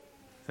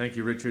Thank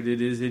you, Richard.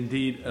 It is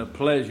indeed a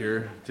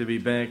pleasure to be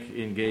back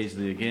in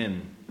Gazeley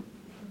again.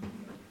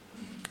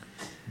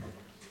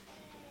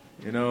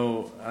 You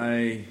know,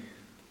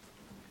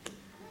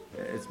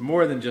 it's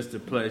more than just a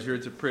pleasure,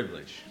 it's a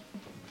privilege.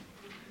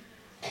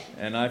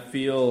 And I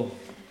feel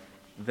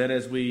that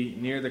as we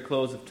near the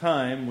close of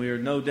time, we are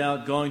no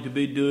doubt going to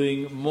be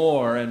doing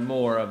more and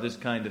more of this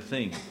kind of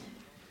thing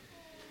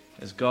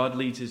as God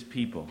leads His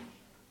people.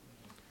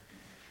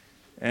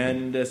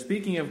 And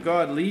speaking of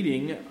God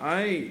leading,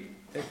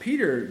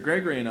 Peter,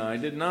 Gregory, and I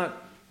did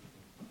not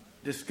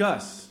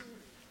discuss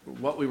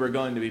what we were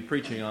going to be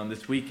preaching on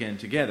this weekend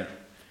together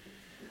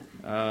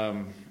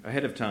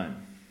ahead of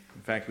time.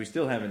 In fact, we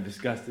still haven't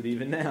discussed it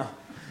even now.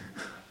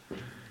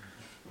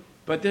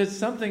 But there's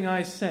something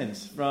I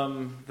sense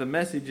from the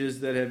messages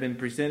that have been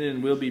presented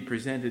and will be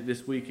presented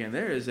this weekend.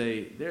 There's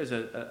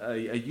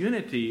a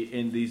unity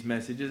in these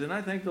messages, and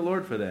I thank the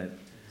Lord for that,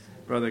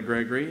 Brother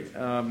Gregory.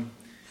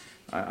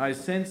 I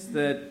sense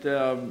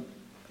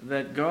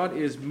that God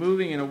is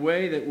moving in a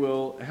way that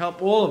will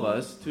help all of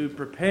us to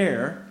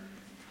prepare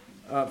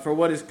for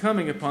what is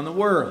coming upon the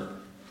world.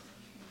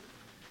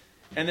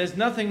 And there's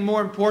nothing more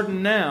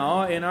important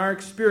now in our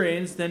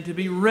experience than to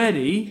be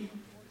ready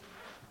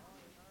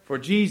for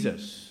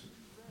Jesus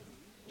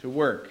to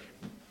work.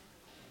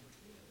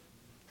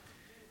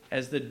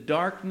 As the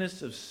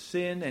darkness of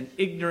sin and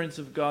ignorance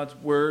of God's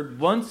Word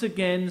once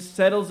again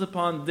settles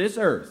upon this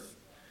earth,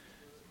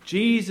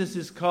 Jesus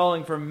is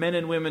calling for men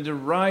and women to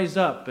rise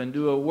up and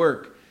do a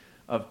work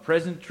of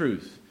present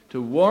truth,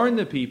 to warn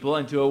the people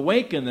and to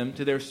awaken them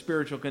to their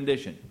spiritual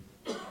condition.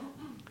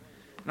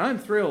 And I'm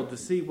thrilled to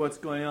see what's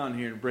going on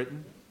here in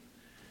Britain.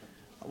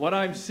 What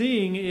I'm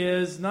seeing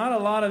is not a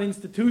lot of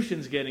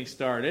institutions getting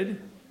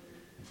started,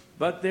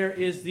 but there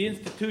is the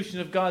institution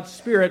of God's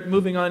Spirit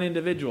moving on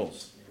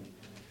individuals.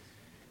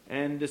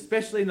 And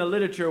especially in the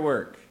literature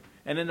work,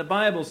 and in the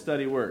Bible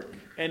study work,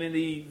 and in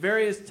the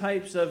various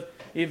types of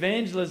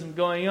evangelism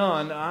going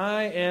on,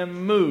 I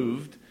am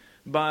moved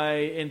by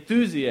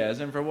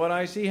enthusiasm for what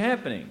I see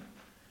happening.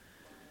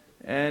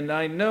 And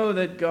I know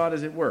that God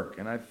is at work,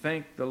 and I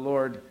thank the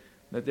Lord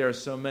that there are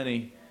so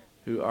many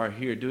who are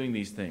here doing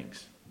these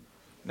things.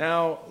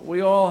 Now,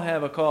 we all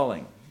have a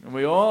calling, and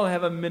we all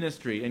have a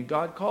ministry, and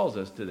God calls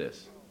us to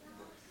this.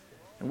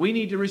 And we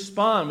need to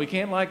respond. We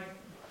can't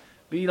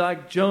be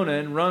like Jonah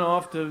and run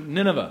off to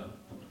Nineveh,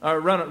 or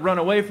run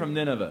away from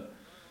Nineveh.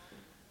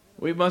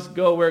 We must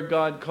go where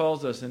God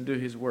calls us and do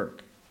His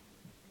work.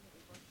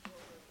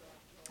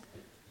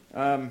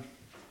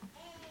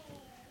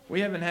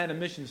 We haven't had a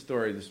mission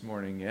story this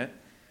morning yet.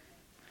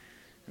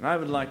 And I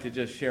would like to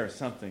just share a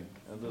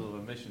little of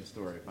a mission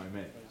story, if I may.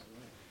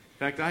 In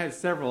fact, I had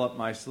several up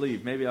my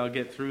sleeve. Maybe I'll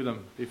get through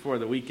them before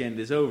the weekend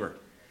is over.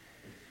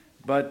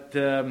 But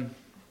I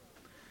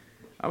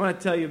want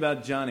to tell you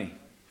about Johnny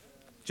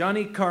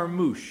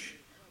Carmouche.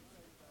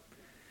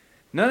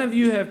 None of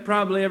you have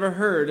probably ever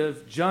heard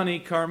of Johnny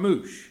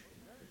Carmouche,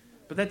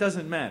 but that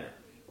doesn't matter.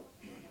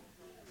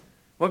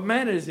 What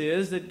matters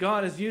is that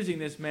God is using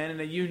this man in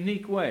a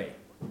unique way.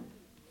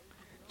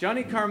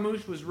 Johnny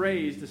Carmouche was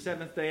raised a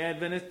Seventh-day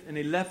Adventist, and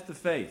he left the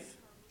faith.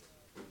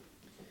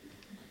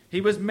 He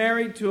was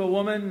married to a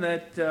woman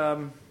that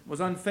was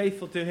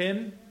unfaithful to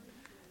him,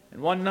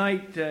 and one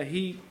night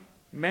he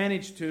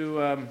managed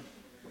to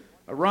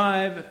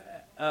arrive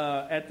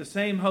at the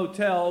same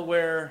hotel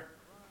where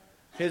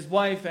his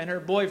wife and her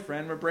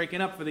boyfriend were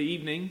breaking up for the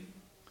evening,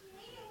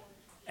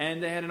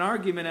 and they had an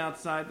argument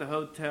outside the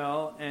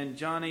hotel, and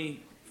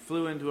Johnny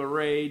flew into a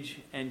rage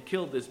and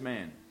killed this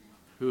man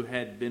who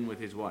had been with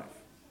his wife.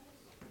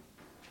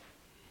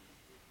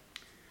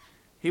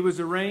 He was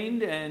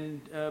arraigned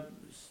and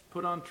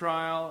put on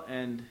trial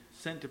and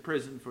sent to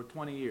prison for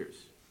 20 years.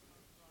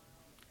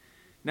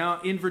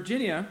 Now, in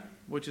Virginia,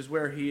 which is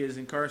where he is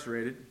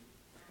incarcerated,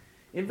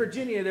 in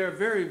Virginia there are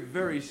very,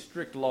 very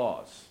strict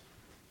laws.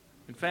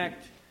 In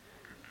fact,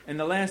 in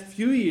the last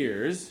few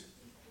years,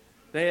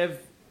 they have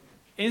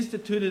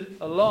instituted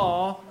a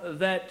law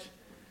that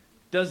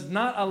does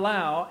not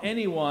allow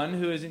anyone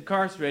who is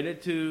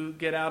incarcerated to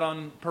get out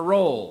on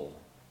parole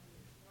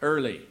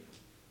early.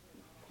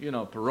 You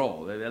know,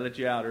 parole. They let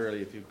you out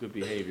early if you have good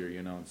behavior,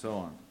 and so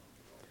on.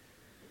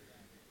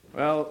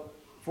 Well,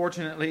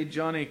 fortunately,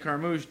 Johnny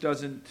Carmouche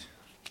doesn't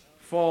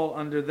fall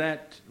under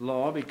that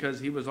law because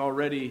he was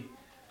already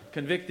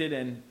convicted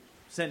and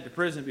sent to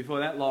prison before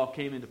that law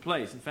came into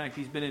place. In fact,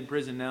 he's been in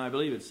prison now, I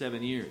believe it's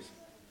 7 years,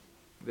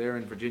 there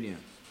in Virginia,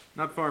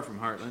 not far from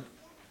Heartland.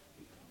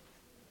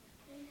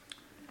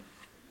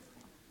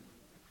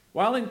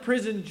 While in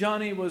prison,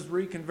 Johnny was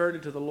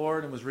reconverted to the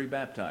Lord and was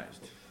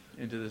rebaptized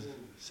into the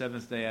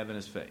Seventh-day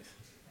Adventist faith.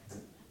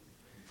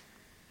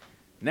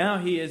 Now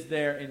he is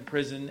there in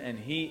prison, and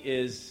he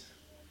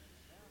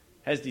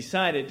has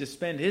decided to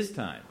spend his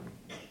time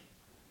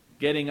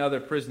getting other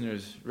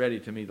prisoners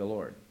ready to meet the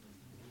Lord.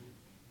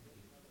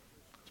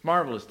 It's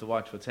marvelous to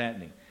watch what's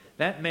happening.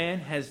 That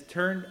man has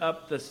turned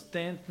up the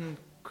Stanton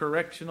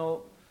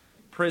Correctional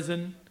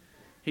Prison.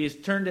 He has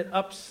turned it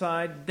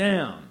upside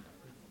down.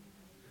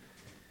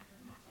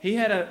 he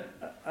had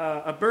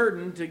a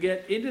burden to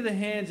get into the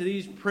hands of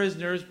these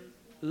prisoners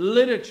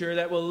literature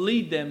that will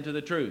lead them to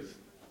the truth.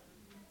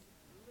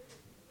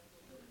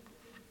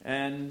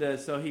 And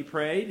so he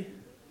prayed,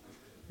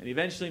 and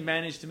eventually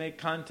managed to make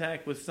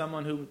contact with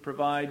someone who would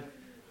provide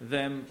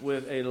them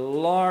with a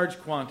large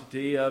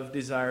quantity of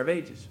Desire of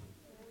Ages.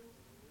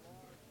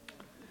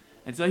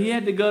 And so he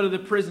had to go to the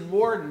prison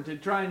warden to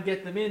try and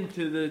get them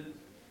into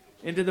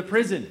the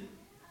prison.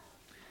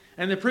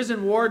 And the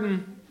prison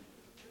warden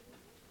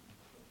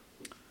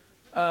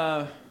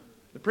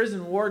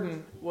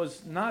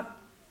was not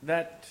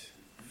that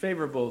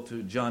favorable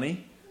to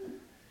Johnny.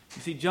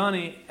 You see,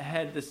 Johnny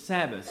had the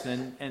Sabbath,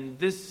 and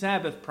this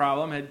Sabbath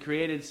problem had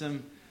created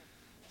some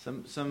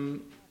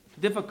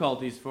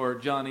difficulties for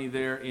Johnny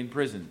there in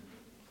prison.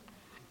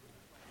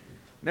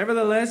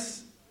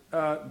 Nevertheless,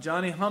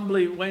 Johnny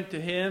humbly went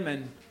to him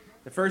and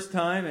the first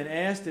time and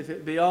asked if it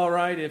would be all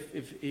right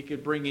if he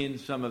could bring in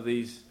some of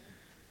these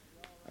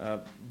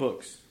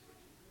books.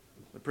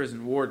 The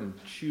prison warden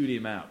chewed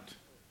him out.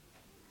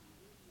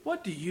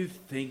 What do you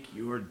think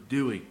you're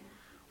doing?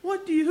 Who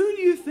do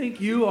you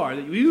think you are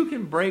that you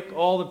can break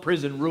all the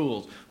prison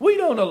rules? We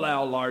don't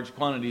allow large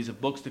quantities of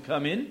books to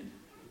come in.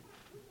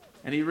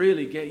 And he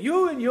really get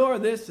you and your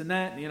this and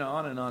that,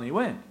 on and on he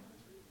went.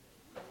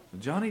 But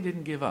Johnny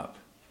didn't give up.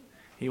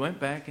 He went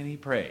back and he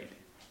prayed.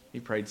 He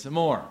prayed some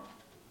more.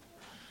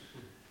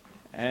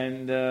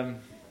 And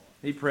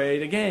he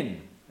prayed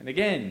again and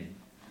again.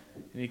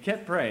 And he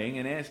kept praying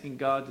and asking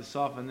God to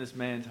soften this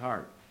man's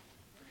heart.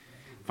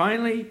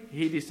 Finally,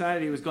 he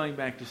decided he was going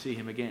back to see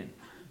him again.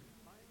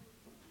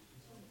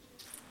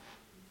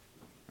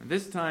 And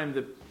this time,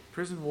 the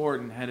prison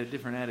warden had a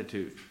different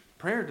attitude.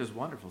 Prayer does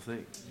wonderful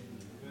things.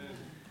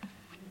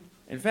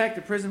 In fact,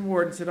 the prison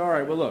warden said, all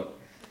right, well, look.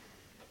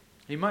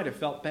 He might have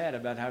felt bad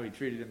about how he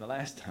treated him the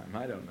last time.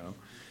 I don't know.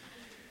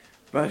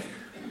 But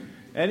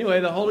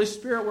anyway, the Holy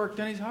Spirit worked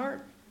on his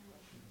heart.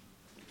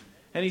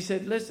 And he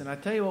said, listen, I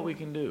tell you what we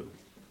can do.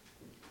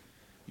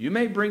 You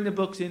may bring the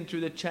books in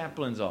through the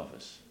chaplain's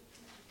office,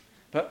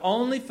 but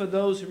only for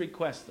those who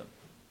request them.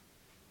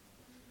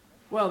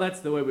 Well,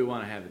 that's the way we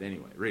want to have it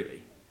anyway,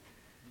 really.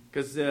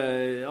 Because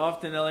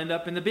often they'll end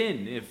up in the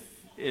bin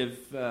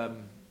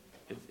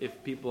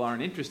if people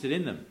aren't interested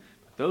in them.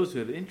 But those who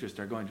have interest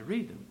are going to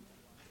read them.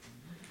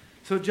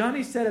 So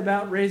Johnny set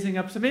about raising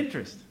up some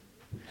interest.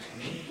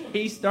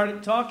 He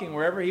started talking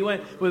wherever he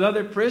went with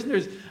other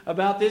prisoners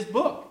about this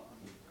book.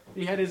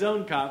 He had his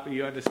own copy,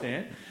 you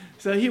understand.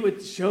 So he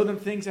would show them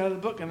things out of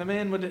the book, and the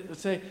man would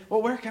say,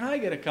 well, where can I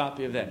get a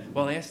copy of that?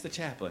 Well, ask the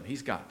chaplain.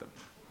 He's got them.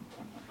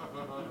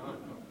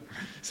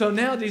 So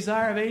now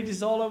Desire of Ages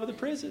is all over the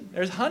prison.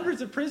 There's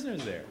hundreds of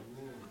prisoners there.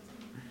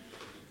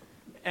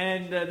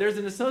 And there's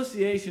an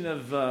association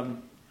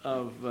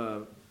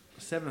of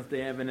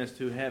Seventh-day Adventists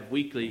who have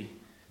weekly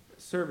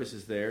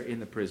services there in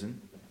the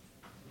prison.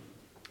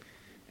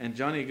 And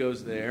Johnny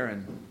goes there,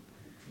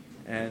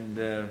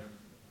 and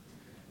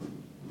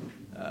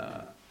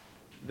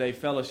they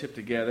fellowship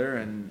together,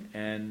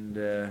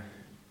 and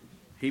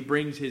he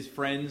brings his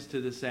friends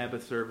to the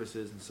Sabbath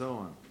services and so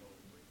on.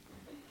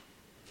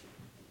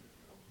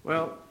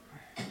 Well,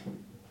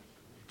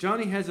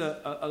 Johnny has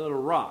a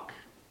little rock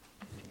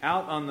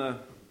out on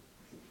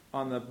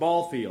the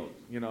ball field.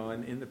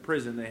 And in the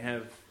prison they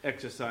have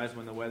exercise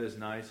when the weather's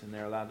nice, and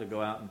they're allowed to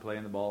go out and play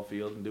in the ball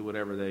field and do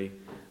whatever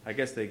I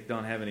guess they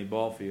don't have any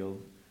ball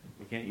field.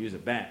 You can't use a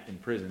bat in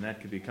prison.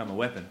 That could become a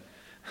weapon.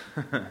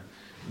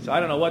 So I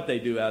don't know what they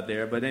do out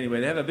there, but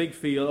anyway, they have a big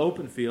field,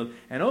 open field,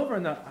 and over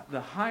in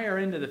the higher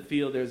end of the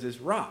field there's this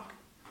rock.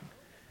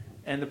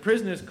 And the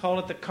prisoners call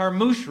it the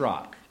Carmouche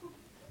Rock.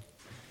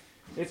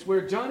 It's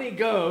where Johnny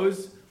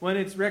goes when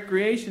it's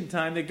recreation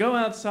time. They go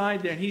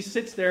outside there, and he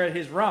sits there at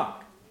his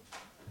rock.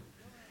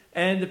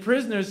 And the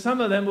prisoners,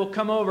 some of them will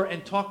come over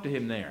and talk to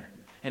him there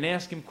and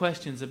ask him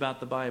questions about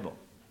the Bible.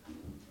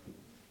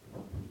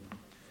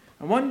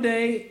 And one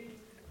day,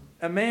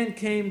 a man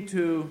came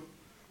to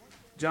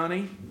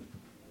Johnny,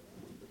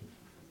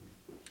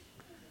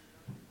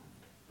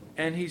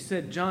 and he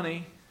said,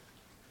 Johnny,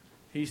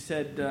 he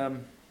said,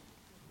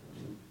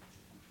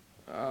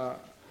 I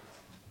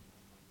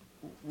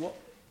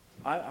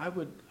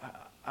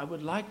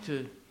would like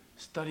to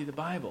study the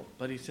Bible,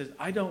 but he says,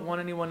 I don't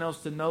want anyone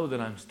else to know that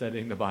I'm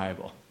studying the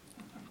Bible.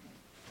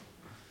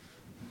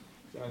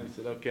 Johnny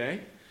said,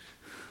 okay.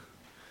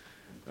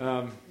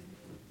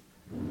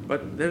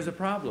 But there's a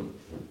problem.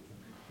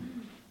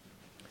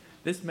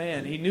 This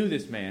man, he knew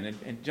this man,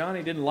 and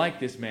Johnny didn't like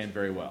this man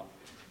very well.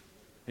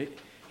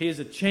 He is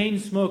a chain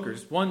smoker,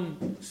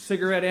 one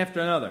cigarette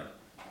after another.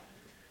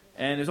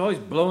 And there's always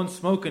blowing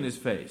smoke in his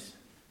face.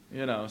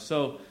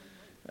 So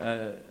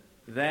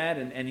that,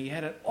 and he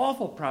had an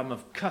awful problem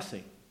of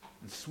cussing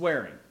and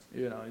swearing.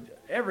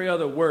 Every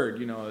other word,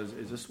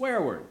 is a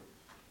swear word.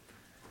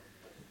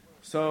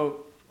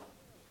 So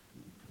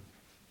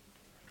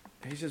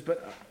he says,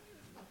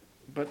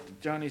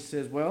 but Johnny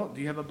says, well,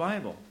 do you have a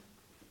Bible?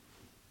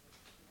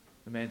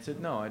 The man said,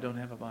 no, I don't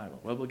have a Bible.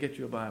 Well, we'll get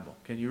you a Bible.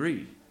 Can you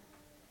read?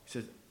 He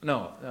says,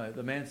 No,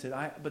 the man said,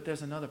 but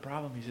there's another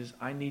problem. He says,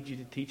 I need you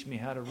to teach me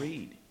how to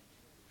read.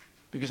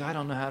 Because I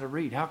don't know how to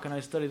read. How can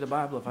I study the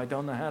Bible if I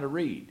don't know how to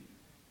read?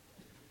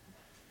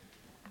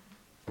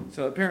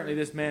 So apparently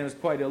this man was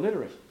quite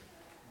illiterate.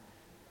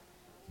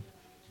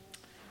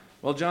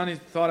 Well, Johnny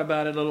thought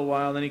about it a little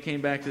while. Then he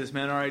came back to this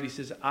man. All right, he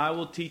says, I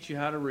will teach you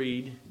how to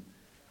read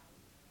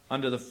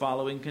under the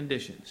following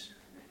conditions.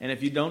 And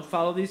if you don't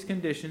follow these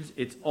conditions,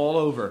 it's all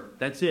over.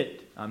 That's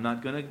it. I'm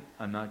not going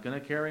to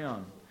carry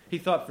on. He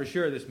thought for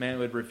sure this man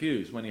would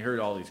refuse when he heard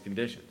all these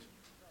conditions.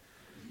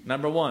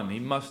 Number one, he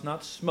must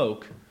not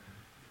smoke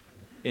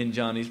in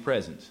Johnny's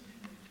presence.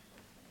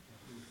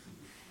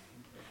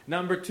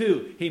 Number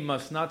two, he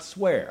must not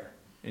swear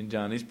in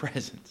Johnny's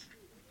presence.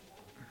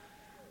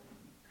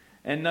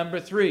 And number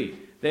three,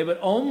 they would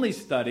only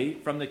study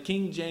from the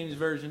King James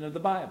Version of the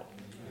Bible.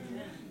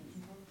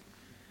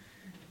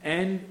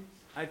 And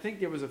I think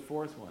there was a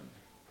fourth one.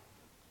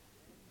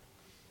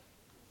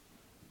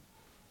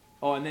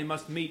 Oh, and they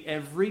must meet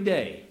every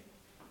day.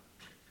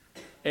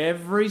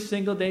 Every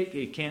single day.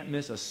 You can't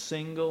miss a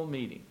single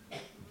meeting.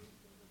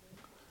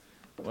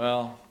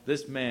 Well,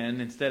 this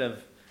man, instead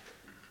of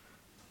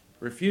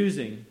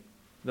refusing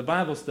the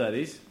Bible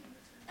studies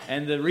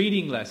and the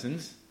reading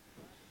lessons,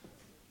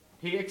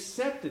 he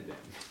accepted them.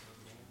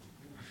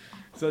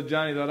 So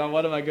Johnny thought,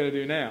 what am I going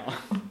to do now?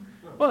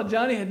 Well,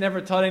 Johnny had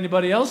never taught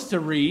anybody else to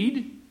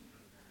read.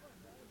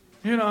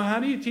 You know, how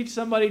do you teach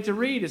somebody to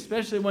read,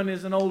 especially when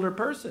there's an older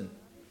person?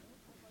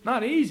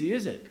 Not easy,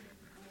 is it?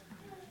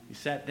 He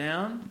sat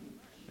down,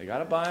 they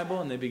got a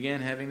Bible, and they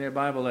began having their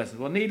Bible lessons.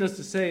 Well, needless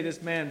to say,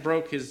 this man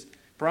broke his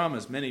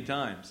promise many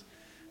times.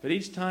 But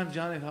each time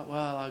Johnny thought,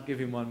 well, I'll give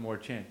him one more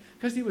chance.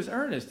 Because he was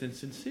earnest and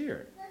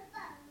sincere.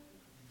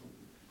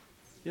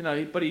 You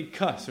know, but he'd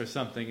cuss or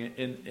something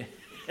in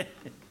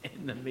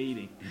the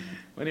meeting.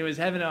 When he was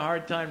having a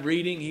hard time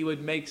reading, he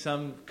would make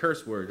some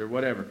curse word or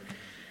whatever.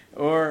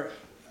 Or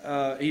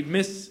he'd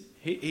miss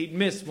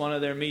one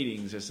of their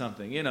meetings or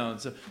something, you know. And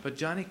so, but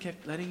Johnny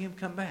kept letting him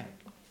come back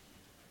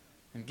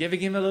and giving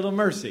him a little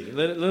mercy, a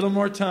little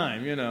more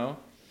time, you know.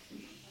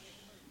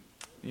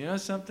 You know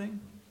something?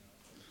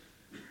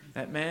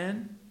 That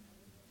man,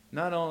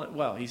 not only,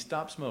 well, he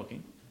stopped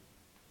smoking.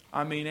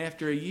 I mean,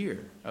 after a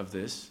year of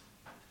this,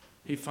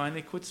 he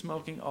finally quit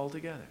smoking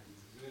altogether.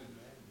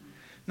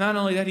 Not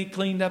only that, he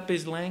cleaned up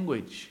his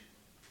language.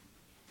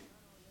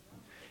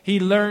 He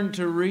learned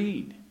to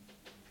read.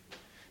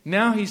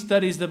 Now he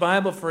studies the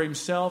Bible for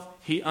himself.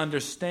 He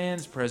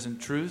understands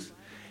present truth.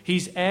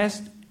 He's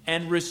asked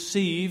and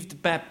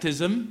received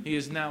baptism. He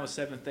is now a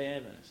Seventh-day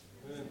Adventist.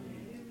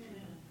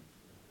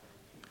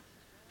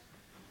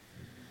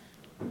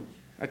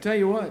 I tell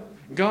you what,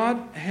 God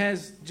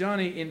has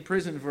Johnny in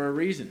prison for a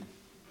reason.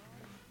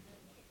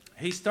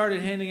 He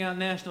started handing out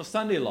national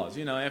Sunday laws,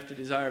 you know, after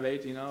Desire of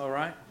Age, you know, all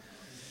right?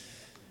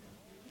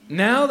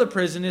 Now the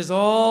prison is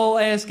all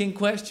asking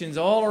questions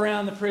all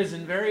around the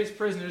prison, various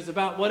prisoners,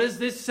 about what is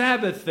this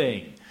Sabbath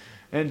thing?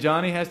 And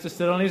Johnny has to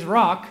sit on his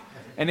rock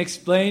and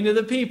explain to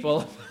the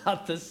people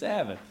about the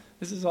Sabbath.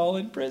 This is all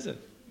in prison.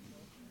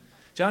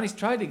 Johnny's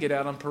tried to get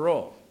out on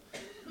parole.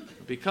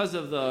 Because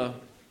of the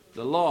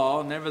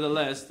law,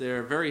 nevertheless,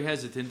 they're very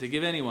hesitant to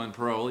give anyone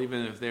parole,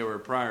 even if they were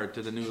prior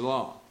to the new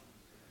law.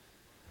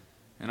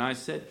 And I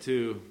said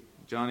to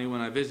Johnny when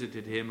I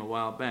visited him a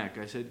while back,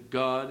 I said,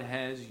 God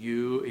has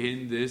you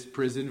in this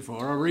prison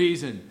for a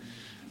reason.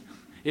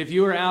 If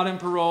you are out in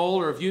parole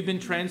or if you've been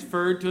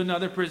transferred to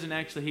another prison,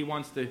 actually he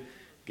wants to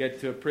get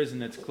to a prison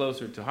that's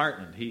closer to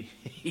Heartland.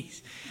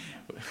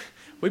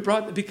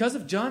 Because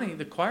of Johnny,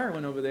 the choir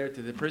went over there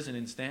to the prison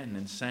in Stanton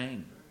and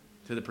sang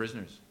to the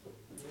prisoners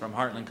from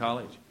Heartland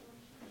College.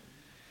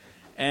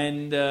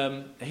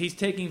 And he's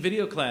taking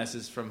video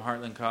classes from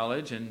Heartland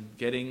College and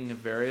getting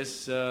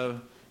various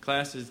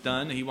classes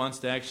done. He wants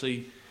to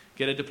actually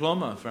get a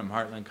diploma from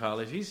Heartland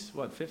College. He's,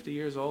 50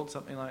 years old,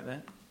 something like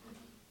that?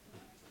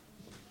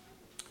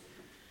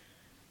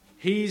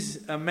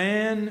 He's a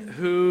man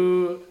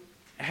who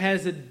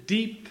has a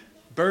deep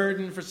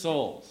burden for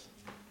souls.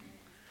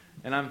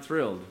 And I'm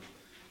thrilled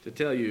to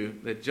tell you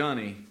that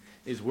Johnny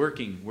is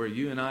working where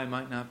you and I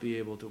might not be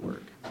able to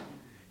work.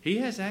 He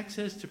has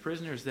access to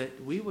prisoners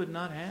that we would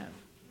not have.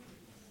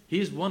 He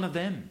is one of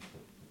them.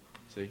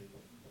 See?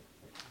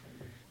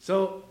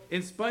 So,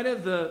 in spite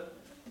of the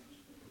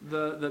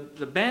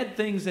bad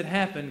things that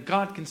happen,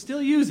 God can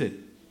still use it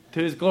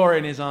to His glory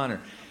and His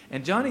honor.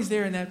 And Johnny's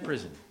there in that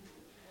prison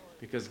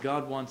because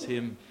God wants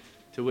him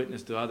to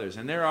witness to others.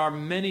 And there are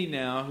many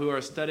now who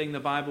are studying the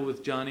Bible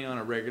with Johnny on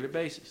a regular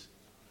basis.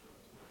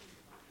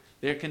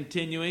 They're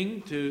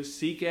continuing to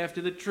seek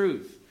after the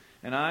truth.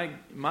 And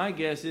my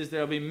guess is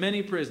there will be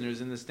many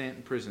prisoners in the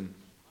Stanton prison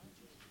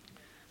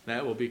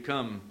that will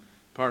become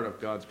part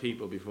of God's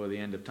people before the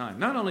end of time.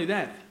 Not only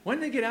that, when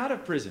they get out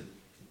of prison,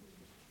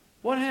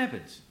 what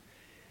happens?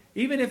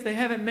 Even if they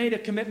haven't made a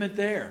commitment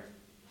there.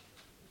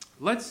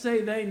 Let's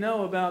say they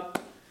know about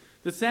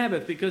the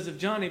Sabbath because of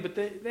Johnny, but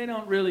they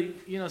don't really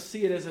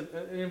see it as an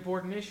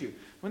important issue.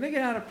 When they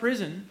get out of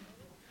prison,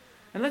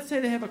 and let's say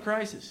they have a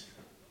crisis,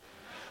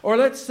 Or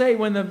let's say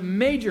when the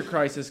major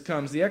crisis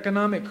comes, the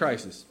economic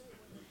crisis,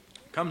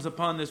 comes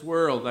upon this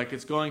world like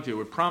it's going to.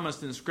 We're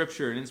promised in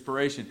Scripture and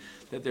inspiration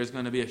that there's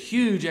going to be a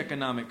huge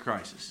economic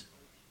crisis.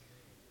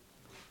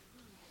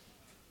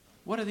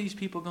 What are these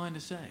people going to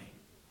say?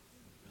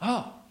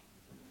 Oh,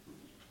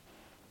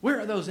 where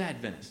are those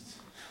Adventists?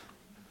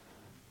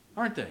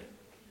 Aren't they?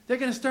 They're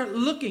going to start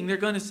looking. They're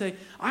going to say,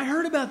 I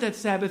heard about that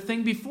Sabbath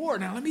thing before.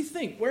 Now let me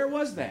think. Where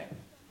was that?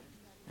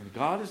 And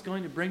God is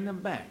going to bring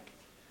them back.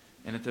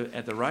 And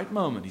at the right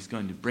moment, He's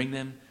going to bring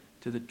them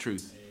to the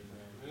truth.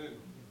 Amen.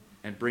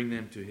 And bring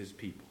them to His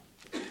people.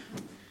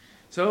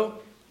 So,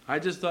 I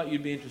just thought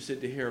you'd be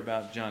interested to hear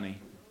about Johnny.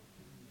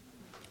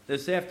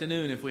 This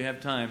afternoon, if we have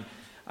time,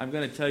 I'm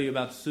going to tell you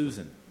about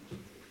Susan.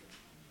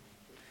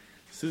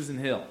 Susan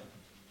Hill.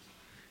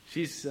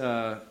 She's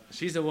a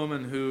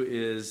woman who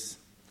is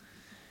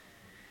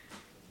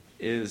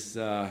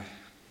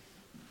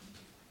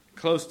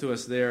close to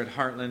us there at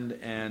Heartland,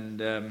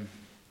 and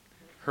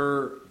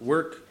her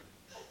work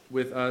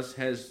with us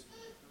has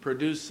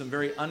produced some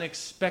very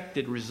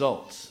unexpected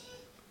results.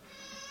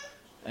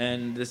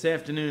 And this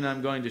afternoon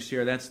I'm going to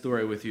share that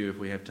story with you if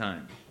we have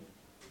time.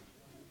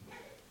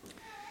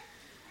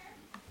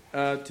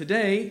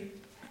 Today,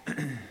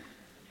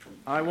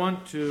 I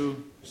want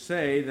to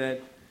say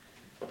that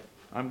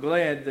I'm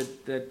glad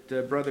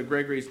that Brother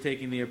Gregory is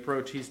taking the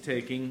approach he's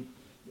taking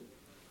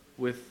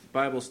with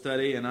Bible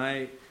study, and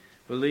I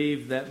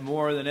believe that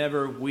more than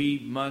ever we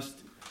must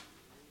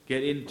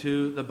get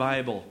into the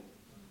Bible.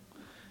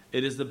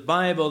 It is the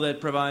Bible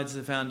that provides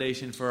the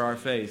foundation for our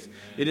faith.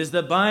 It is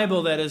the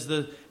Bible that is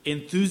the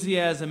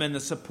enthusiasm and the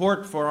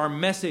support for our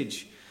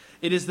message.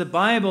 It is the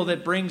Bible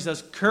that brings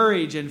us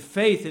courage and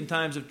faith in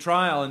times of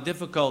trial and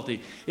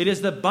difficulty. It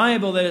is the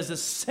Bible that is the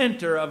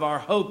center of our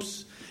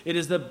hopes. It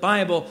is the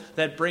Bible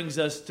that brings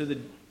us to the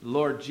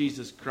Lord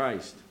Jesus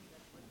Christ.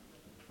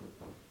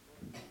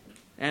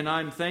 And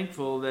I'm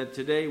thankful that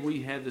today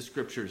we have the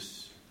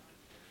Scriptures,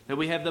 that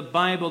we have the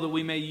Bible, that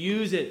we may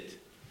use it,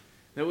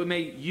 that we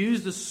may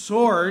use the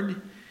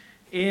sword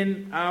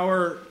in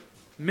our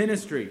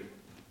ministry.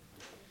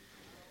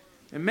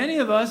 And many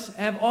of us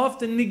have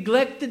often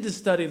neglected to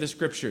study the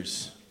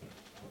Scriptures.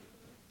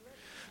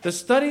 The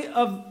study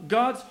of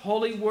God's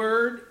holy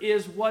word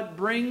is what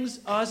brings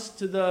us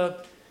to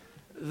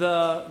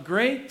the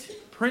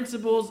great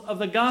principles of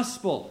the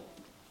gospel.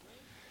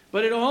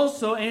 But it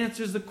also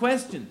answers the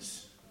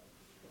questions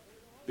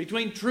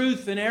between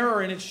truth and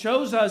error, and it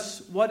shows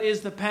us what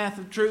is the path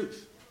of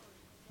truth.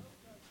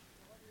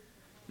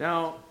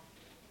 Now,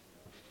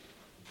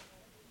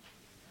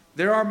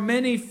 there are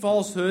many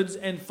falsehoods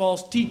and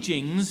false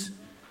teachings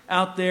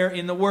out there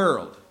in the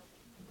world.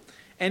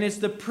 And it's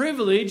the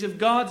privilege of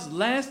God's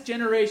last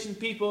generation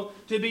people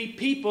to be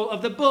people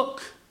of the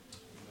book.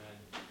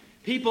 Amen.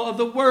 People of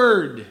the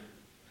Word.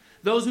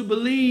 Those who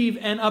believe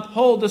and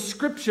uphold the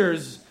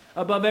Scriptures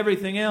above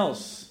everything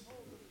else.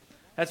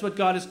 That's what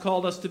God has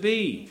called us to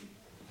be.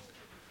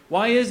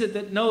 Why is it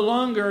that no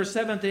longer are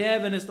Seventh-day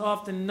Adventists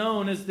often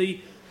known as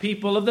the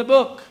people of the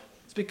book?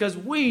 It's because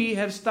we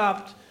have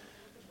stopped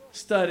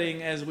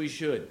studying as we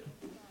should.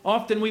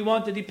 Often we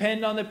want to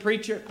depend on the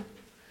preacher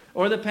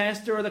or the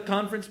pastor or the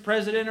conference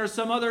president or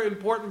some other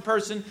important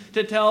person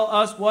to tell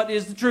us what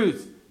is the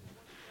truth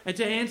and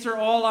to answer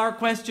all our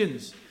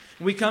questions.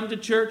 We come to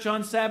church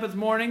on Sabbath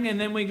morning and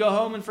then we go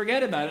home and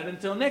forget about it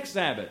until next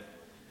Sabbath.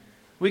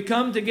 We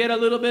come to get a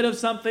little bit of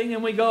something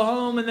and we go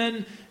home and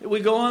then we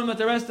go on with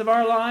the rest of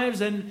our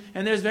lives, and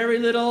there's very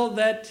little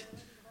that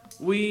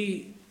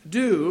we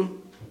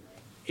do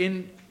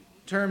in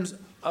terms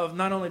of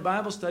not only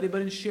Bible study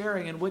but in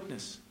sharing and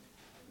witness.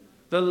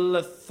 The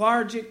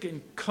lethargic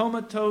and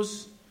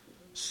comatose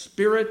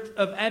spirit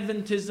of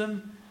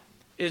Adventism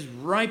is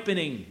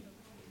ripening,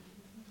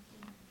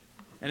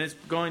 and it's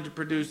going to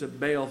produce a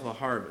baleful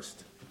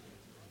harvest.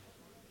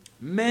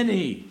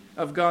 Many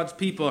of God's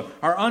people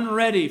are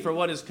unready for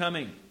what is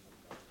coming.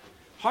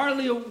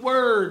 Hardly a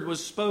word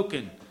was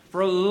spoken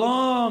for a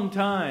long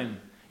time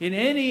in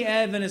any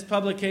Adventist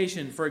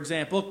publication, for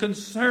example,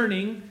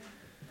 concerning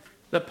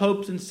the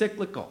Pope's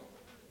encyclical.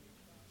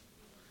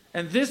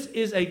 And this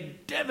is a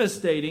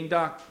devastating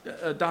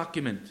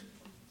document.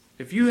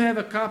 If you have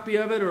a copy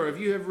of it or if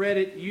you have read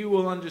it, you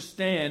will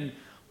understand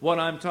what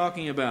I'm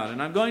talking about.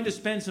 And I'm going to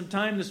spend some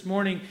time this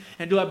morning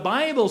and do a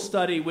Bible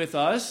study with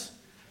us,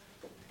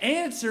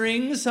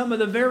 answering some of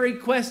the very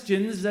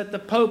questions that the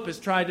Pope has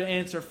tried to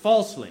answer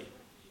falsely.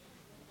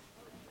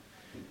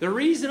 The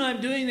reason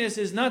I'm doing this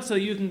is not so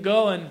you can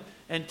go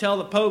and tell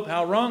the Pope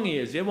how wrong he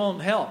is. It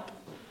won't help.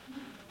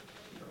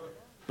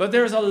 But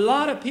there's a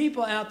lot of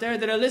people out there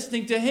that are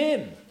listening to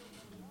him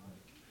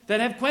that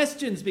have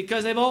questions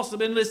because they've also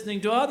been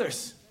listening to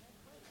others.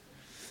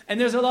 And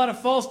there's a lot of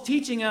false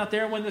teaching out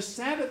there. When the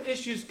Sabbath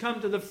issues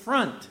come to the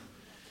front,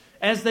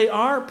 as they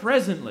are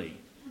presently,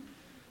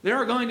 there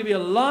are going to be a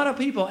lot of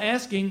people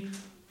asking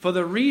for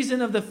the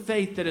reason of the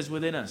faith that is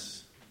within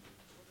us.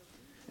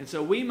 And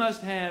so we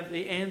must have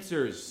the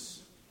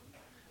answers.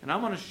 And I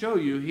want to show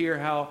you here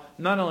how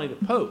not only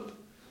the Pope,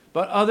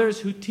 but others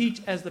who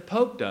teach as the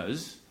Pope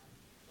does,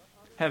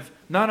 have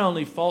not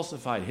only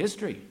falsified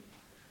history,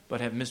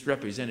 but have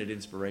misrepresented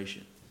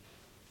inspiration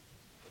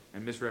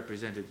and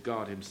misrepresented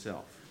God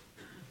himself.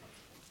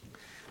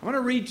 I want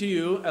to read to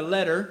you a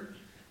letter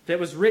that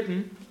was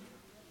written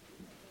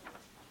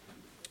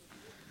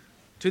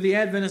to the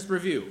Adventist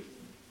Review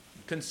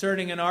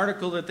concerning an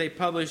article that they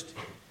published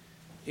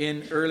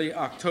in early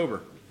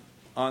October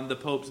on the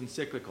Pope's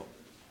encyclical.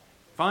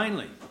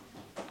 Finally.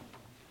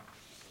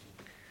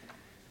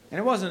 And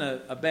it wasn't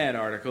a bad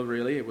article,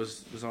 really. It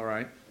was all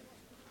right.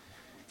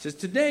 It says,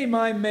 today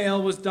my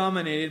mail was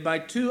dominated by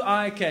two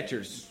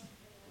eye-catchers.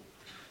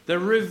 The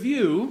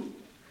Review,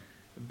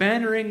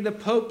 bannering the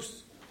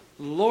Pope's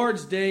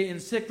Lord's Day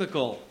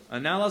encyclical,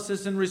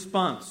 Analysis and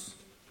Response.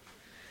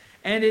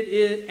 And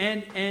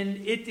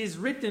it is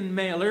written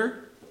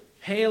mailer,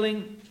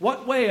 hailing,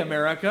 what way,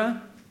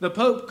 America? The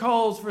Pope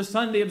calls for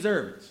Sunday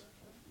observance.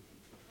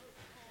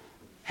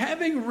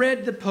 Having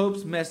read the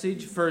Pope's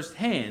message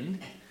firsthand,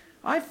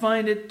 I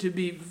find it to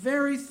be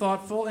very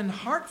thoughtful and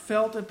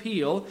heartfelt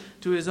appeal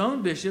to his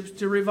own bishops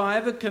to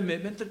revive a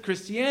commitment to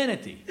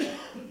Christianity.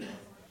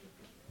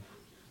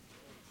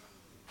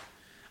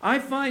 I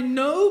find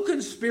no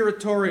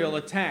conspiratorial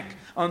attack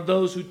on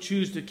those who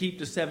choose to keep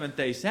the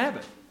seventh-day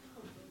Sabbath.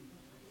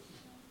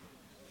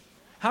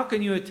 How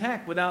can you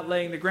attack without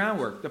laying the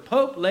groundwork? The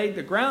Pope laid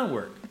the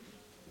groundwork,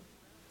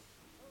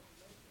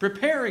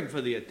 preparing for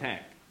the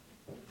attack.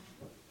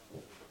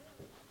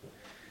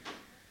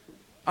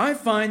 I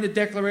find the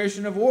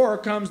declaration of war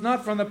comes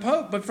not from the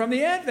Pope, but from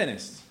the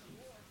Adventists.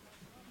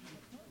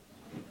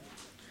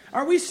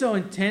 Are we so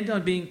intent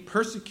on being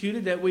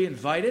persecuted that we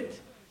invite it?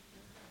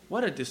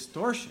 What a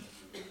distortion.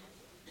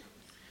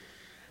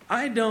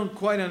 I don't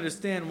quite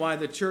understand why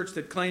the church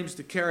that claims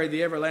to carry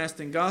the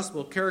everlasting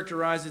gospel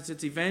characterizes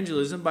its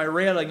evangelism by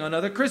railing on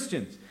other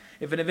Christians.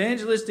 If an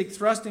evangelistic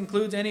thrust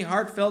includes any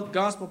heartfelt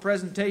gospel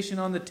presentation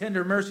on the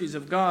tender mercies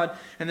of God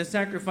and the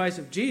sacrifice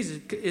of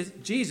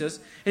Jesus,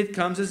 it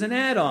comes as an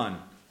add-on.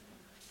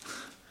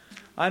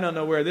 I don't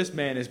know where this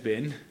man has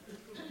been,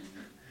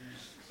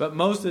 but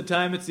most of the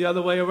time it's the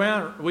other way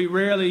around.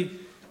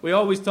 We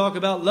always talk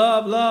about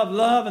love, love,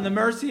 love, and the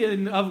mercy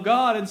of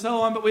God and so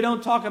on, but we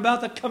don't talk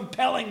about the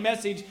compelling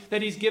message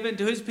that he's given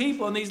to his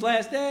people in these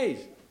last days.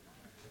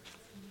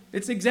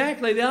 It's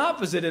exactly the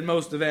opposite in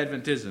most of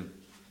Adventism.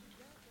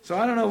 So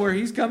I don't know where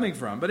he's coming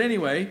from. But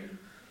anyway,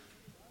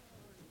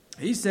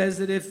 he says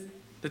that if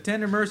the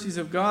tender mercies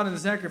of God and the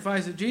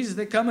sacrifice of Jesus,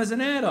 they come as an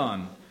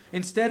add-on.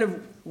 Instead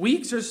of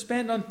weeks are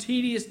spent on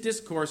tedious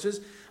discourses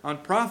on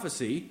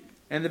prophecy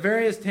and the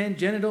various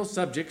tangential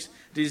subjects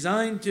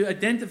designed to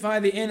identify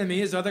the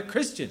enemy as other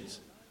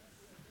Christians.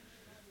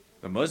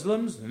 The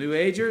Muslims, the New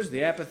Agers,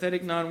 the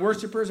apathetic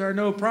non-worshippers are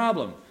no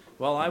problem.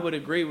 Well, I would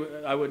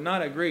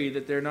not agree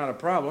that they're not a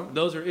problem.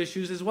 Those are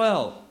issues as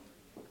well.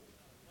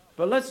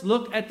 But let's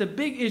look at the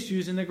big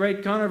issues in the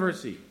great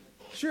controversy.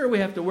 Sure, we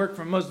have to work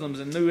for Muslims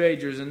and New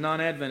Agers and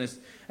non-Adventists,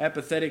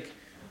 apathetic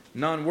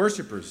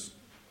non-worshippers.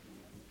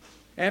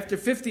 After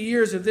 50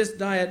 years of this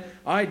diet,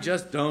 I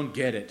just don't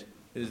get it.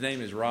 His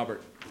name is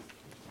Robert.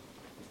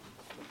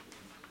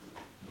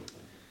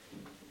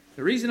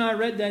 The reason I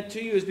read that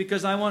to you is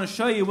because I want to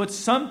show you what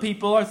some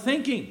people are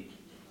thinking.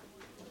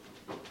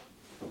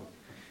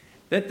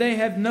 That they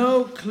have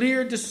no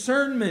clear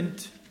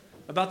discernment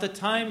about the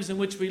times in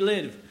which we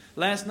live.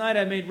 Last night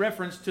I made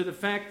reference to the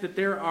fact that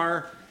there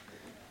are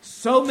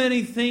so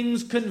many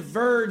things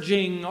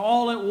converging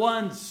all at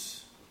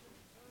once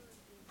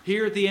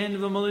here at the end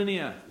of the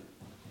millennia.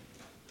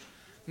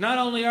 Not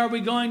only are we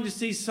going to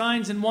see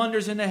signs and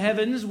wonders in the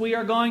heavens, we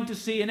are going to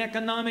see an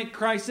economic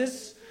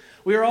crisis.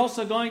 We are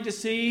also going to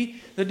see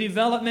the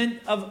development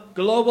of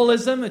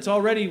globalism. It's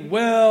already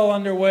well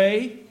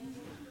underway.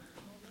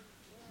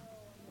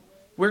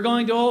 We're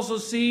going to also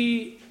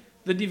see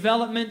the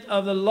development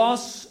of the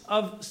loss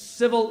of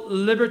civil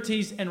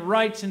liberties and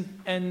rights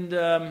and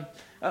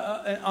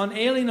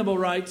unalienable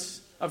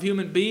rights of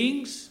human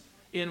beings,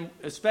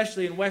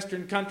 especially in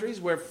Western countries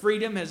where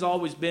freedom has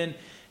always been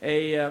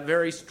a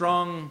very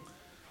strong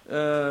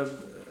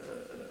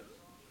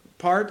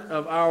part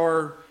of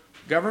our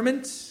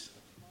governments.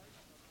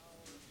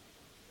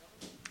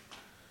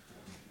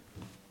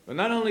 But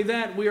not only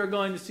that, we are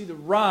going to see the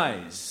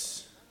rise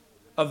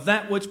of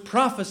that which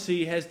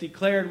prophecy has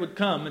declared would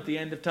come at the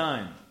end of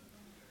time.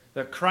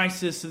 The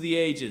crisis of the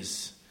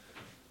ages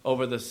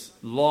over the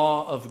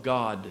law of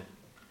God.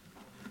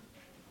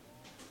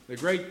 The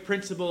great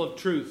principle of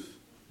truth,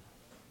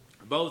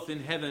 both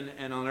in heaven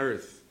and on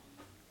earth.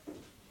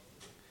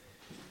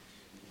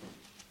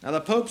 Now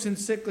the Pope's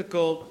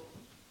encyclical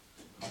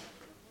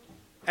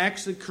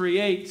actually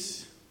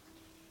creates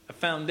a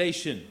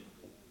foundation.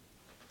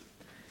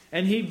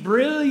 And he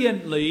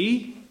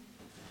brilliantly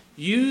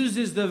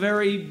uses the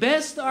very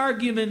best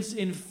arguments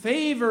in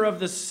favor of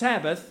the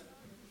Sabbath,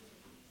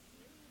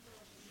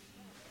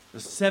 the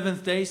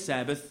seventh-day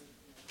Sabbath,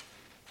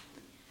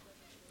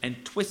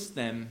 and twists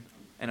them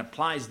and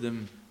applies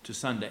them to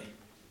Sunday.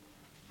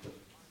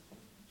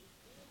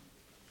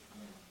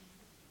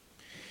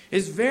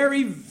 His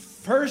very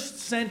first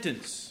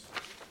sentence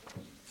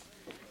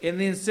in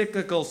the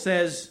encyclical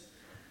says,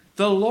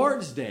 the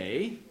Lord's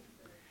Day,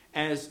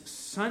 as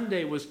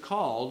Sunday was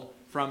called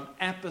from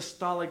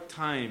apostolic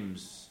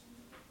times.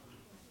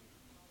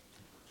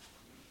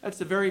 That's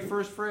the very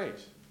first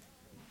phrase.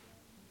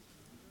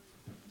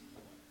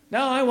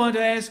 Now I want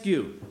to ask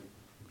you,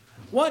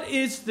 what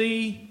is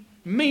the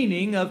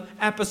meaning of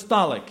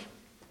apostolic?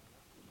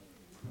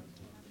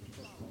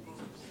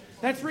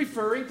 That's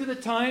referring to the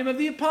time of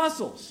the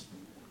apostles.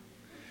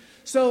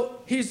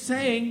 So he's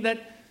saying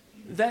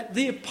that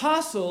the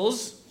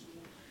apostles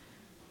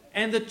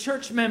and the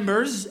church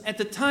members at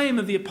the time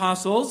of the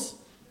apostles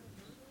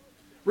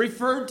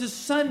referred to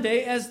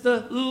Sunday as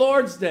the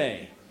Lord's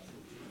Day.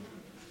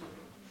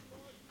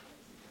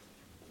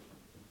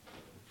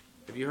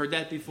 Have you heard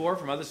that before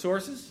from other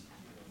sources?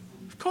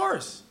 Of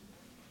course.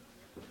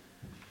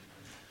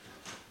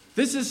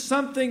 This is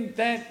something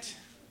that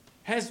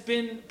has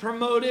been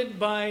promoted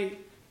by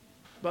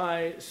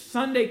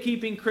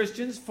Sunday-keeping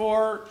Christians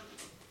for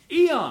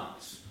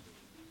eons.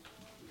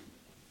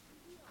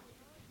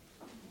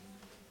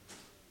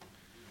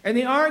 And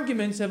the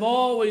arguments have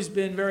always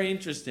been very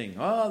interesting.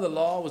 Oh, the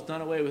law was done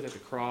away with at the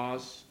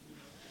cross.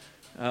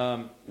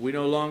 We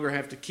no longer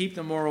have to keep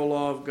the moral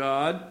law of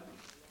God.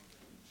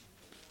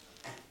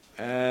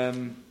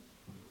 And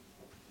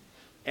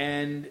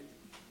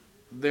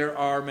there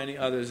are many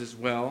others as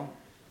well.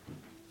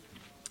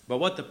 But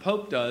what the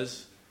Pope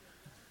does,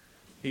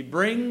 he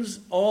brings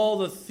all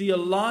the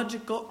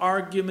theological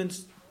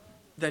arguments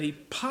that he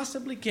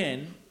possibly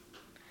can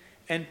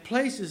and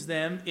places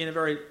them in a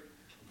very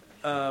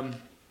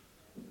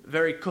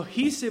very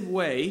cohesive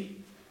way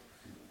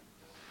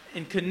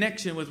in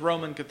connection with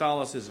Roman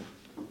Catholicism.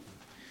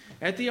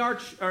 At the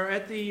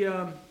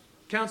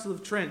Council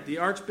of Trent, the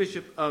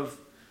Archbishop of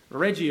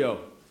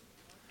Reggio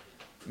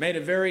made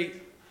a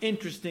very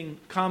interesting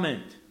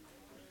comment.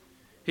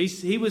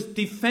 He was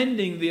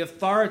defending the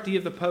authority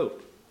of the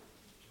Pope.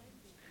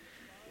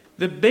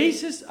 The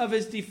basis of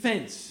his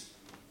defense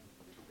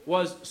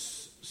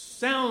was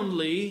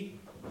soundly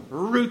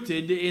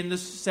rooted in the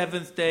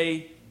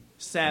seventh-day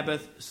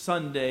Sabbath,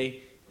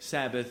 Sunday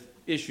Sabbath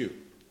issue.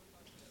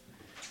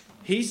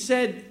 He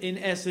said, in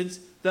essence,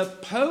 the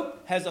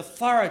Pope has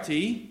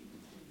authority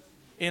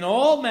in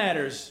all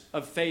matters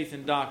of faith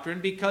and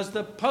doctrine because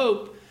the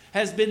Pope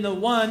has been the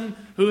one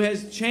who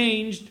has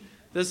changed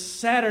the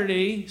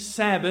Saturday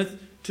Sabbath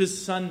to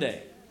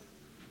Sunday.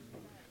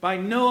 By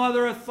no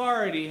other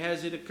authority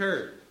has it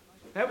occurred.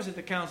 That was at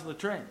the Council of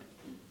Trent.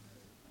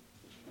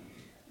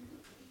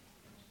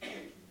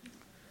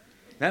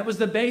 That was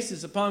the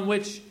basis upon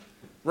which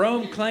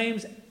Rome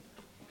claims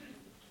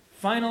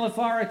final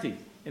authority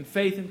in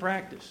faith and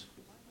practice.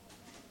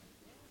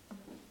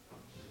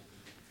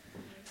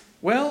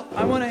 Well,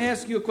 I want to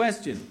ask you a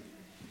question.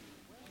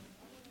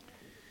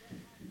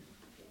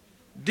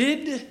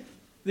 Did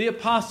the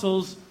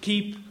apostles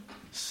keep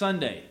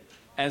Sunday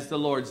as the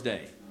Lord's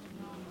Day?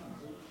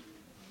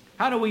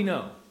 How do we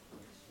know?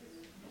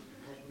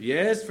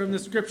 Yes, from the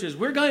Scriptures.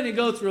 We're going to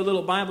go through a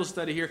little Bible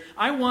study here.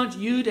 I want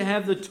you to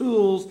have the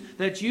tools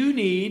that you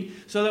need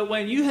so that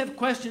when you have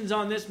questions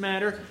on this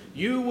matter,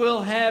 you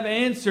will have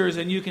answers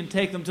and you can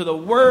take them to the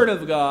Word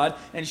of God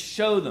and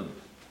show them.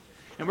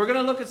 And we're going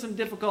to look at some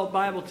difficult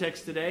Bible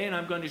texts today, and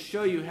I'm going to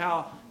show you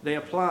how they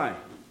apply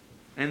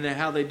and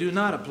how they do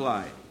not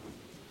apply.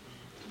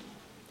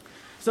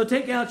 So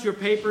take out your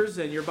papers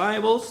and your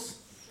Bibles,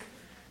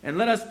 and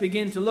let us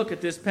begin to look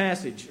at this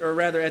passage, or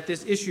rather at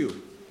this issue.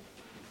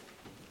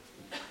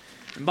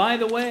 And by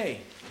the way,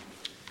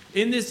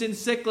 in this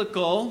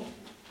encyclical,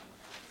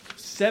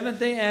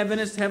 Seventh-day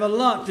Adventists have a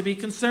lot to be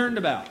concerned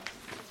about.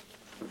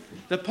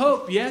 The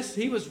Pope, yes,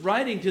 he was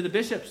writing to the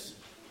bishops.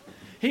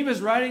 He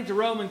was writing to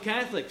Roman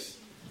Catholics.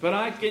 But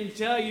I can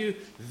tell you,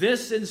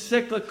 this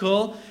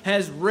encyclical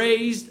has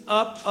raised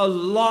up a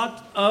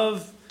lot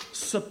of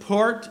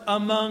support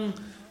among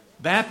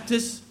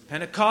Baptists,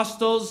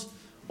 Pentecostals,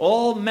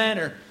 all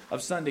manner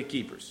of Sunday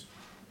keepers.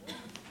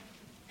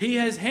 He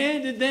has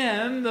handed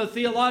them the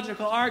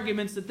theological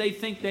arguments that they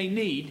think they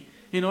need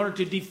in order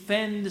to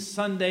defend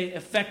Sunday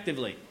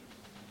effectively.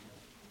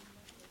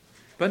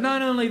 But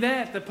not only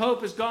that, the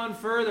Pope has gone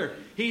further.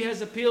 He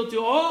has appealed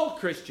to all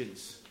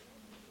Christians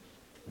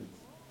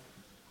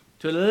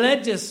to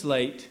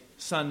legislate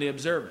Sunday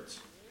observance.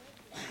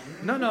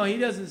 No, he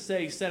doesn't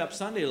say set up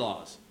Sunday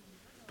laws.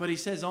 But he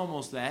says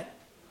almost that,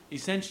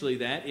 essentially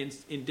that,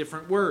 in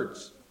different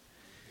words.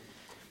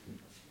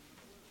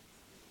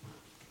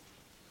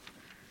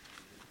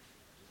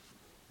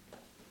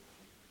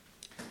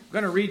 I'm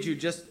going to read you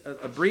just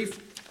a brief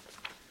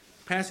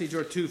passage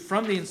or two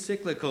from the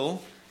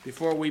encyclical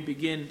before we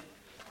begin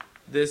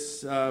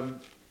this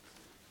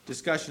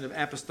discussion of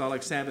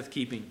apostolic Sabbath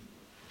keeping.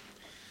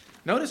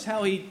 Notice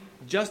how he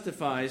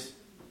justifies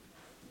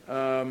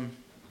Sunday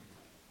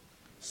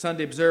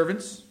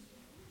observance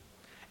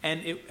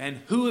and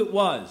who it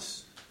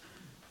was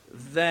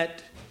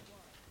that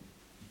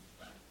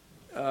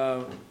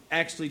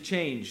actually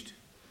changed.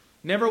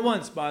 Never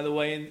once, by the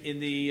way, in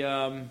the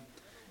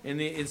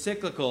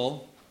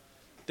encyclical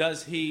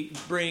does he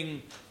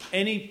bring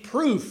any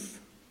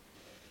proof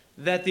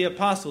that the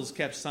apostles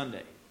kept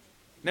Sunday.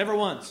 Never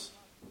once.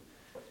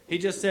 He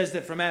just says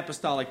that from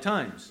apostolic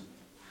times.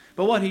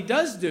 But what he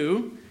does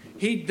do,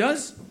 he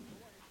does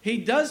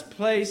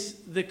place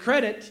the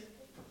credit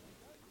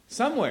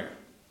somewhere.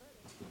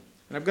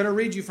 And I'm going to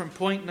read you from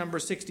point number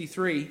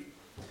 63.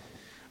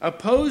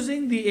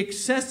 Opposing the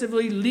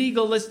excessively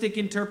legalistic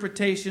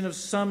interpretation of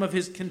some of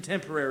his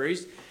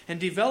contemporaries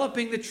and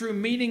developing the true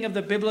meaning of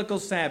the biblical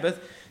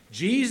Sabbath,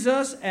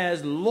 Jesus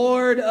as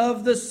Lord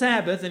of the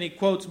Sabbath, and he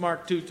quotes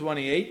Mark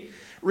 2:28,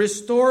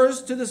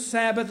 restores to the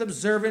Sabbath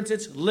observance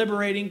its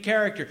liberating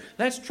character.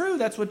 That's true.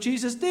 That's what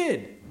Jesus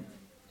did.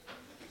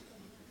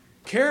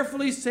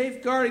 Carefully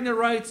safeguarding the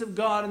rights of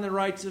God and the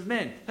rights of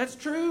men. That's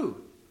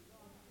true.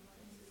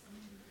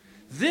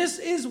 This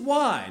is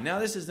why, now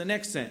this is the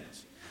next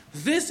sentence.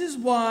 This is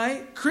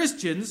why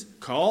Christians,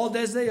 called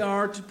as they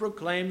are to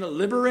proclaim the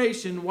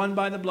liberation won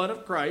by the blood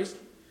of Christ,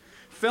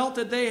 felt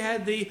that they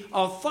had the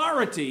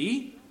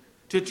authority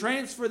to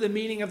transfer the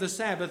meaning of the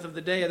Sabbath of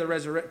the day of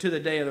the to the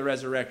day of the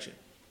resurrection.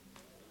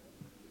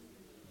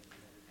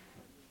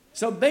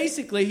 So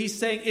basically he's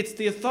saying it's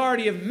the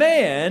authority of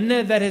man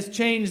that has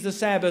changed the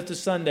Sabbath to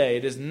Sunday.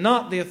 It is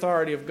not the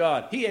authority of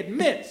God. He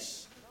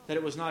admits that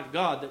it was not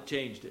God that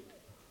changed it.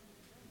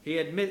 He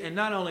admits, and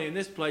not only in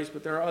this place,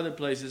 but there are other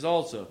places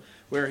also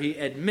where he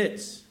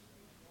admits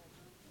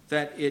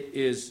that it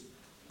is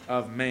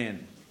of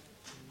man.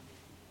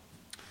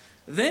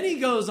 Then he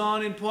goes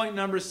on in point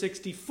number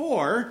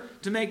 64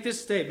 to make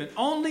this statement.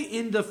 Only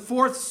in the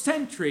 4th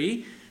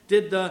century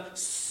did the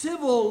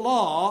civil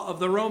law of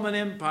the Roman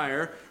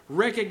Empire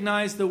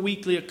recognize the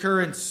weekly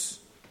occurrence,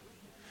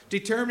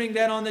 determining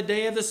that on the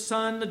day of the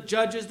sun, the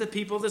judges, the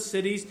people of the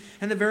cities,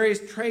 and the various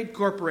trade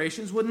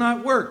corporations would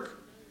not work.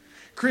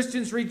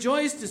 Christians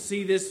rejoiced to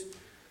see this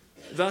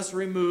thus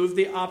remove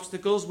the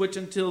obstacles which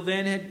until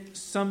then had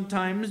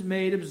sometimes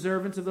made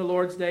observance of the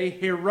Lord's Day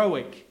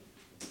heroic.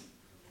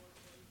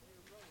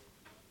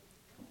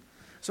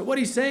 So what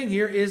he's saying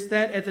here is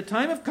that at the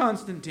time of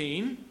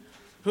Constantine,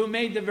 who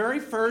made the very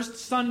first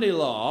Sunday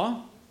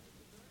law,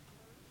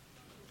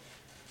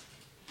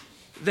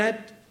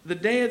 that the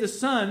day of the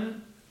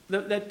sun,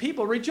 that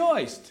people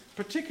rejoiced,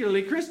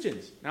 particularly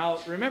Christians. Now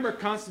remember,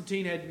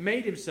 Constantine had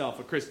made himself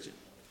a Christian.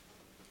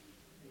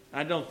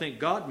 I don't think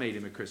God made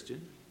him a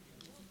Christian.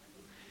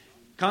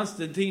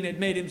 Constantine had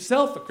made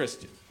himself a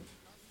Christian.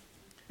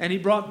 And he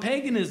brought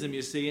paganism,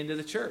 you see, into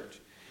the church.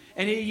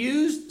 And he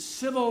used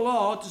civil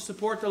law to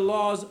support the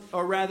laws,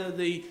 or rather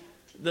the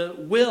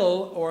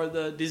will or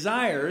the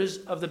desires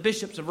of the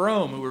bishops of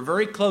Rome, who were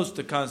very close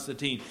to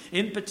Constantine.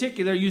 In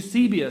particular,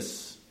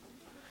 Eusebius.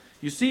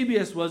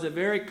 Eusebius was a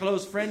very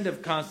close friend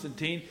of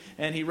Constantine,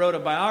 and he wrote a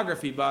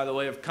biography, by the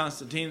way, of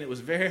Constantine that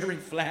was very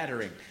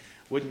flattering.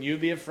 Wouldn't you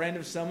be a friend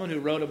of someone who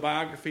wrote a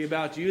biography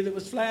about you that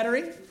was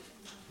flattering?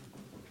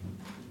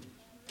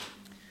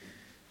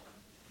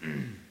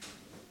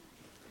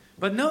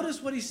 But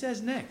notice what he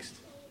says next.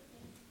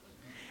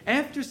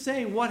 After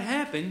saying what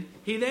happened,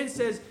 he then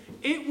says,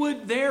 it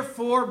would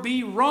therefore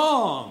be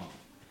wrong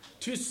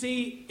to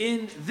see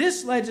in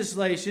this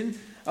legislation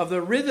of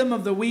the rhythm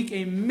of the week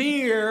a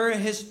mere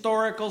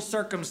historical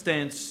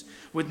circumstance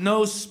with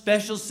no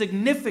special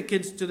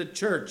significance to the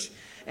church,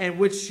 and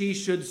which she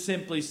should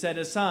simply set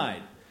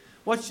aside.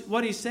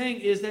 What he's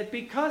saying is that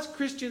because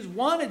Christians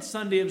wanted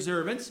Sunday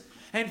observance,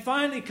 and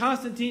finally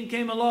Constantine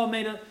came along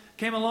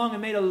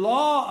and made a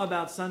law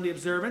about Sunday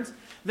observance,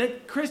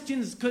 that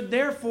Christians could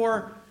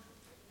therefore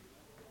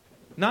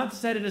not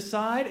set it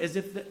aside as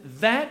if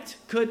that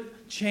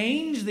could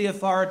change the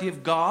authority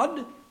of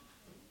God.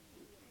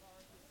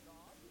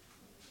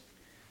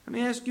 Let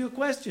me ask you a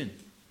question.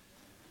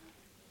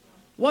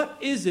 What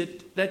is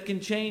it that can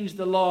change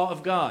the law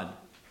of God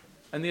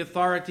and the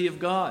authority of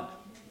God?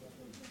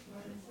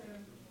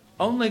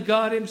 Only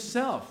God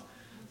himself.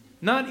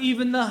 Not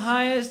even the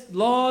highest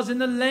laws in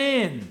the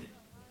land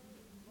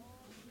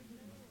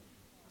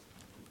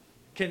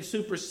can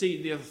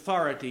supersede the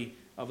authority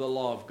of the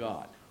law of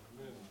God.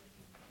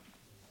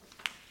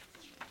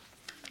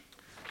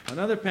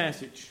 Another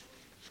passage.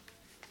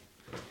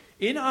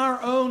 In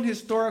our own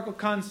historical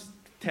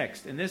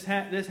context, and this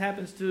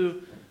happens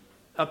to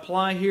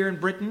apply here in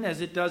Britain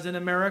as it does in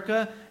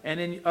America and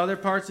in other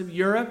parts of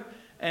Europe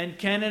and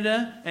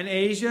Canada and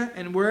Asia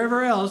and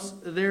wherever else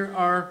there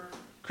are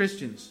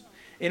Christians.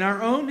 In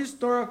our own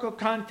historical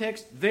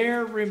context,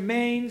 there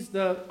remains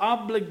the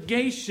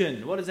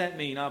obligation. What does that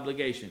mean,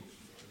 obligation?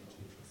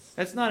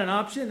 That's not an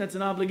option, that's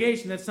an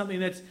obligation. That's something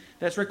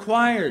that's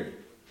required.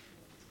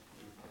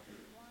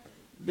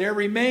 There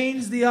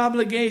remains the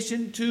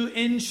obligation to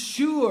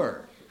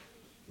ensure.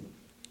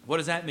 What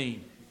does that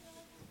mean?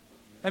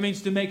 That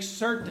means to make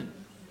certain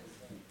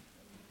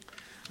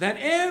that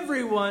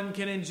everyone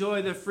can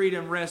enjoy the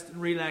freedom, rest,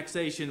 and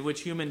relaxation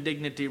which human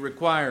dignity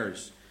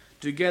requires,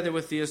 together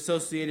with the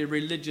associated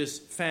religious,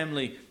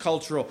 family,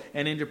 cultural,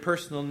 and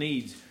interpersonal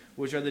needs,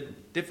 which are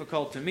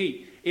difficult to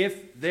meet,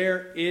 if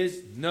there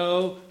is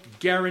no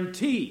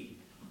guarantee.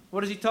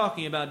 What is he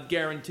talking about,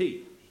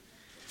 guarantee?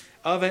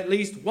 of at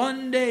least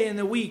one day in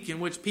the week in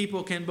which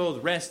people can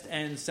both rest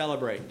and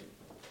celebrate.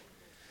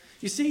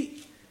 You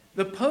see,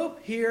 the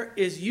Pope here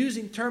is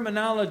using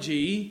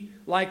terminology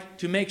like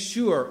to make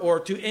sure or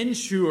to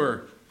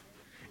ensure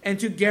and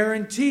to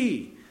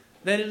guarantee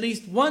that at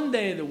least one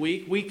day of the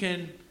week we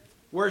can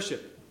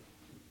worship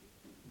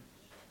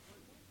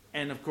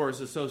and, of course,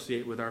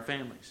 associate with our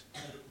families.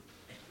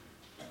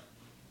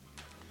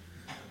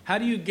 How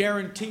do you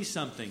guarantee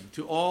something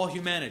to all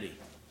humanity?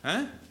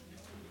 Huh?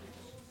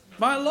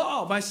 By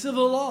law, by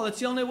civil law. That's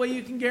the only way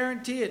you can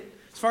guarantee it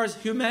as far as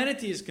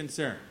humanity is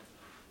concerned.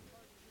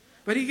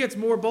 But he gets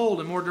more bold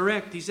and more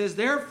direct. He says,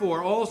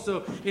 therefore,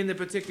 also in the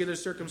particular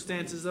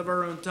circumstances of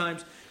our own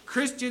times,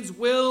 Christians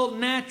will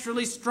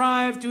naturally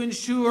strive to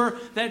ensure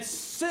that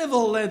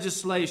civil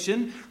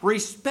legislation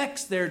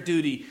respects their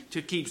duty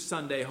to keep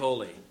Sunday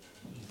holy.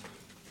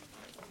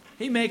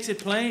 He makes it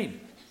plain.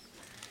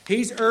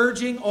 He's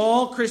urging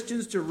all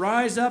Christians to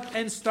rise up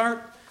and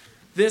start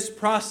this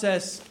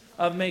process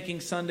of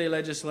making Sunday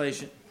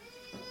legislation.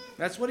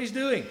 That's what he's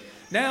doing.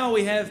 Now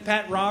we have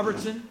Pat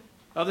Robertson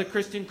of the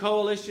Christian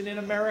Coalition in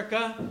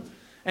America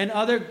and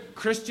other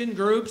Christian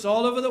groups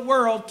all over the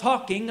world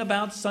talking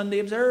about Sunday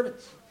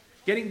observance.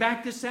 Getting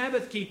back to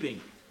Sabbath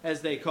keeping,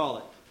 as they call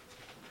it.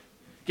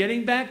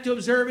 Getting back to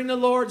observing the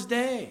Lord's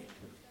Day.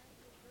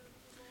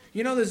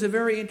 You know, there's a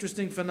very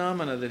interesting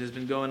phenomena that has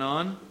been going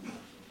on.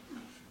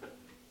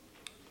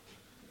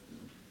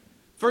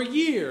 For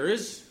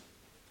years,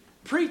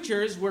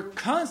 preachers were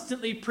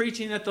constantly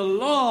preaching that the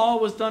law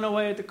was done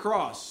away at the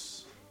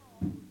cross.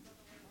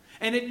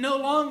 And it no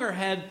longer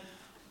had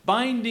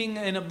binding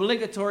and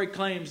obligatory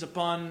claims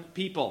upon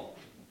people.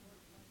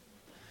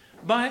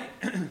 By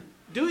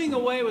doing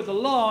away with the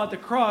law at the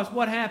cross,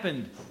 what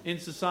happened in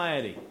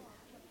society?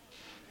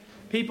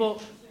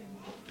 People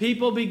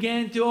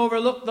began to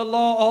overlook the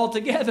law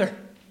altogether.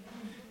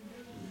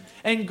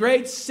 And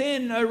great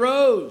sin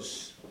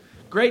arose.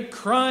 Great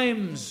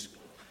crimes.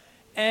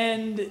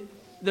 And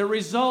the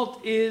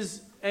result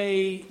is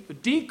a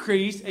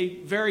decrease, a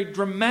very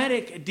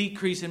dramatic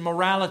decrease in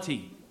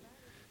morality.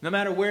 No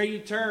matter where you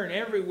turn,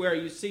 everywhere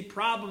you see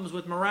problems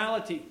with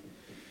morality.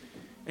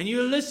 And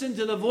you listen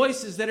to the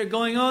voices that are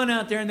going on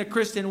out there in the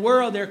Christian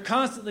world. They're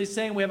constantly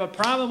saying we have a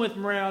problem with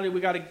morality.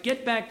 We've got to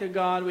get back to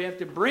God. We have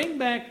to bring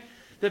back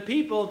the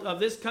people of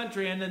this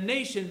country and the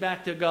nation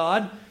back to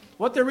God.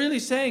 What they're really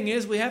saying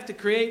is we have to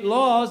create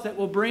laws that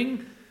will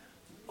bring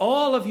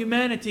all of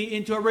humanity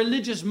into a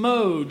religious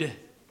mode.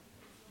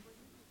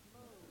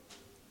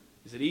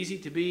 Is it easy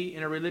to be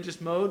in a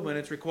religious mode when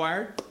it's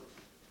required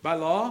by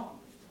law?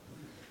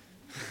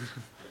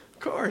 Of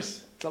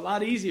course, it's a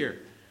lot easier,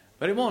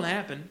 but it won't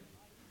happen.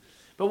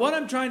 But what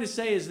I'm trying to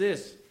say is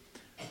this.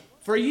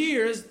 For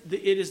years,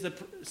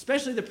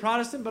 especially the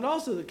Protestant, but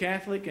also the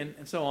Catholic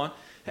and so on,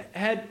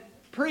 had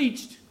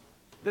preached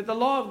that the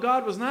law of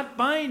God was not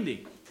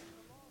binding.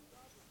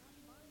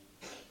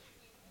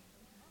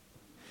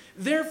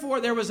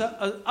 Therefore, there was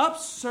an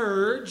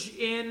upsurge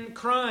in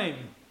crime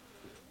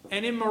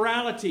and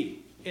immorality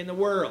in the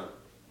world.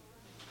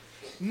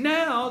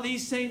 Now,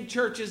 these same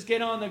churches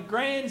get on the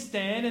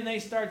grandstand and they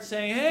start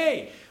saying,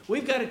 hey,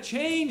 we've got to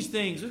change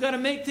things. We've got to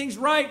make things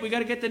right. We've got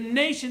to get the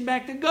nation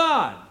back to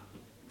God.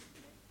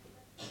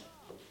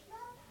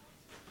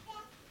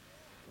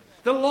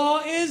 The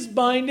law is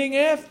binding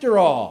after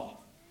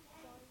all.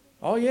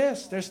 Oh,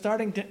 yes, they're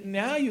starting to.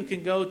 Now you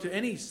can go to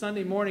any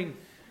Sunday morning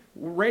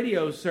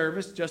radio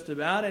service just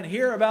about and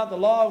hear about the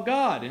law of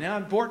God and how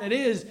important it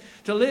is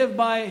to live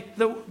by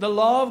the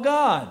law of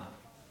God.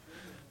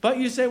 But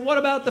you say, what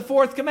about the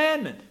fourth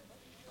commandment?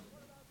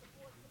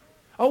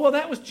 Oh, well,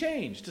 that was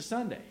changed to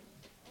Sunday.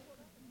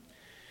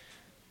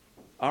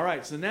 All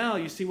right, so now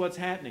you see what's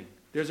happening.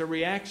 There's a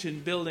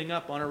reaction building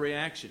up on a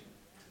reaction.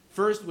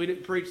 First, we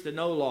didn't preach the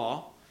no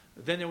law.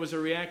 Then there was a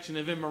reaction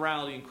of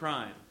immorality and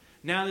crime.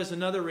 Now there's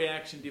another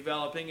reaction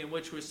developing in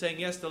which we're saying,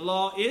 yes, the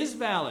law is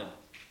valid.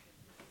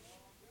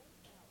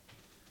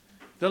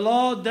 The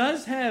law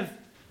does have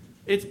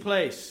its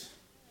place.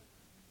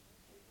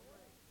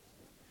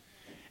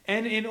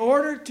 And in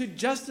order to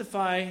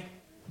justify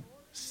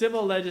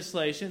civil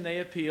legislation, they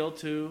appeal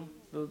to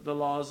the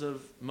laws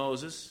of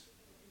Moses.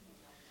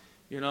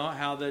 You know,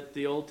 how that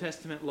the Old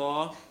Testament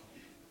law,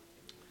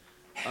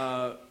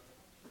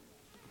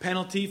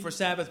 penalty for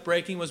Sabbath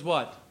breaking was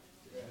what?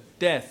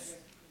 Death.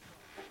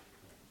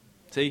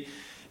 See?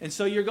 And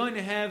so you're going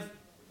to have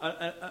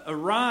a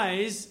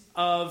rise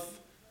of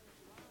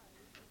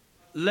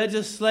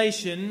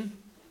legislation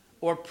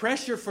or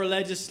pressure for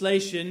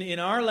legislation in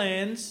our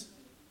lands,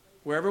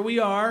 wherever we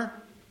are,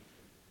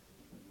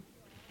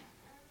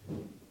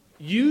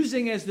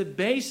 using as the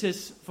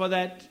basis for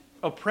that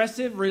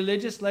oppressive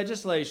religious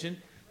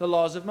legislation the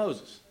laws of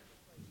Moses.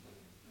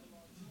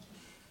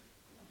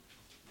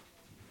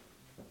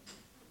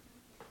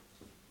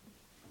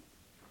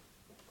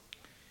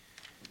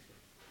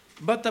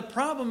 But the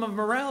problem of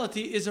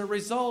morality is a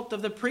result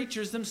of the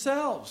preachers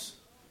themselves,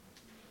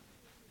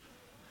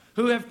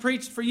 who have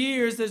preached for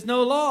years there's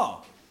no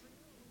law.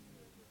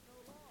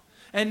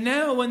 And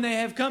now when they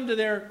have come to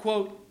their,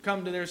 quote,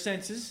 come to their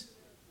senses,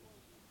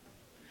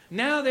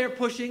 now they're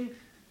pushing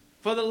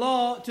for the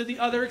law to the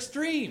other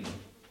extreme.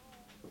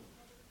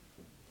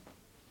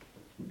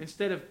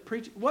 Instead of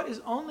preaching,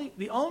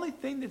 the only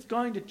thing that's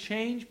going to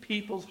change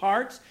people's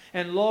hearts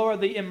and lower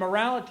the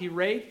immorality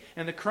rate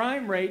and the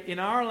crime rate in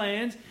our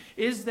lands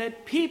is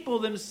that people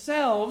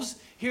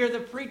themselves hear the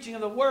preaching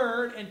of the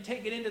Word and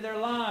take it into their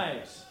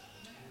lives.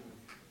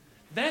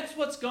 That's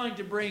what's going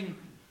to bring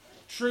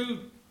true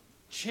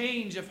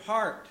change of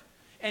heart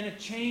and a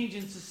change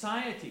in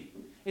society.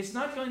 It's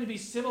not going to be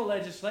civil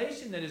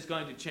legislation that is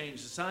going to change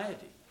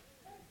society.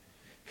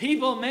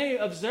 People may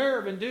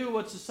observe and do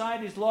what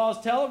society's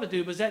laws tell them to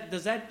do, but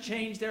does that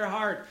change their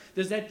heart?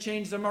 Does that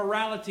change their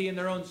morality in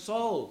their own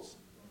souls?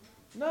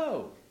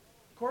 No,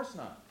 of course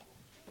not.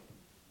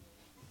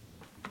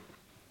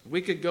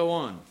 We could go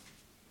on.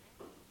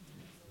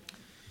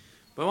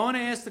 But I want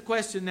to ask the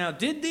question now,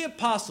 did the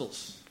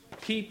apostles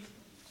keep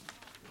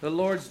the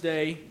Lord's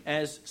Day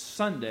as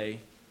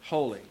Sunday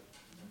holy?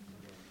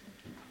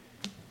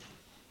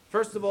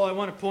 First of all, I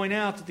want to point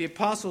out that the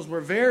apostles were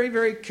very,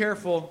 very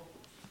careful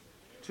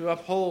to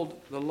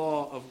uphold the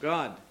law of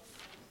God.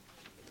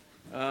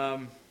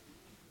 But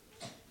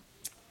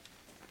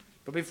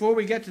before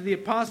we get to the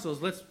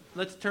apostles,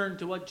 let's turn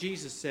to what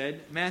Jesus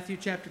said. Matthew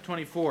chapter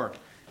 24,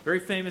 very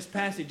famous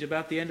passage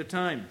about the end of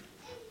time.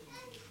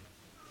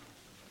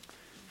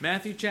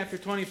 Matthew chapter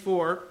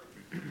 24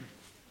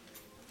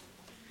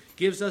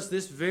 gives us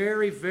this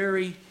very,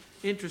 very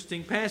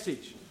interesting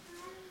passage.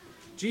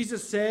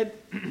 Jesus said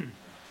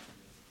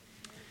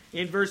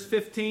in verse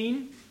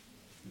 15,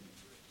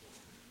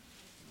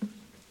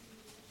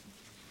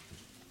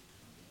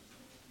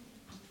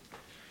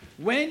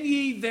 "When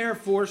ye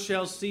therefore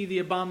shall see the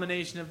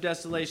abomination of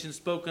desolation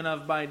spoken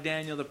of by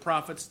Daniel the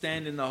prophet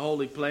stand in the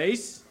holy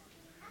place,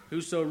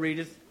 whoso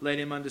readeth, let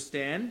him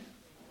understand.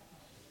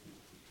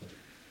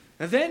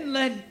 Then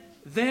let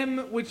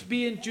them which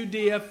be in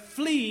Judea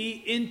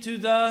flee into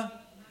the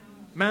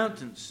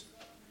mountains.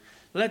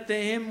 Let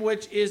him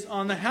which is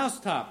on the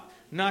housetop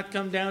not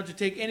come down to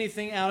take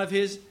anything out of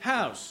his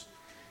house.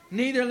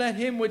 Neither let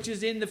him which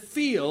is in the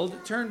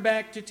field turn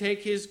back to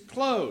take his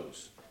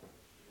clothes.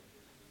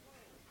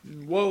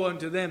 Woe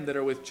unto them that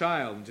are with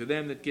child, and to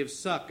them that give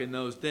suck in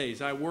those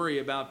days." I worry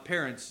about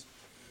parents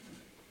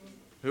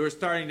who are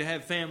starting to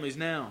have families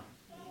now.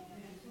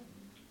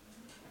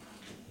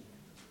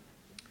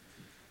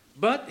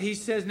 But he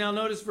says, now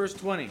notice verse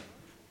 20.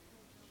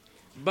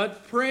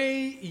 "But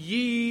pray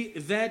ye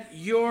that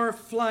your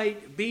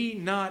flight be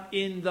not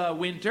in the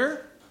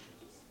winter,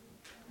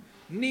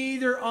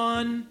 neither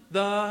on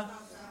the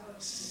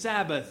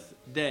Sabbath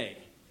day."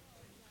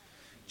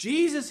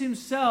 Jesus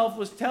himself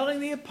was telling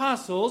the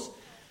apostles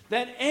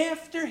that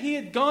after he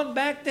had gone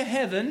back to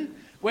heaven,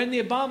 when the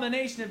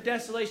abomination of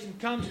desolation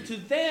comes to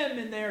them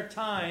in their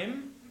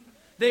time,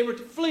 they were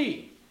to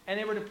flee. And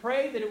they were to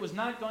pray that it was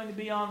not going to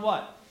be on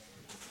what?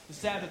 The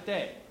Sabbath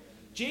day.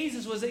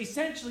 Jesus was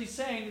essentially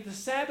saying that the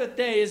Sabbath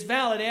day is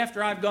valid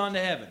after I've gone to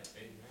heaven.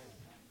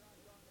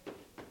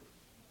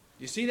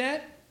 You see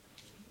that?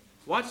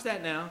 Watch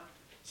that now.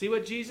 See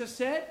what Jesus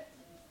said?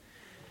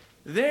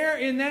 There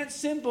in that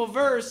simple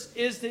verse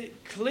is the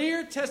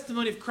clear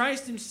testimony of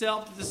Christ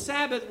himself that the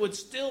Sabbath would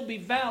still be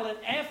valid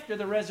after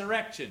the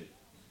resurrection.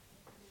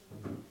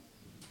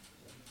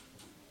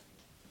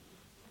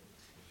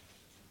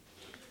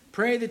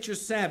 Pray that your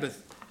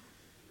Sabbath,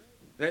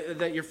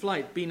 that your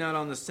flight be not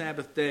on the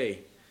Sabbath day,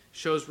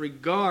 shows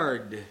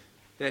regard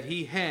that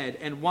he had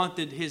and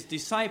wanted his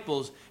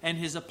disciples and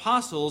his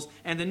apostles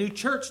and the new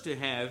church to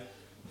have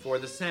for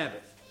the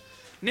Sabbath.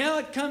 Now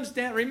it comes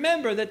down,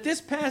 remember that this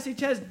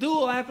passage has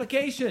dual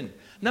application,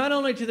 not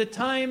only to the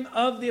time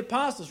of the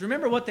apostles.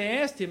 Remember what they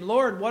asked him,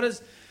 Lord, what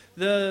is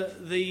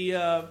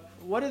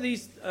what are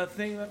these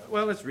things?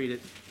 Well, let's read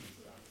it.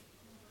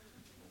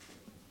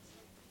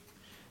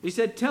 He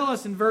said, tell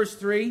us in verse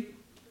 3,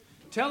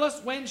 tell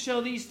us when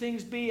shall these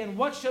things be, and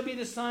what shall be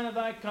the sign of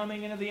thy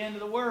coming and of the end of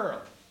the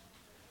world?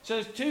 So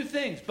there's two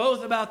things,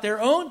 both about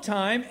their own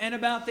time and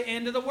about the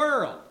end of the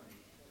world.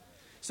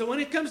 So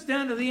when it comes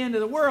down to the end of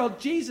the world,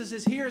 Jesus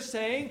is here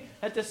saying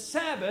that the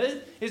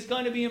Sabbath is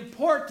going to be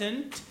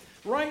important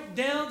right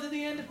down to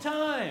the end of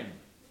time.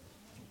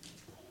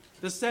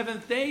 The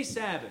seventh day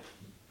Sabbath.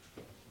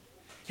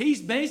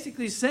 He's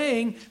basically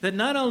saying that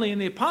not only in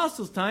the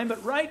apostles' time,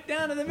 but right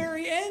down to the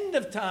very end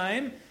of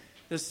time,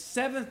 the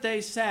seventh day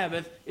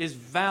Sabbath is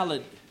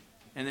valid,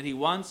 and that he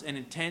wants and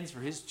intends for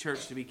his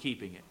church to be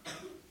keeping it.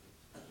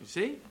 You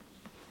see?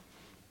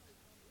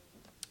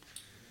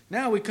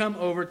 Now we come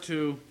over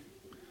to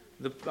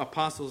the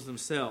apostles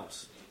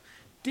themselves.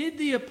 Did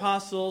the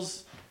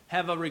apostles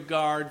have a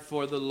regard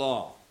for the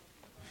law?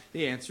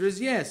 The answer is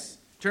yes.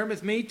 Turn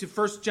with me to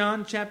 1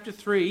 John chapter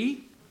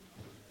 3.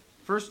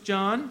 1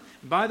 John.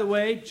 By the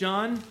way,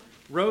 John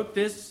wrote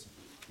this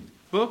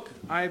book,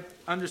 I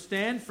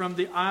understand, from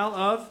the Isle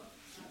of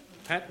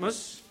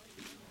Patmos.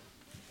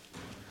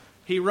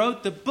 He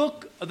wrote the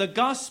book, the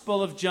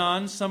Gospel of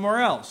John, somewhere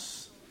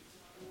else.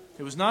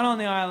 It was not on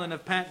the island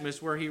of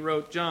Patmos where he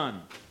wrote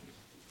John.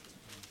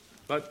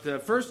 But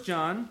 1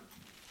 John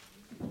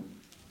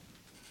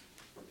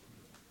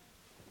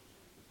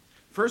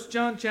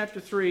chapter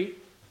 3.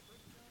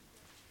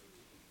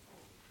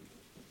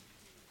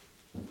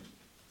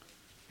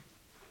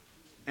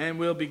 And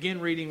we'll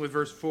begin reading with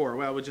verse 4.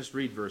 Well, we'll just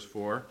read verse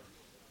 4.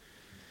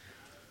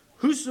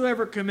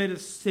 Whosoever committeth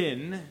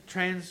sin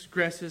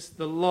transgresseth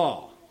the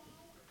law.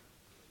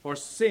 For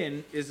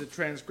sin is a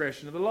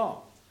transgression of the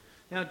law.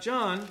 Now,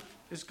 John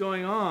is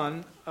going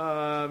on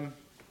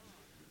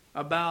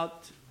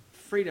about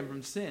freedom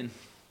from sin.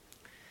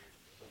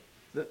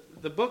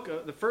 The book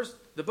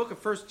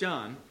of 1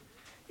 John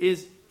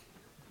is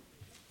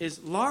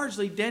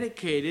largely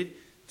dedicated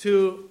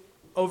to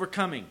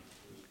overcoming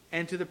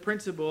and to the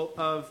principle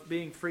of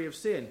being free of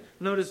sin.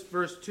 Notice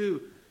verse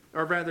 2,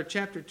 or rather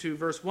chapter 2,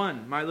 verse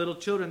 1. My little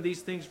children,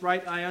 these things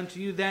write I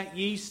unto you, that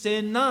ye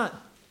sin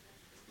not.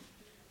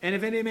 And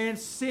if any man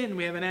sin,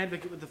 we have an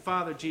advocate with the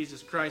Father,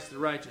 Jesus Christ the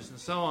righteous, and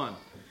so on.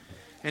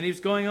 And he's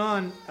going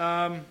on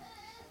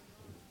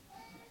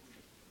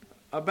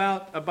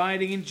about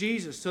abiding in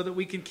Jesus so that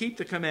we can keep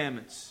the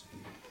commandments.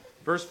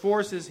 Verse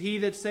 4 says, He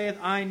that saith,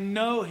 I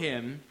know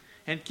him,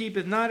 and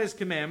keepeth not his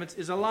commandments,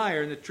 is a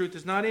liar, and the truth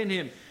is not in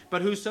him.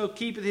 But whoso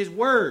keepeth his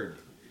word,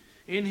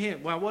 in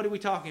him. Well, what are we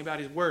talking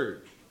about, his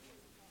word?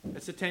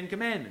 That's the 10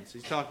 Commandments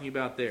he's talking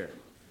about there.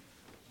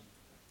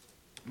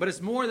 But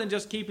it's more than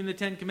just keeping the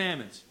 10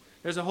 Commandments.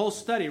 There's a whole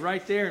study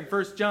right there in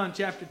 1 John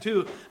chapter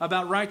 2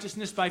 about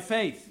righteousness by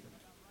faith.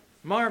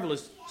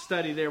 Marvelous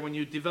study there when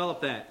you develop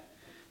that.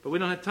 But we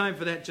don't have time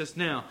for that just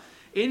now.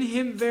 In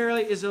him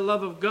verily is the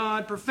love of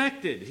God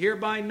perfected.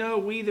 Hereby know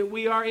we that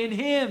we are in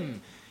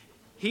him.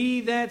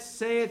 He that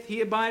saith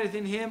he abideth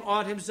in him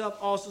ought himself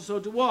also so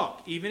to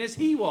walk, even as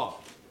he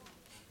walked.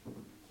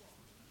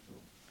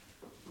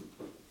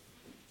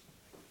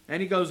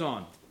 And he goes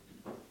on.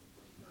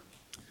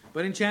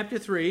 But in chapter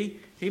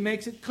 3, he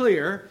makes it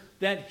clear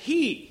that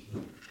he,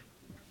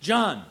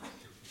 John,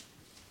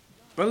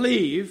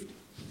 believed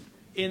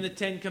in the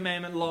 10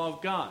 Commandment law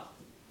of God.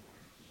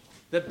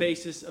 The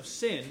basis of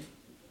sin,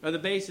 or the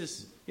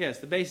basis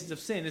of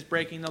sin is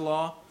breaking the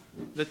law,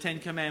 the 10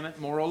 Commandment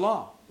moral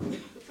law.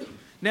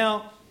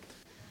 Now,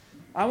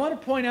 I want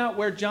to point out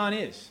where John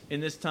is in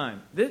this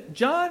time.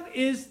 John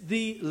is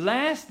the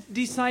last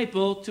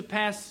disciple to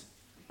pass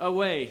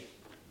away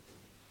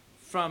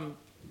from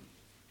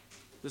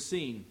the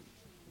scene.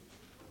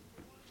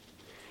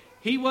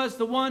 He was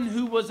the one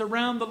who was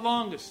around the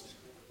longest.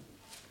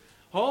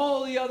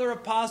 All the other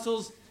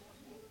apostles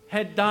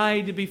had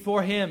died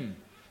before him.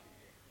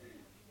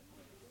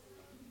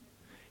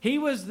 He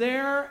was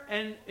there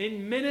and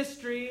in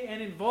ministry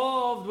and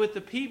involved with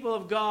the people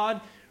of God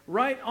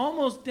right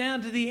almost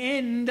down to the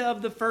end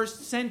of the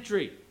first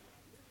century.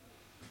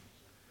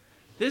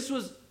 This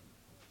was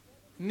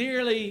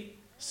nearly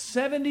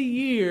 70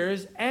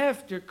 years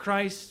after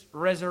Christ's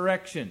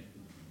resurrection,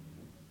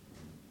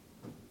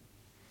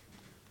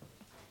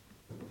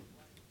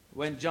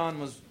 when John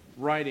was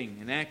writing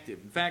and active.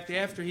 In fact,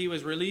 after he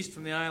was released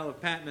from the Isle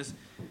of Patmos,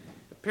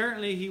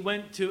 apparently he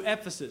went to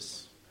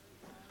Ephesus,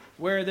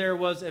 where there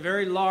was a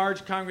very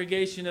large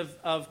congregation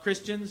of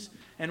Christians,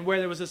 and where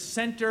there was a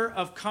center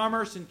of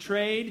commerce and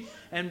trade,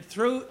 and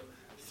through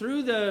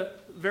the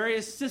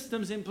various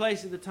systems in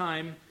place at the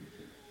time,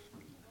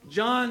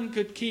 John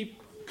could keep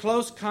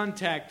close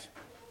contact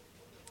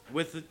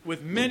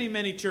with many,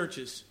 many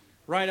churches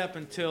right up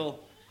until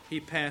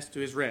he passed to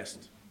his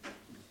rest.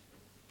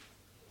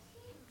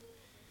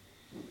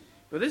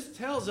 But this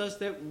tells us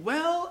that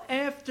well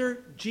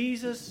after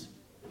Jesus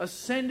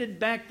ascended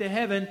back to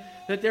heaven,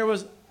 that there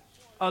was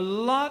a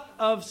lot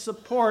of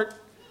support,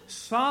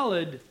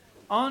 solid,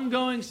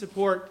 ongoing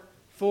support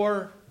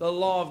for the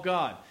law of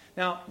God.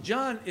 Now,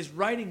 John is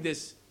writing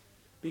this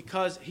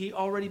because he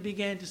already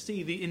began to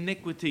see the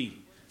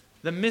iniquity,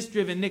 the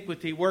mystery of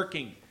iniquity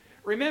working.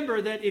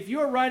 Remember that if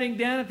you're writing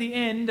down at the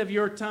end of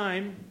your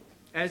time,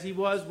 as he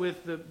was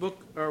with the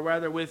book, or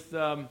rather with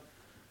the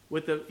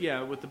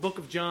book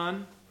of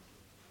John,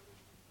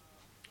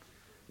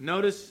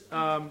 notice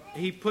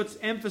he puts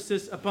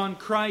emphasis upon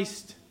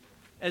Christ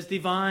as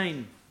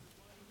divine.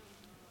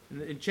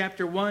 In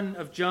chapter 1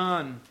 of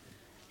John,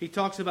 he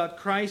talks about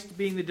Christ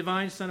being the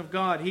divine Son of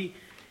God.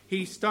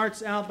 He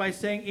starts out by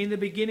saying, in the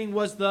beginning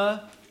was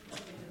the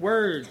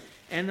Word,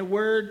 and the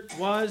Word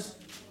was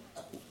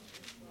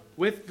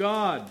with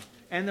God,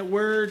 and the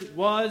Word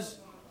was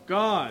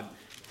God.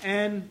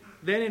 And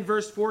then in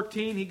verse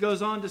 14, he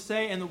goes on to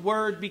say, and the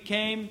Word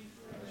became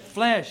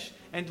flesh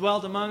and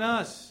dwelt among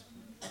us.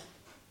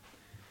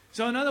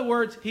 So in other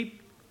words,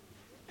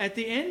 at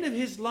the end of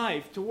his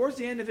life, towards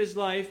the end of his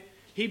life,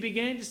 he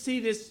began to see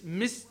this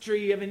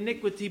mystery of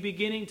iniquity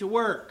beginning to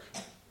work.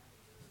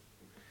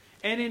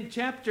 And in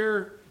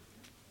chapter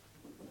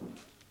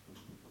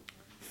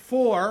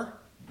 4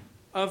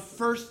 of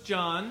 1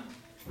 John,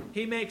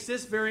 he makes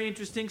this very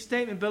interesting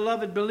statement.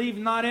 Beloved, believe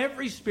not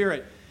every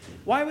spirit.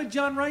 Why would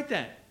John write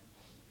that?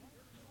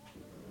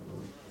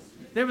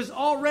 There was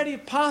already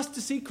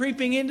apostasy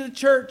creeping into the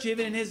church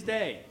even in his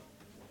day.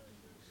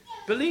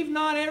 Believe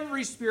not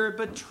every spirit,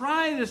 but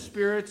try the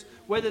spirits,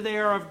 whether they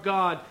are of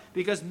God,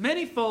 because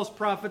many false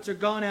prophets are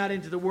gone out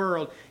into the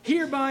world.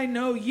 Hereby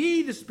know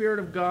ye the Spirit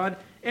of God.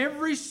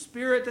 Every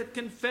spirit that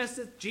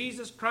confesseth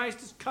Jesus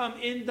Christ is come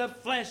in the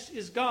flesh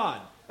is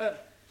God.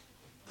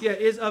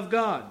 Is of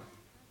God.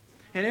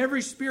 And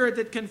every spirit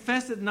that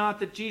confesseth not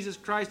that Jesus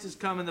Christ is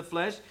come in the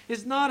flesh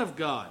is not of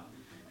God.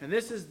 And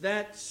this is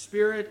that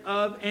spirit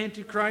of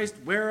Antichrist,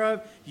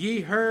 whereof ye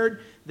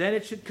heard that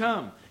it should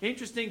come.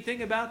 Interesting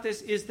thing about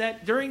this is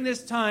that during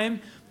this time,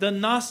 the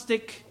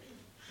Gnostic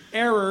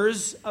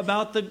errors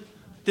about the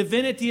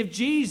divinity of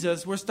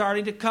Jesus were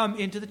starting to come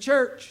into the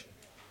church.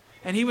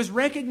 And he was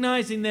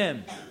recognizing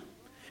them.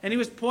 And he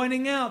was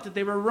pointing out that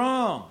they were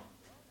wrong.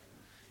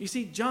 You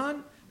see,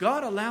 God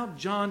allowed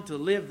John to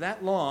live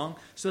that long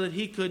so that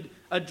he could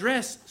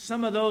address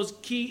some of those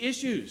key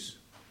issues.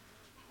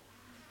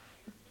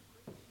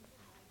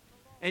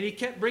 And he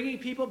kept bringing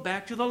people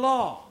back to the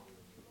law.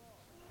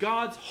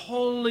 God's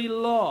holy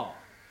law.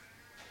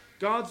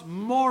 God's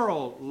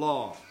moral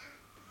law.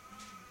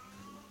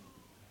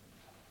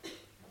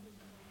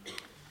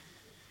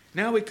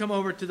 Now we come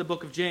over to the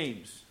book of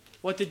James.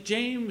 What did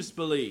James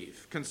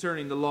believe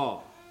concerning the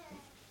law?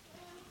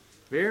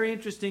 Very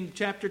interesting,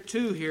 chapter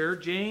 2 here.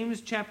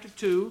 James chapter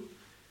 2.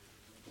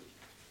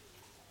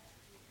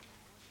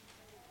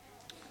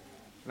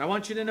 And I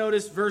want you to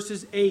notice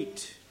verses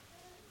 8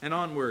 and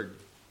onward.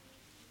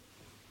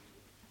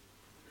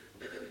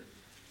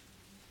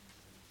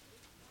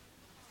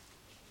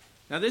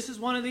 Now this is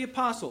one of the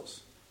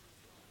apostles.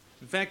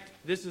 In fact,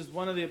 this is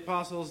one of the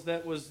apostles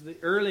that was the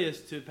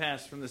earliest to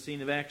pass from the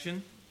scene of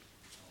action.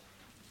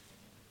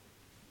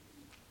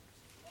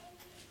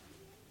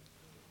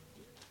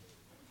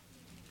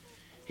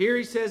 Here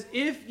he says,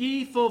 if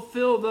ye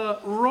fulfill the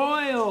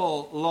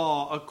royal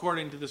law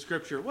according to the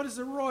Scripture. What is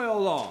the royal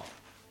law?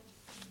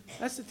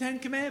 That's the 10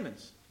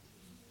 Commandments.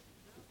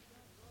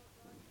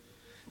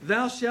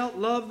 Thou shalt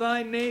love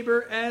thy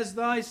neighbor as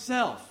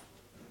thyself.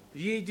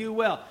 Ye do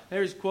well.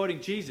 There he's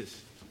quoting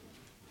Jesus.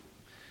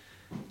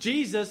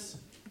 Jesus,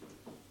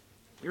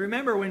 you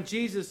remember when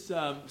Jesus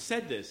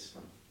said this?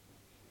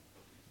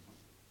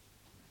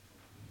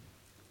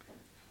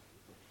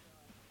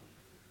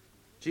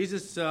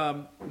 Jesus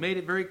made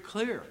it very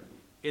clear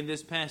in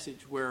this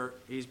passage where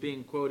he's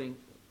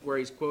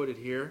quoted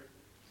here,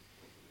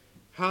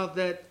 how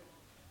that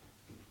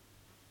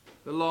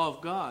the law of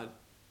God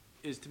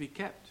is to be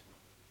kept.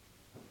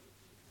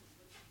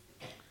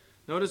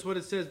 Notice what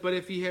it says, but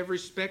if ye have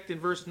respect in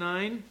verse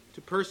 9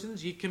 to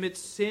persons, ye commit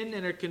sin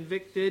and are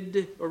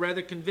convicted, or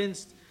rather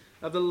convinced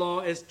of the law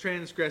as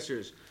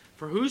transgressors.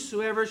 For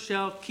whosoever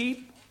shall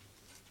keep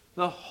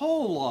the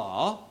whole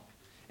law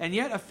and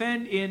yet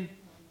offend in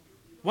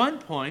one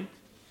point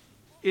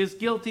is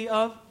guilty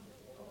of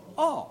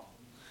all.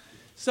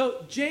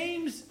 So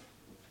James,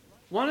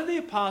 one of the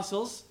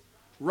apostles,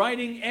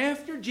 writing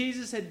after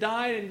Jesus had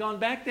died and gone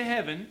back to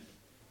heaven,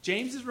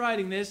 James is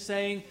writing this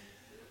saying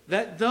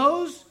that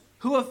those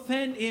who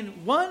offend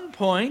in one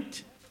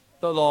point,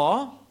 the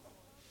law,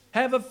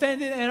 have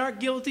offended and are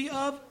guilty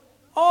of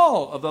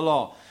all of the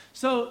law.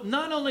 So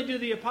not only do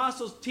the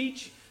apostles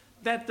teach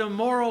that the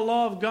moral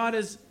law of God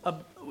is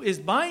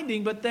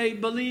binding, but they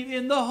believe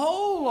in the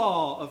whole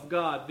law of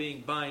God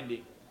being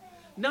binding.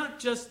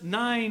 Not just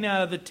 9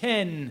 out of the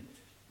 10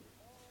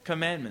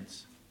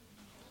 commandments.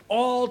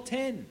 All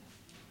 10.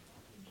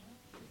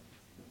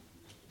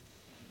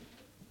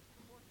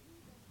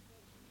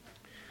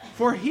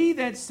 For he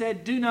that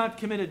said, do not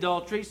commit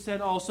adultery, said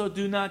also,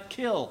 do not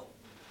kill.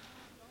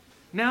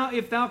 Now,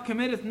 if thou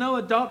committest no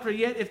adultery,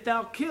 yet if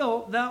thou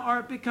kill, thou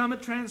art become a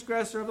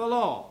transgressor of the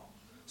law.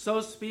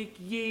 So speak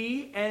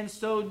ye, and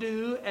so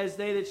do, as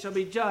they that shall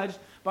be judged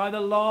by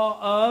the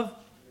law of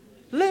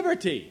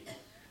liberty.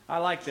 I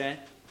like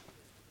that.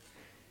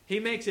 He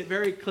makes it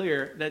very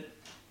clear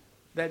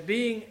that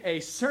being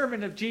a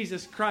servant of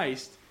Jesus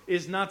Christ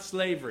is not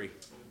slavery.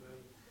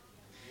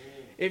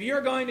 If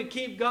you're going to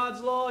keep God's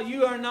law,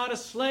 you are not a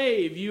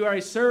slave. You are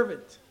a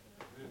servant.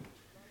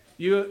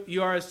 You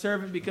are a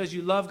servant because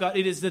you love God.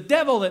 It is the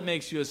devil that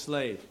makes you a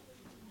slave.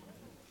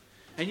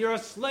 And you're a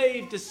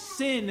slave to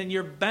sin, and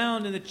you're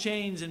bound in the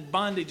chains and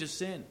bondage of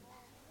sin.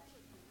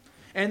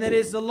 And that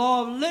is the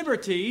law of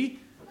liberty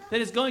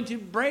that is going to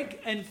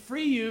break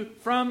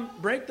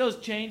those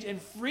chains and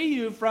free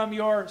you from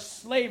your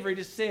slavery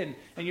to sin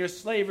and your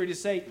slavery to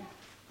Satan.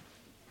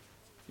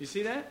 You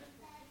see that?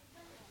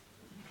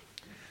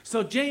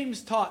 So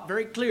James taught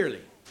very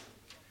clearly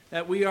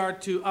that we are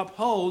to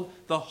uphold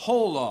the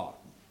whole law.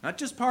 Not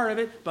just part of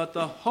it, but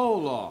the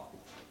whole law.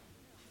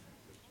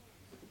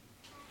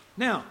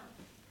 Now,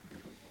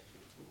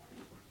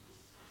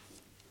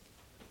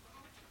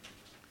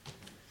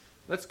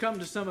 let's come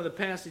to some of the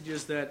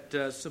passages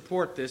that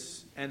support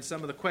this and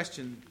some of the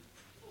question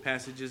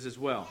passages as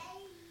well.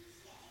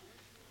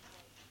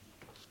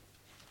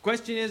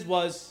 Question is,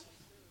 was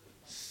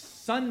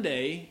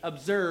Sunday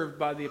observed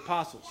by the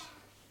apostles?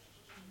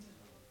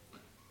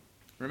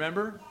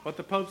 Remember what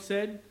the Pope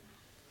said?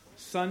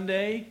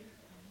 Sunday,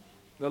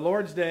 the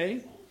Lord's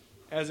Day,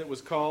 as it was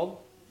called,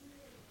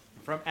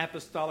 from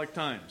apostolic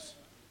times.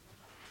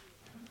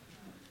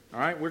 All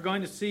right, we're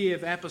going to see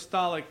if in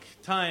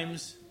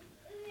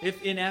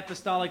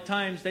apostolic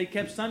times they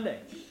kept Sunday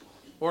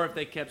or if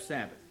they kept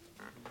Sabbath.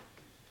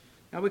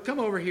 Now we come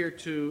over here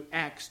to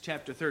Acts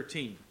chapter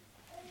 13.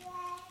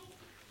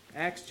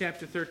 Acts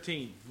chapter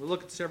 13. We'll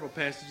look at several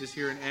passages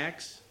here in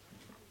Acts.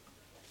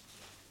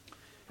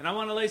 And I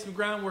want to lay some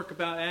groundwork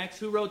about Acts.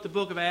 Who wrote the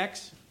book of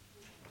Acts?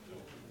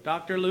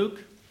 Dr.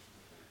 Luke.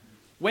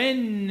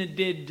 When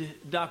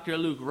did Dr.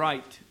 Luke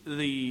write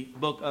the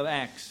book of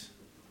Acts?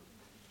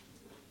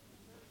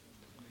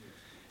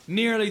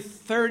 Nearly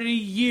 30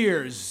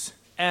 years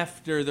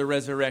after the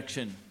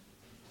resurrection.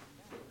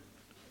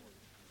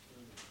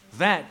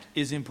 That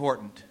is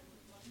important.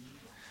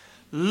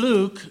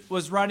 Luke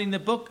was writing the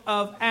book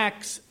of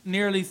Acts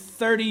nearly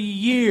 30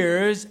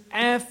 years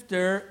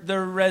after the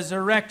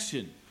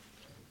resurrection.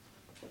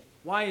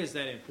 Why is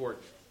that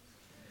important?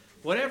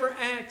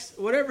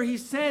 Whatever he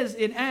says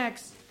in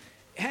Acts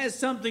has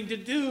something to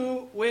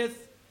do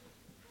with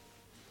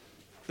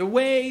the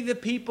way the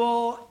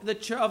people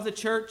of the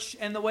church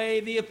and the way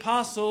the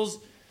apostles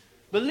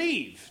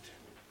believed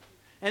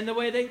and the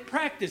way they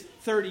practiced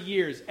 30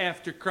 years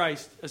after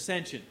Christ's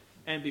ascension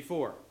and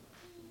before.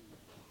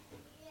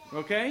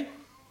 Okay?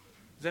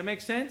 Does that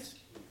make sense?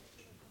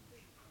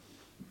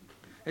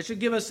 It should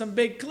give us some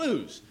big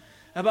clues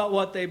about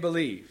what they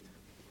believed,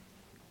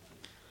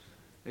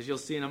 as you'll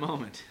see in a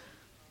moment.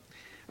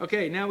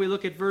 Okay, now we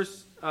look at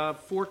verse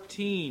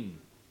 14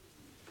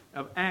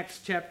 of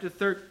Acts chapter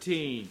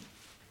 13.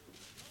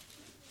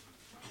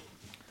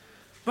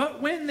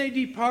 But when they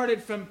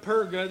departed from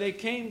Perga, they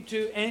came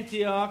to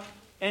Antioch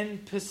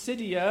and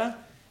Pisidia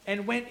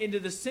and went into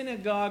the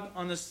synagogue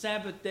on the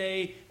Sabbath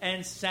day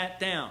and sat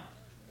down.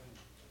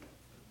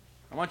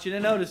 I want you to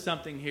notice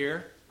something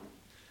here.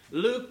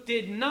 Luke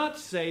did not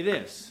say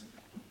this.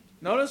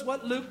 Notice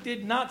what Luke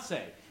did not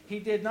say. He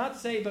did not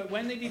say, but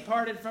when they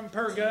departed from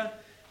Perga,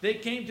 they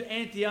came to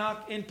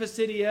Antioch in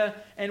Pisidia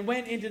and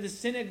went into the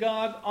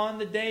synagogue on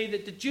the day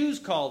that the Jews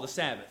call the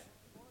Sabbath.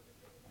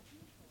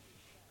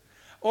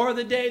 Or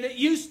the day that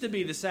used to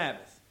be the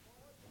Sabbath.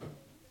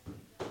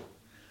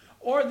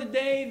 Or the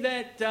day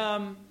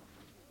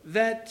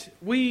that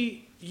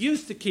we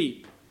used to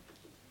keep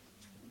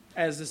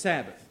as the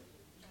Sabbath.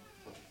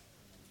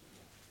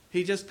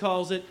 He just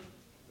calls it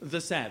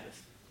the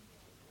Sabbath.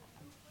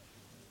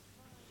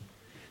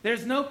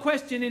 There's no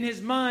question in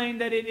his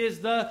mind that it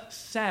is the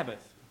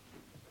Sabbath.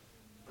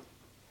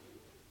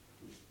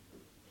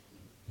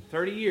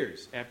 30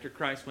 years after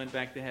Christ went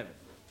back to heaven.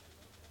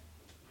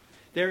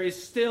 There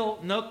is still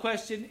no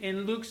question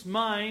in Luke's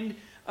mind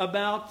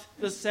about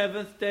the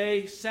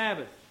seventh-day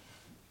Sabbath.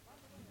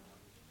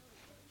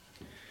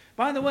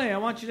 By the way, I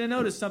want you to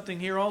notice something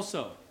here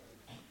also.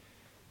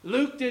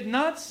 Luke did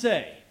not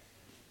say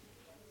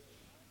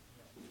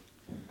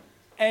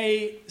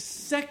a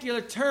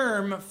secular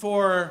term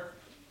for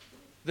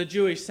the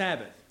Jewish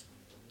Sabbath.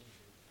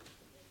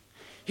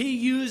 He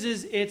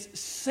uses its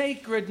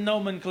sacred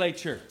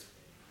nomenclature.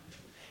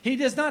 He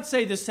does not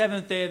say the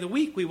seventh day of the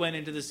week we went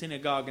into the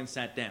synagogue and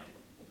sat down.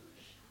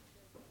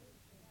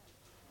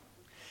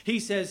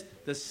 He says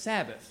the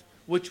Sabbath,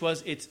 which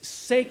was its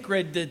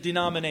sacred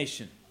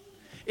denomination,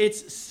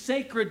 its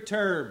sacred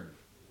term.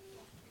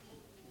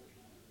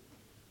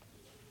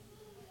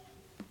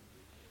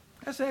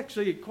 That's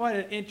actually quite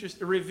an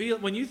interesting reveal.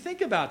 When you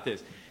think about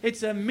this,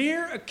 it's a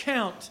mere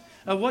account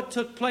of what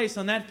took place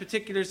on that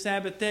particular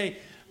Sabbath day.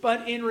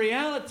 But in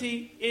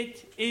reality,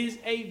 it is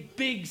a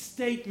big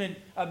statement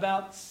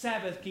about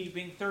Sabbath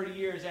keeping 30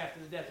 years after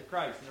the death of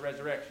Christ and the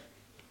resurrection.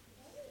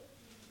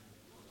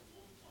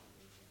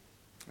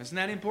 Isn't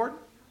that important?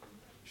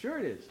 Sure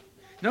it is.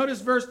 Notice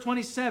verse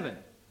 27.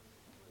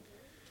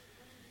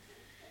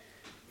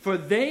 For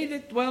they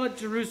that dwell at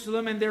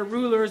Jerusalem and their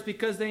rulers,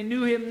 because they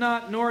knew him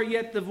not, nor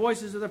yet the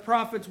voices of the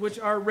prophets, which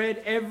are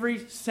read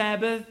every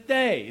Sabbath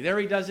day. There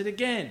he does it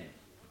again.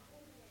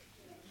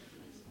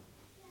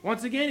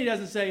 Once again, he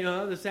doesn't say,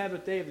 the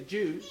Sabbath day of the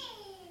Jews,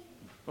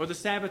 or the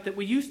Sabbath that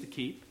we used to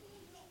keep.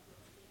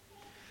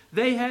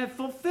 They have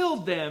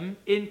fulfilled them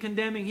in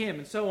condemning him,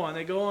 and so on.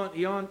 He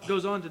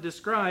goes on to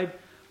describe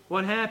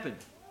what happened.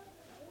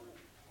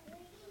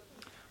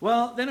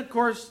 Well, then, of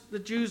course, the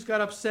Jews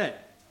got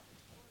upset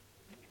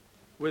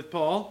with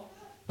Paul.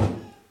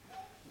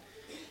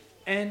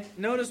 And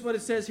notice what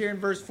it says here in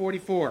verse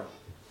 44.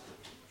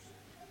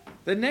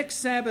 The next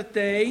Sabbath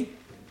day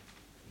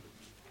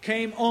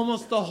came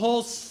almost the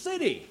whole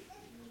city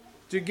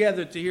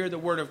together to hear the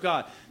word of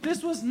God.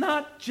 This was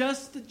not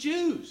just the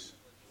Jews.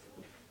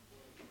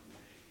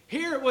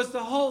 Here it was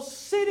the whole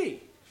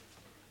city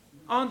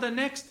on the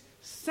next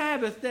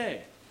Sabbath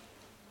day.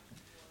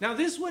 Now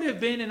this would have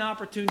been an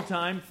opportune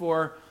time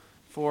for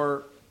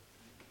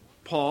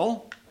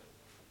Paul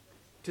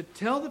to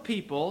tell the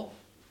people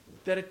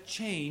that a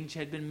change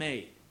had been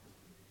made.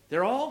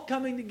 They're all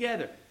coming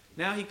together.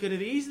 Now he could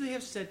have easily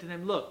have said to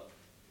them, look,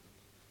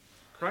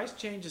 Christ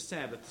changed the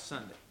Sabbath to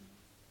Sunday.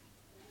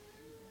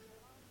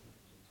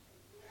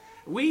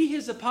 We,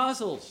 his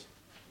apostles,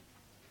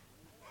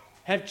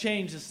 have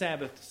changed the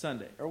Sabbath to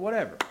Sunday or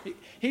whatever.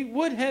 He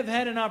would have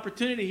had an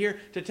opportunity here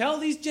to tell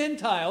these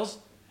Gentiles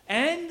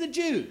and the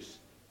Jews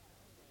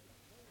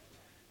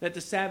that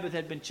the Sabbath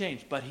had been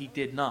changed, but he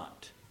did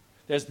not.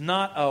 There's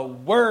not a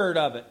word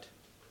of it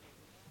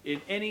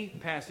in any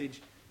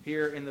passage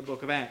here in the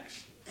book of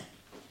Acts.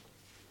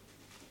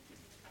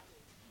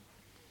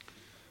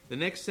 The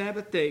next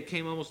Sabbath day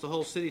came almost the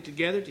whole city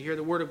together to hear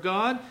the word of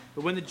God.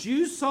 But when the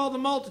Jews saw the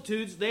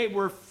multitudes, they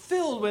were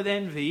filled with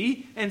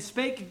envy and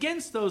spake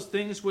against those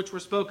things which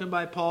were spoken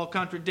by Paul,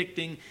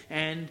 contradicting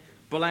and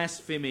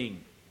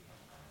blaspheming.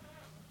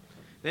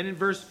 Then in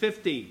verse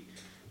 50,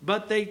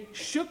 but they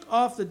shook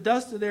off the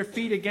dust of their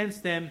feet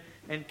against them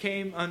and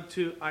came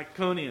unto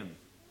Iconium.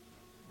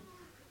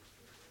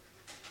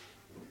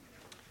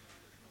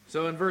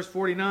 So in verse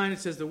 49 it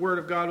says the word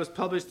of God was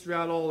published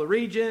throughout all the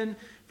region.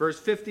 Verse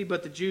 50,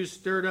 but the Jews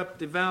stirred up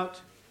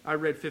devout. I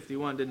read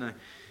 51, didn't I?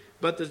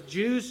 But the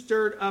Jews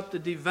stirred up the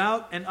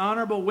devout and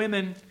honorable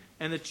women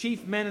and the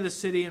chief men of the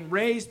city and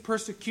raised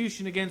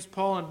persecution against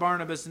Paul and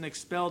Barnabas and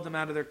expelled them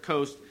out of their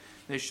coast.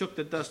 They shook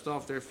the dust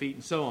off their feet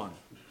and so on.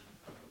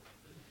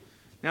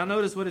 Now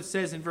notice what it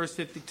says in verse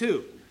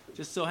 52.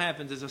 Just so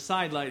happens, as a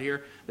sidelight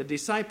here, the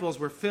disciples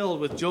were filled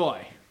with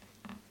joy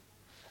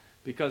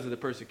because of the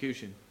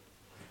persecution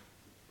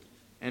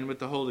and with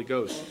the Holy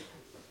Ghost.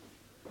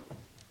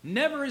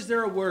 Never is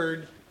there a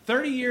word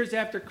 30 years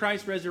after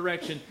Christ's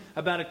resurrection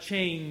about a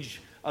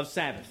change of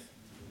Sabbath.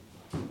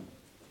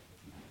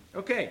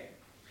 Okay,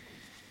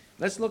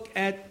 let's look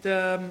at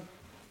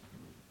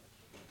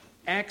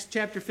Acts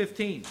chapter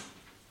 15.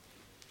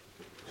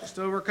 Just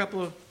over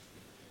a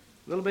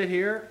little bit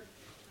here.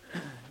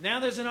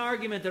 Now there's an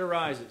argument that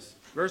arises.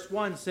 Verse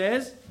 1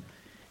 says,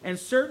 and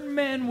certain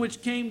men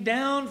which came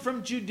down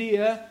from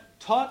Judea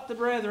taught the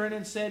brethren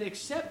and said,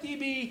 except ye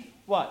be,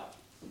 what?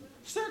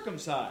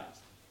 Circumcised.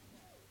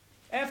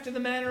 After the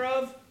manner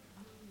of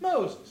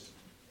Moses,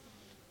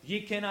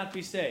 ye cannot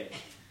be saved.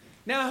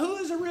 Now, who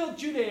is a real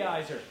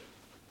Judaizer?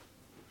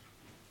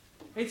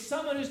 It's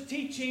someone who's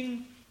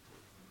teaching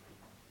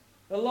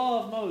the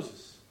law of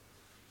Moses.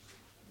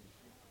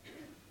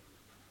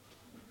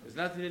 There's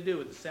nothing to do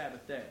with the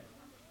Sabbath day.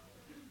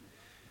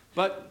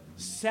 But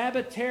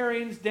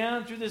Sabbatarians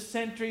down through the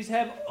centuries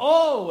have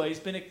always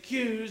been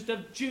accused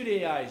of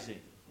Judaizing.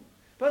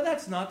 But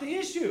that's not the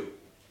issue.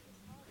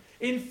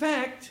 In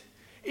fact,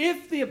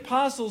 if the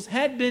apostles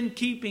had been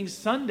keeping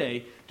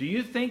Sunday, do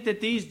you think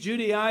that these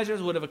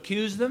Judaizers would have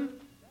accused them?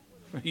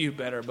 You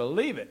better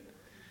believe it.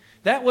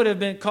 That would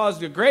have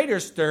caused a greater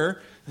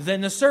stir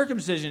than the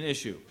circumcision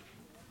issue.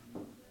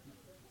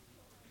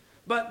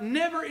 But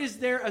never is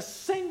there a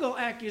single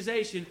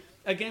accusation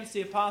against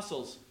the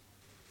apostles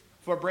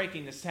for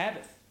breaking the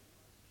Sabbath.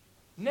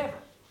 Never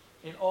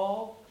in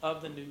all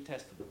of the New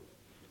Testament.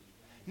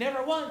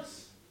 Never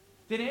once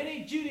did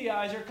any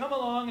Judaizer come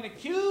along and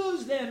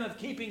accuse them of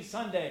keeping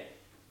Sunday.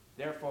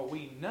 Therefore,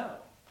 we know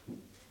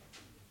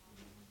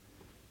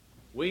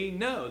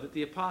that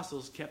the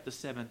apostles kept the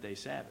seventh-day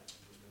Sabbath.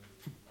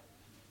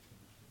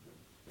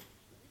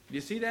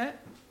 You see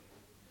that?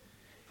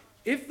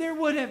 If there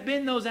would have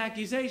been those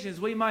accusations,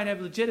 we might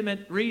have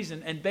legitimate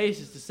reason and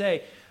basis to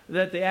say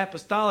that the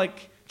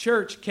apostolic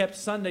church kept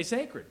Sunday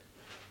sacred.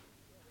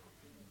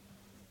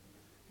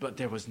 But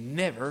there was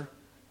never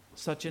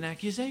such an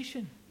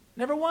accusation.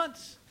 Never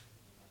once.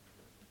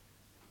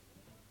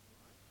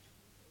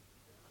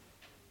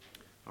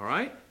 All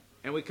right.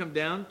 And we come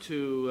down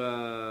to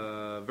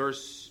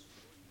verse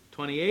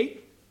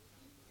 28.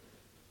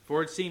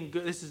 For it seemed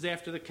good. This is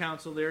after the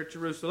council there at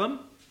Jerusalem.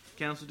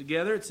 Council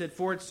together. It said,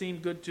 for it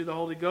seemed good to the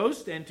Holy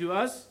Ghost and to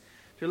us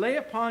to lay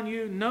upon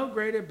you no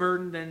greater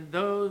burden than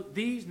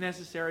these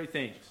necessary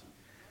things.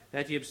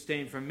 That ye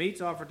abstain from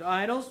meats offered to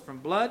idols, from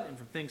blood, and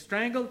from things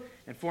strangled,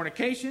 and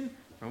fornication,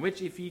 from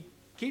which if ye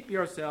keep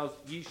yourselves,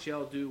 ye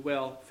shall do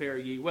well, fare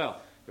ye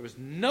well. There was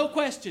no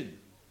question.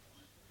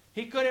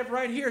 He could have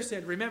right here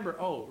said, remember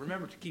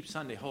to keep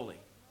Sunday holy.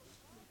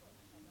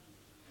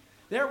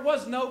 There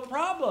was no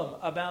problem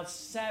about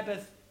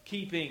Sabbath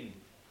keeping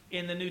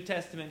in the New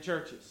Testament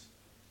churches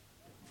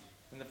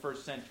in the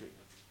first century.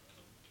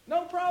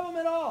 No problem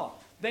at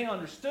all. They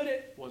understood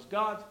it was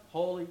God's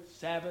holy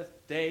Sabbath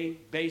day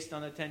based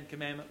on the Ten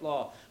Commandment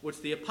law,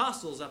 which the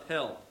apostles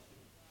upheld.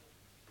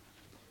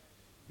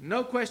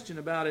 No question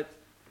about it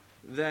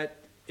that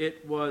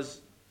it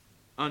was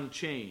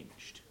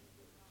unchanged.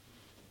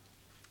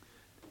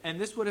 And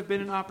this would have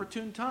been an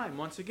opportune time,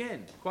 once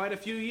again, quite a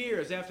few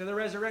years after the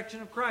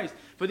resurrection of Christ,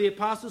 for the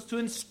apostles to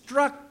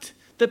instruct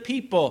the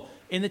people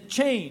in the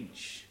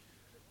change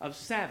of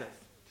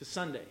Sabbath to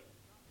Sunday.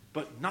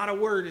 But not a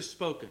word is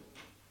spoken.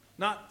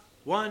 Not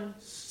one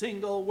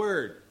single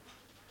word.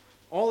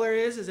 All there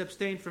is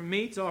abstain from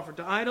meats offered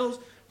to idols,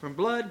 from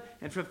blood,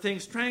 and from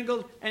things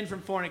strangled, and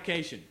from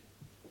fornication.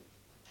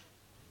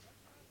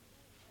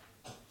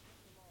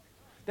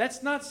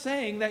 That's not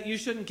saying that you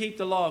shouldn't keep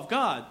the law of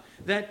God.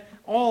 That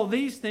all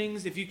these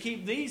things, if you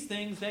keep these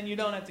things, then you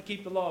don't have to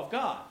keep the law of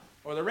God,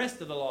 or the rest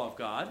of the law of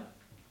God.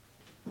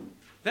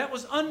 That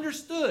was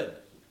understood.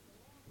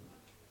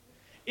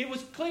 It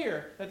was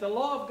clear that the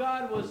law of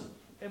God was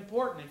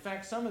important. In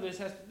fact, some of this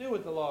has to do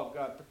with the law of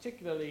God,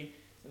 particularly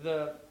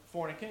the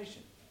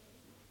fornication.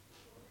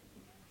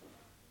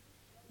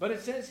 But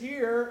it says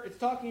here, it's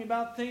talking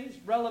about things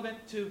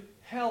relevant to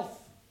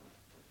health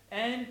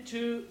and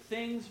to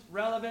things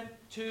relevant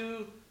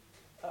to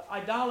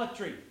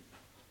idolatry.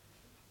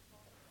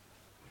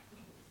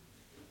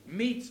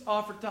 Meats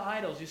offered to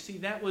idols. You see,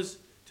 that was,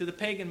 to the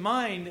pagan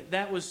mind,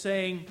 that was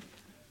saying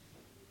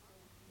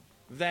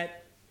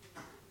that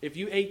if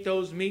you ate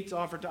those meats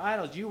offered to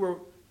idols, you were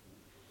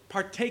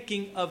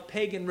partaking of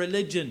pagan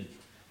religion.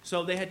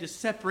 So they had to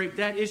separate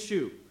that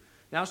issue.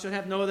 Thou shalt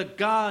have no other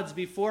gods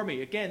before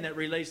me. Again, that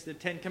relates to the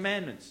Ten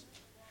Commandments.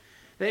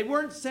 They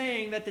weren't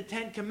saying that the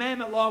Ten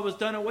Commandment law was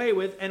done away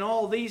with and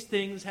all these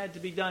things had to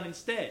be done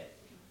instead.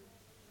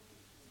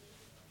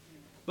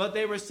 But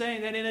they were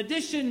saying that in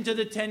addition to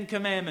the Ten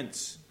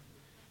Commandments,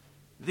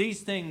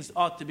 these things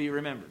ought to be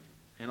remembered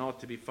and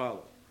ought to be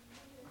followed.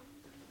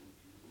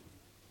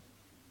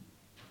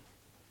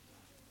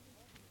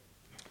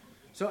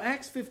 So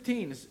Acts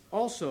 15 is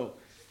also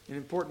an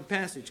important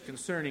passage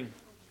concerning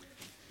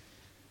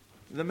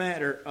the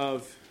matter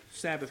of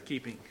Sabbath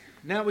keeping.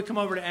 Now we come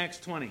over to Acts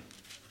 20.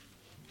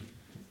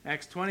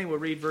 Acts 20, we'll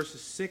read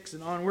verses 6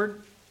 and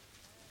onward.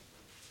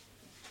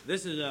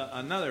 This is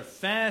another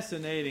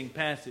fascinating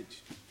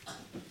passage.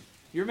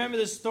 You remember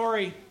this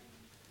story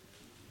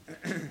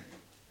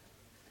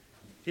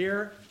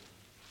here?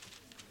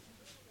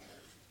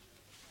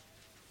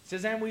 It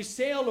says, And we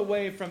sailed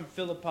away from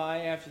Philippi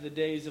after the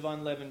days of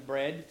unleavened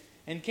bread,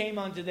 and came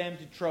unto them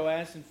to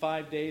Troas in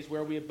 5 days,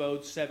 where we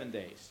abode 7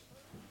 days.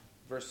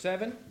 Verse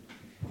 7,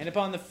 And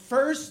upon the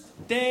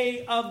first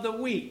day of the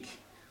week,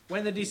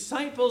 when the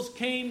disciples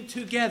came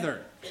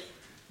together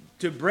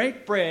to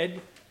break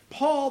bread,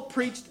 Paul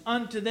preached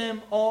unto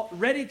them all,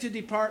 ready to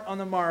depart on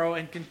the morrow,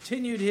 and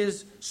continued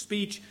his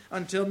speech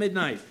until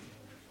midnight.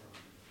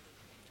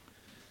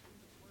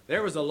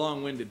 There was a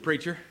long-winded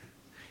preacher.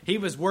 He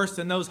was worse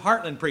than those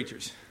Heartland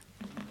preachers.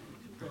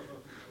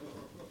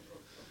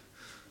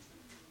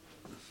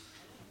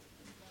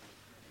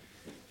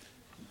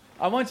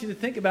 I want you to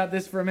think about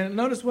this for a minute.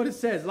 Notice what it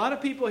says. A lot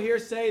of people here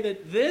say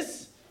that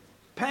this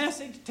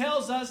passage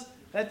tells us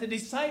that the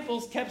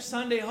disciples kept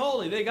Sunday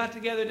holy. They got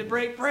together to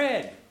break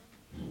bread.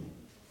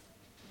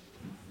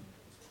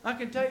 I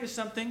can tell you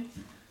something.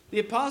 The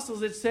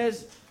apostles, it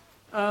says,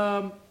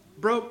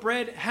 broke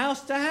bread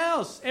house to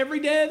house every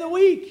day of the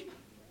week.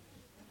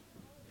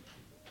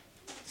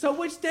 So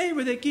which day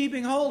were they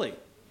keeping holy?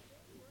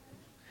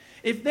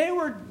 If they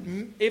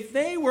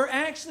were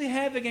actually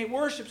having a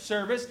worship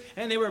service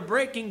and they were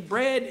breaking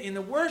bread in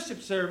the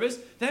worship service,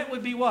 that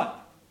would be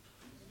what?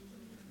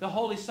 The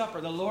Holy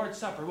Supper, the Lord's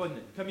Supper, wouldn't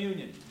it?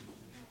 Communion.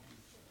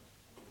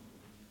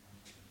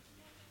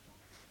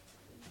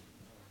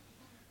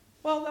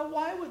 Well, then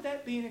why would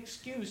that be an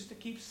excuse to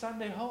keep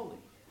Sunday holy?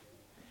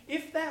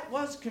 If that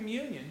was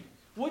communion,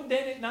 would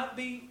then it not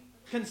be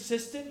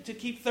consistent to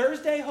keep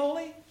Thursday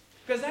holy?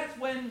 Because that's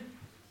when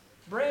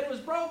bread was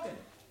broken.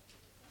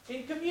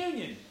 In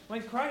communion,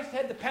 when Christ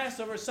had the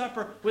Passover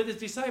supper with his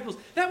disciples,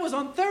 that was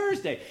on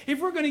Thursday. If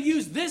we're going to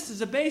use this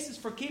as a basis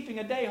for keeping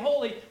a day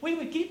holy, we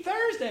would keep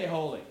Thursday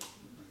holy.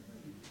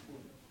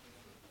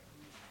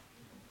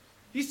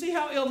 You see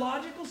how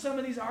illogical some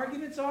of these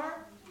arguments are?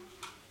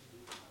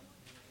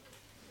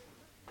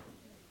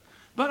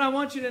 But I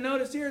want you to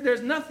notice here,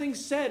 there's nothing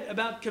said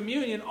about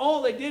communion.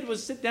 All they did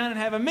was sit down and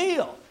have a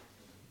meal.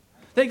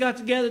 They got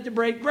together to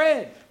break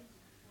bread,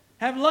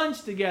 have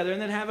lunch together, and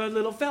then have a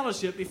little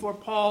fellowship before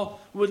Paul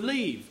would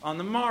leave on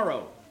the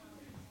morrow.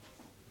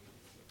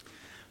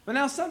 But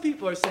now some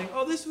people are saying,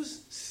 oh, this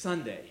was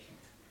Sunday.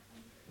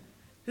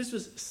 This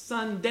was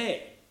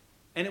Sunday.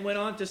 And it went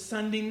on to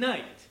Sunday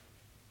night.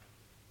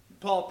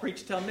 Paul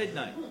preached till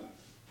midnight.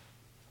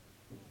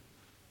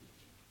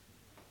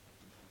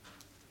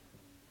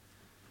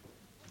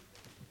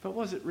 But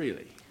was it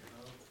really?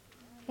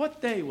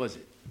 What day was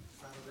it?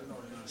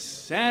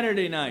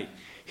 Saturday night.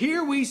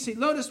 Here we see,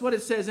 notice what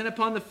it says, And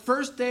upon the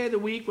first day of the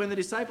week, when the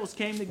disciples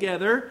came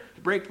together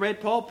to break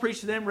bread, Paul preached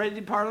to them, ready to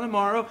depart on the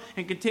morrow,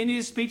 and continued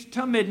his speech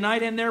till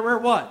midnight. And there were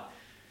what?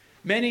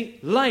 Many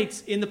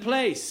lights in the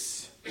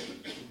place,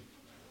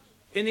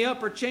 in the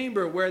upper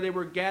chamber where they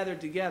were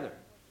gathered together.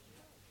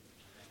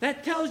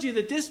 That tells you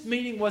that this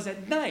meeting was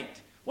at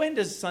night. When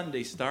does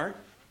Sunday start?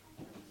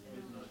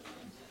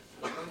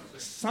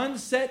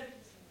 Sunset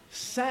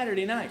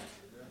Saturday night.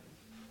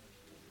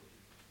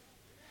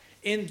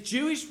 In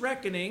Jewish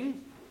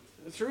reckoning,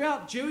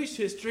 throughout Jewish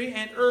history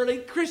and early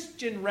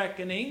Christian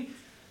reckoning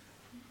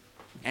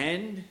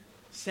and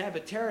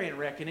Sabbatarian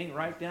reckoning,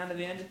 right down to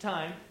the end of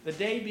time, the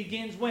day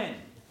begins when?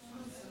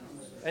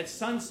 At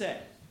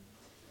sunset.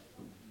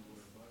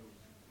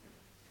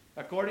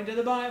 According to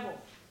the Bible.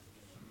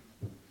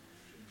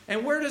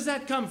 And where does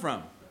that come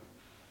from?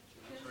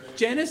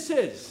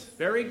 Genesis.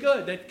 Very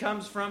good. That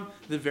comes from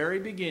the very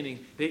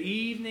beginning. The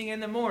evening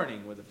and the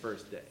morning were the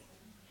first day.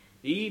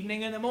 The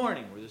evening and the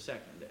morning were the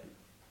second day.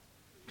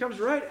 It comes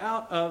right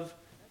out of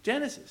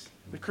Genesis,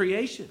 the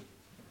creation.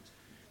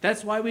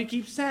 That's why we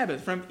keep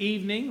Sabbath from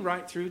evening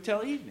right through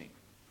till evening.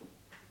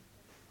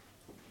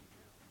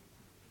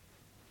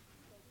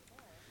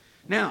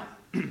 Now,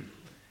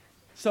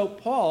 so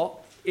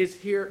Paul is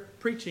here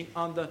preaching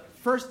on the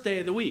first day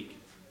of the week.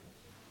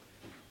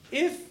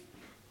 If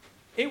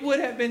it would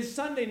have been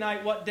Sunday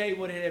night, what day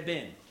would it have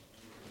been?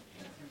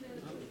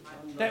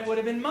 That would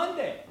have been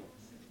Monday.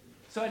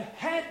 So it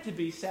had to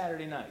be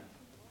Saturday night.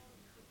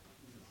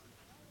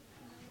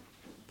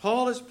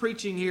 Paul is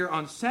preaching here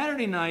on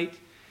Saturday night,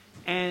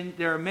 and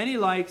there are many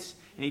lights,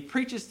 and he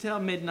preaches till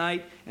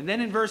midnight. And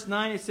then in verse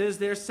 9 it says,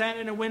 there sat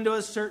in a window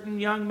a certain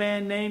young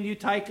man named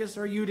Eutychus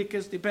or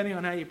Eutychus, depending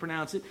on how you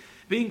pronounce it,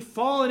 being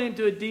fallen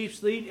into a deep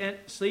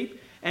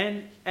sleep.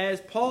 And as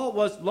Paul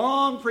was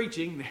long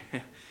preaching,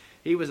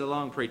 he was a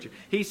long preacher,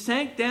 he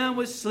sank down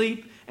with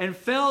sleep and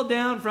fell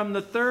down from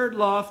the third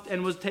loft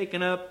and was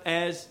taken up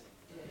as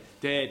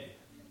dead.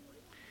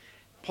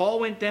 Paul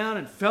went down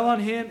and fell on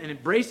him, and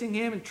embracing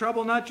him, and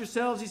trouble not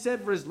yourselves, he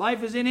said, for his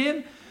life is in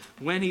him.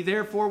 When he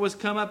therefore was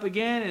come up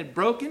again, and had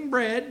broken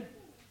bread,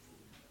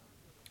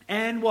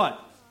 and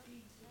what?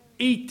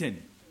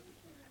 Eaten.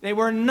 They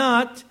were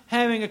not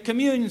having a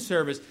communion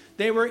service.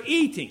 They were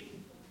eating.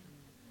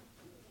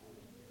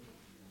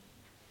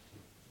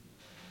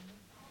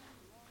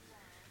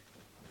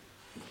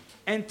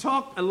 And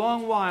talked a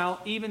long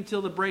while, even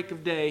till the break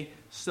of day,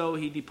 so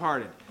he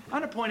departed. I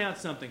want to point out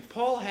something.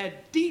 Paul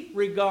had deep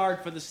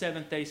regard for the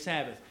seventh-day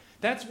Sabbath.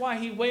 That's why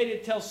he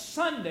waited till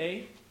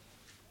Sunday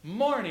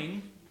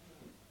morning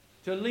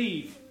to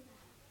leave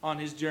on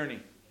his journey.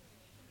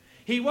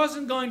 He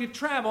wasn't going to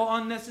travel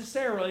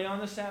unnecessarily on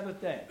the Sabbath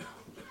day.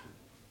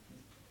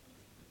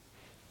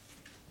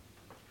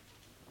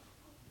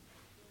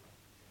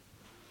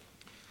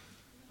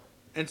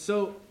 And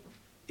so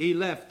he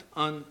left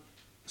on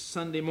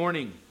Sunday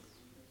morning,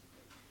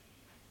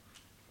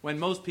 when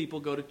most people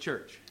go to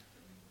church.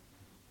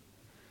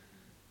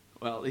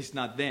 Well, at least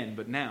not then,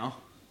 but now.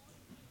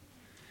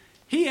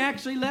 He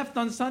actually left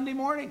on Sunday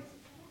morning.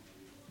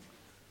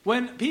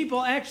 When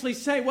people actually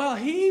say, well,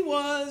 he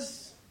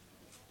was,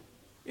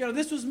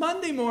 this was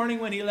Monday morning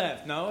when he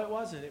left. No, it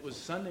wasn't. It was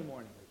Sunday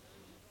morning.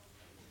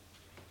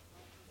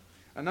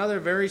 Another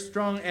very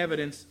strong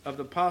evidence of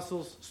the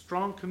apostles'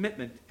 strong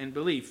commitment and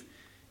belief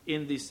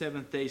in the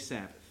seventh-day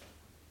Sabbath.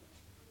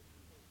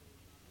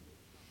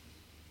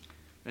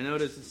 And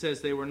notice it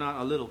says they were not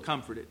a little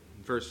comforted,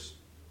 in verse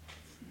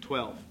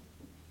 12.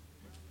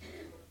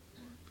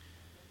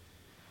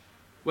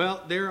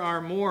 Well, there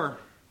are more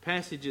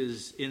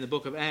passages in the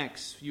book of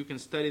Acts. You can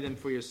study them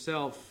for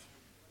yourself.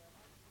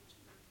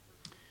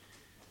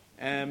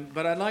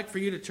 But I'd like for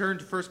you to turn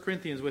to 1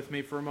 Corinthians with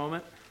me for a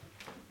moment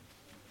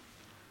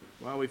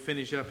while we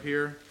finish up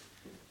here.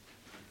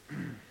 I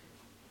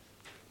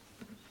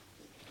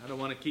don't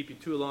want to keep you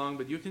too long,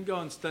 but you can go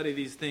and study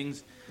these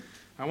things.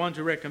 I want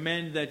to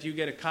recommend that you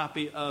get a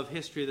copy of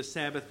History of the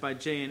Sabbath by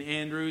J. N.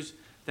 Andrews.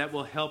 That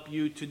will help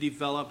you to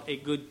develop a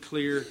good,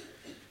 clear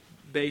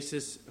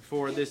basis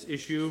for this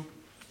issue.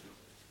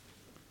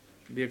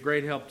 It'll be a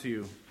great help to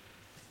you.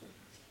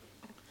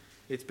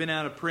 It's been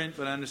out of print,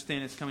 but I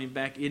understand it's coming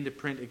back into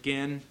print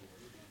again.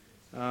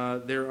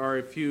 There are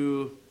a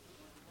few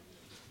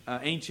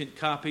ancient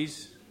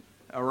copies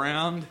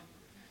around,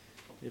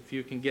 if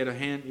you can get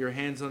your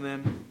hands on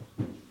them.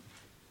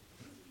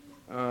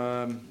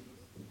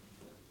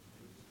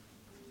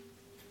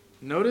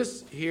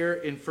 Notice here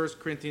in 1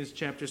 Corinthians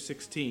chapter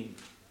 16.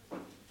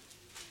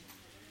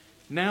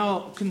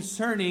 Now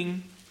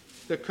concerning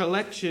the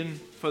collection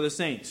for the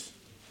saints.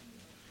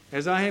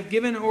 As I have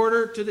given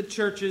order to the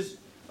churches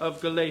of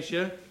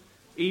Galatia,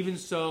 even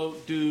so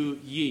do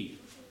ye.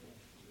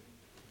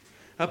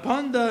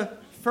 Upon the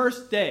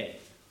first day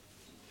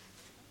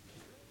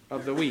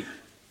of the week,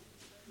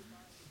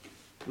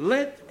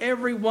 let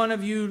every one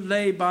of you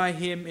lay by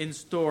him in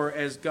store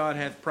as God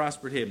hath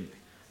prospered him,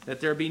 that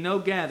there be no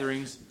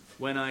gatherings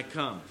when I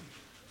come.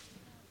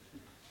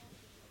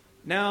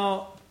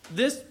 Now,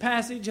 this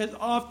passage has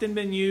often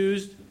been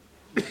used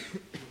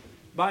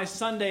by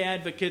Sunday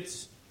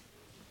advocates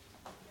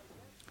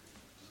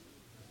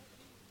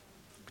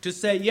to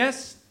say,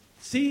 yes,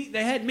 see,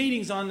 they had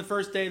meetings on the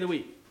first day of the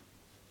week.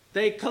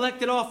 They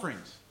collected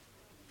offerings.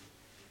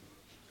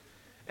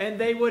 And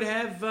they would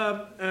have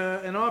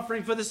an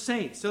offering for the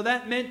saints. So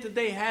that meant that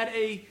they had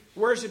a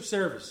worship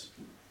service.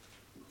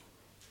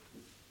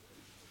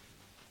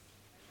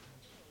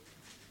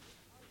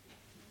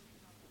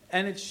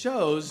 And it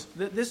shows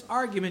that this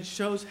argument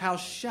shows how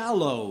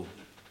shallow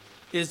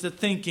is the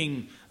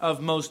thinking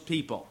of most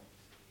people,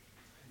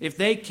 if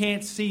they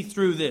can't see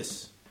through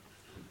this.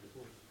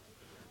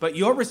 But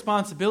your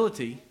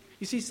responsibility,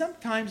 you see,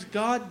 sometimes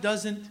God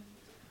doesn't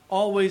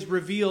always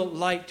reveal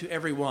light to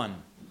everyone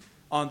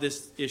on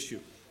this issue.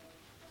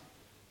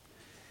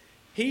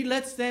 He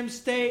lets them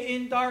stay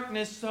in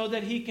darkness so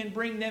that he can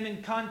bring them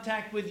in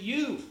contact with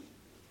you,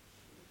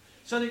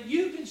 so that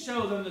you can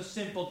show them the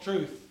simple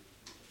truth.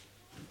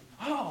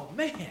 Oh,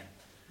 man,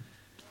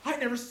 I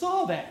never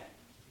saw that.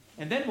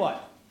 And then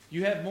what?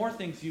 You have more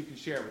things you can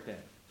share with them.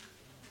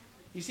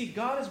 You see,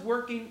 God is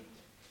working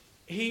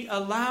he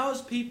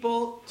allows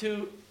people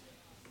to,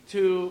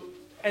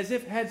 as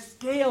if had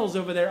scales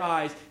over their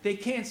eyes. They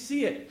can't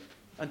see it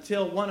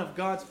until one of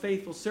God's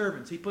faithful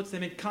servants. He puts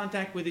them in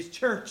contact with his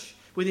church,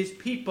 with his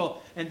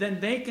people, and then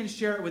they can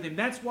share it with him.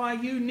 That's why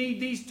you need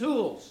these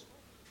tools.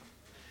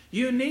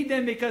 You need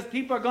them because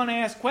people are going to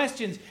ask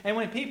questions, and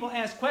when people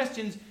ask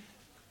questions,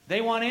 they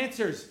want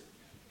answers,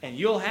 and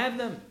you'll have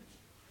them.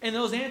 And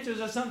those answers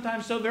are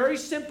sometimes so very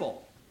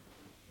simple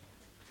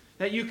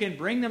that you can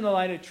bring them the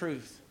light of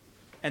truth,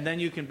 and then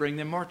you can bring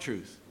them more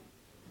truth.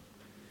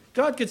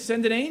 God could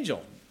send an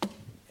angel,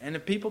 and the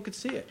people could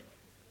see it.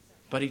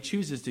 But he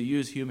chooses to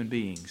use human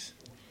beings.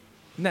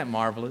 Isn't that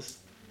marvelous?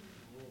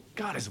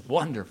 God is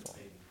wonderful.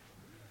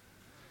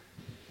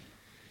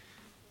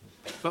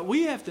 But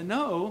we have to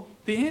know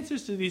the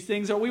answers to these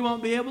things, or we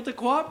won't be able to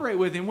cooperate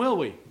with him, will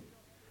we?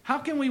 How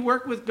can we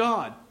work with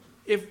God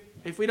if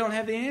we don't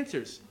have the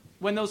answers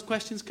when those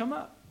questions come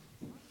up?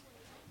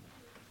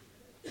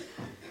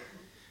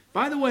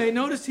 By the way,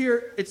 notice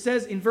here it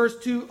says in verse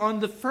 2, on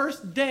the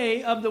first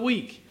day of the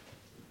week.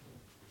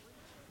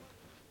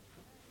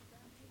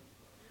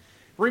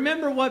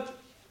 Remember what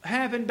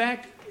happened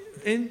back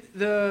in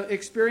the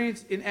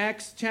experience in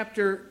Acts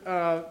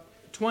chapter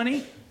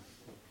 20?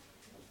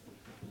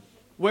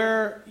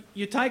 Where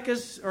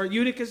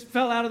Eutychus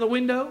fell out of the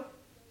window?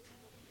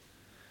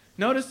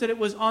 Notice that it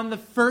was on the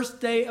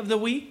first day of the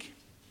week.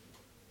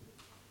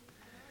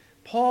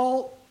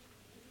 Paul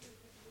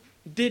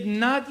did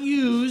not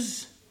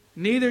use,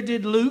 neither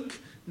did Luke,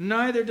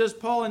 neither does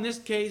Paul in this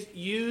case,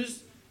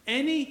 use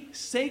any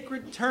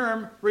sacred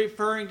term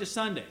referring to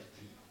Sunday.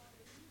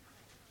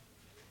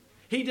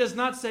 He does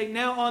not say,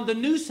 now on the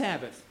new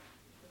Sabbath,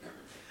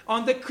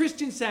 on the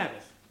Christian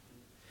Sabbath.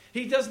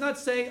 He does not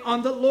say,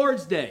 on the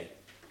Lord's Day.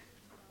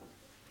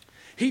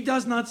 He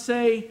does not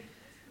say,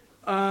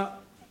 on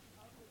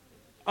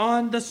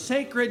the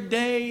sacred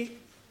day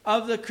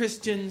of the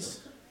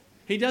Christians.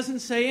 He doesn't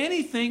say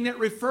anything that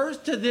refers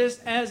to this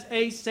as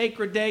a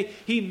sacred day.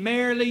 He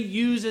merely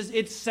uses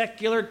its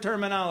secular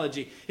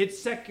terminology, its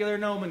secular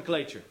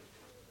nomenclature.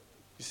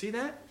 You see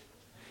that?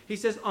 He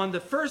says, on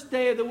the first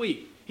day of the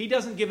week. He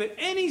doesn't give it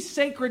any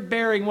sacred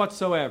bearing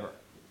whatsoever.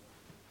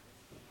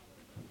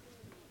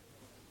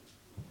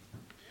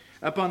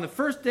 Upon the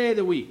first day of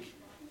the week,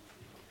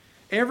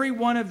 every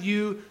one of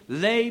you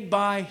lay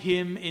by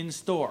him in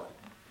store.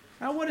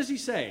 Now, what does he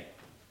say?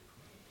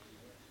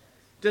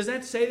 Does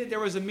that say that there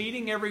was a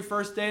meeting every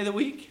first day of the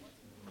week?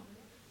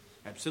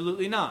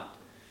 Absolutely not.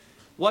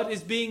 What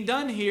is being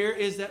done here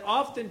is that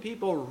often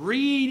people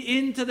read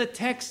into the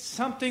text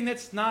something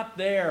that's not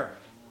there.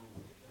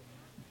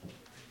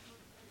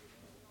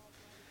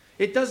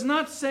 It does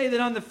not say that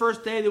on the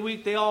first day of the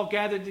week they all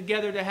gathered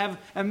together to have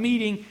a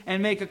meeting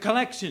and make a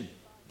collection.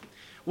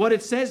 What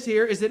it says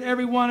here is that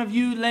every one of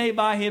you lay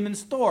by him in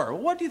store.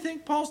 What do you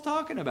think Paul's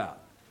talking about?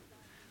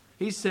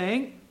 He's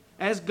saying,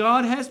 as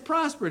God has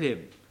prospered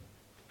him,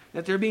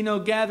 that there be no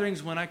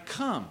gatherings when I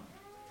come.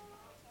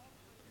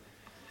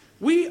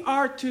 We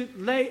are to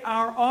lay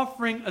our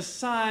offering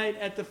aside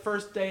at the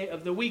first day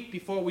of the week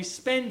before we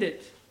spend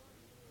it,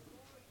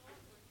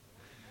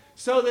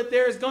 so that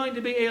there is going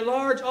to be a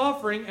large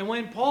offering, and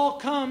when Paul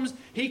comes,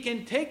 he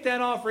can take that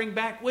offering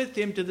back with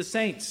him to the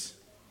saints,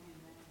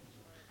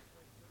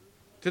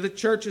 to the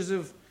churches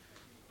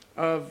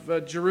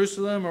of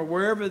Jerusalem, or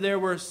wherever there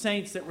were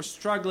saints that were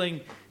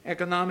struggling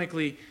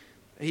economically.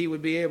 He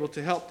would be able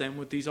to help them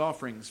with these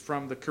offerings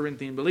from the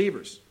Corinthian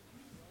believers.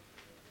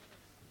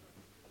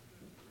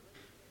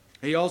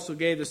 He also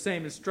gave the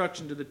same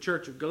instruction to the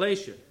church of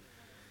Galatia.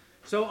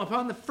 So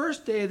upon the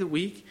first day of the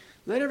week,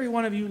 let every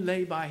one of you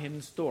lay by him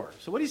in store.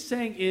 So what he's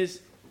saying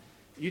is,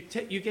 you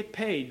get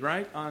paid,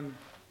 right, on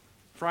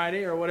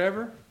Friday or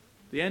whatever,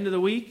 the end of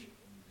the week.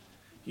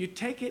 You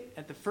take it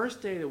at the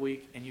first day of the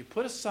week and you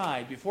put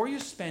aside, before you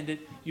spend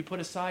it, you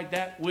put aside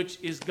that which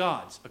is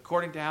God's,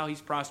 according to how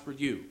he's prospered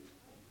you.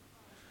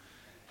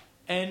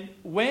 And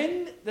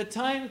when the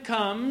time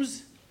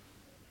comes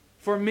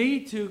for me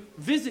to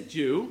visit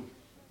you,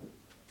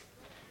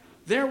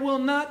 there will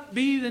not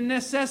be the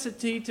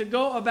necessity to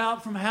go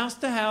about from house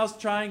to house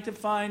trying to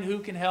find who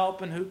can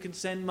help and who can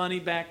send money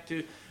back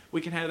to.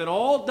 We can have it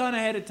all done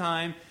ahead of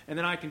time, and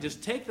then I can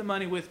just take the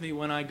money with me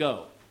when I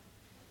go.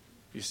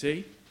 You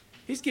see?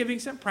 He's giving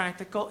some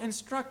practical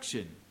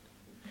instruction.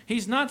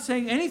 He's not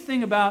saying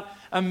anything about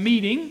a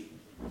meeting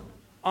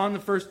on the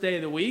first day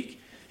of the week.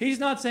 He's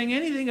not saying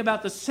anything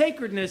about the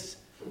sacredness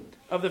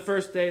of the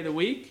first day of the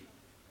week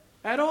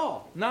at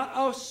all. Not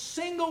a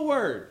single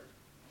word.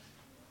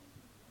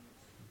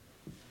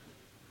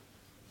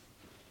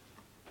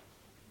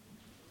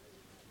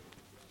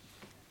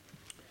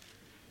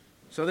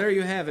 So there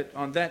you have it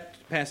on that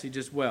passage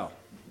as well.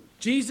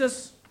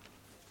 Jesus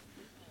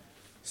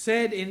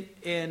said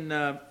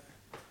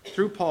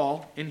through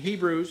Paul in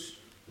Hebrews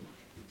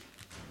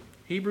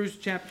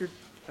chapter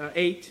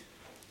 8.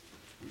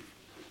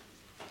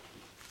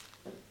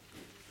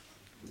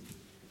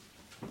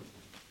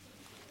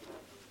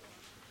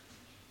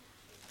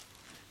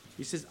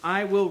 He says,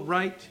 I will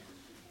write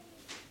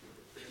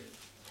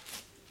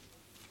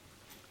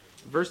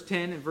verse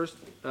 10,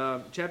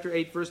 in chapter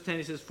 8, verse 10,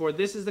 he says, "For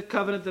this is the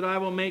covenant that I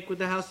will make with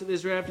the house of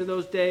Israel after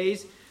those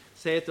days,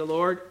 saith the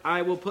Lord.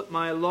 I will put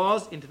my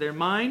laws into their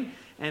mind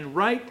and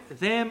write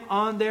them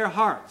on their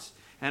hearts.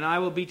 And I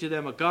will be to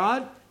them a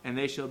God, and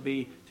they shall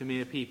be to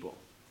me a people."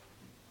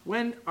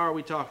 When are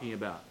we talking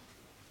about?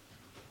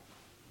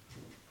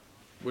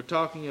 We're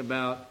talking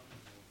about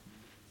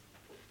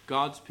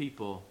God's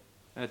people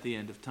at the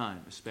end of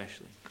time,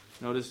 especially.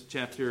 Notice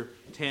chapter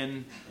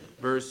 10,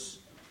 verse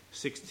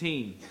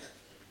 16.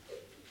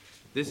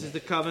 "This is the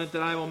covenant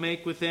that I will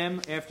make with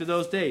them after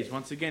those days."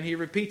 Once again, he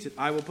repeats it.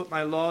 "I will put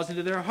my laws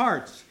into their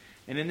hearts,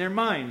 and in their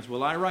minds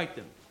will I write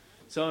them."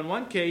 So in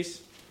one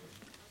case,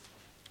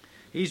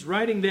 he's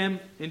writing them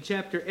in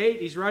chapter 8,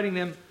 he's writing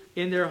them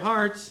in their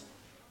hearts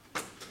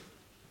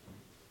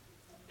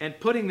and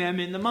putting them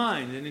in the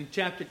mind. And in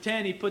chapter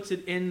 10, he puts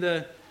it in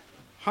the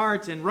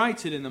hearts and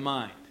writes it in the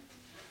mind.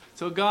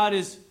 So God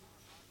is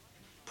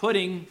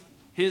putting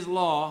his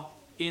law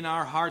in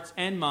our hearts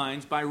and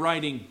minds by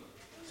writing,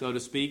 so to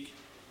speak.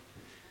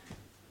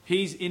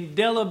 He's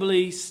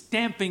indelibly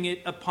stamping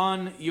it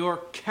upon your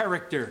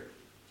character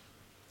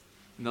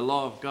in the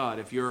law of God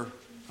if you're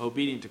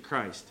obedient to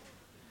Christ.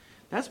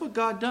 That's what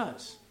God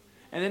does.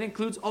 And that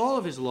includes all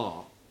of his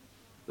law,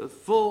 the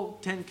full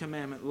Ten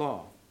Commandment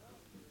law.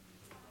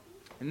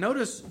 And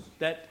notice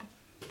that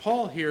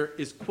Paul here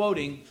is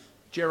quoting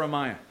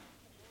Jeremiah.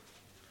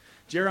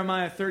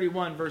 Jeremiah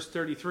 31, verse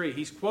 33.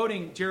 He's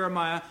quoting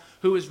Jeremiah,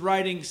 who is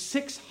writing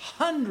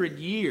 600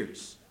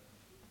 years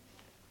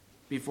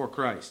before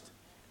Christ.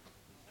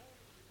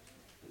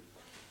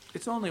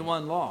 It's only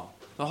one law.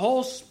 The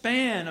whole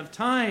span of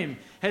time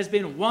has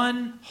been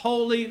one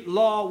holy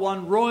law,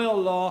 one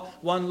royal law,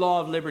 one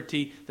law of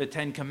liberty, the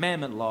Ten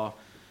Commandment law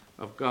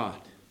of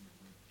God.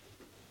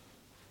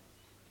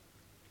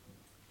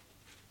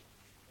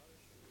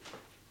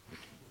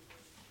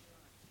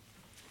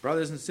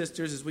 Brothers and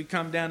sisters, as we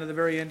come down to the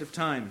very end of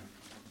time,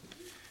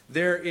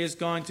 there is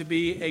going to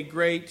be a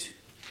great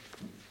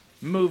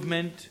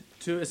movement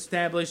to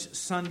establish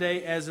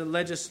Sunday as a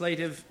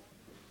legislative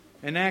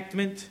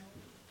enactment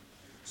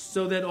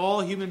so that all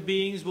human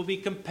beings will be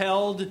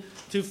compelled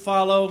to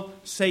follow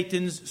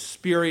Satan's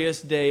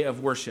spurious day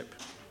of worship.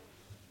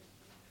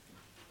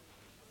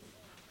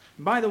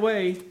 By the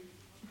way,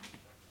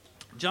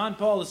 John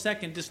Paul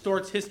II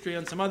distorts history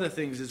on some other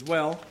things as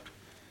well.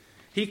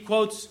 He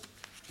quotes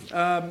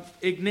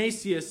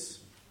Ignatius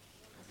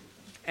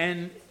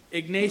and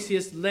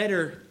Ignatius'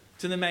 letter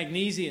to the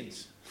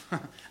Magnesians.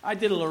 I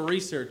did a little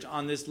research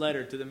on this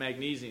letter to the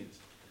Magnesians.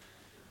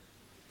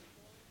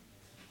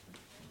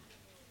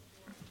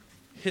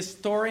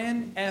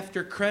 Historian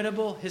after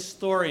credible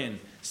historian,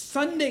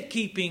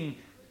 Sunday-keeping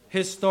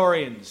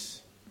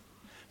historians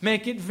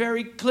make it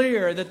very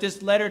clear that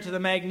this letter to the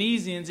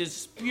Magnesians is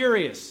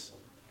spurious.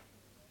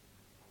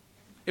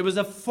 It was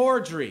a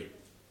forgery.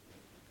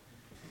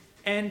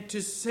 And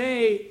to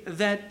say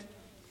that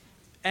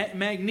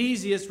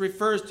Magnesius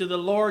refers to the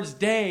Lord's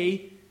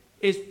Day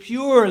is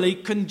purely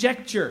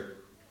conjecture.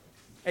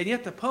 And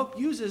yet the Pope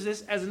uses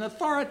this as an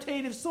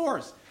authoritative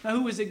source. Now,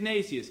 who was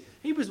Ignatius?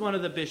 He was one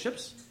of the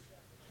bishops,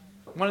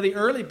 one of the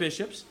early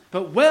bishops,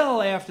 but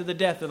well after the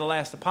death of the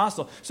last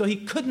apostle. So he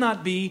could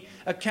not be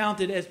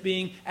accounted as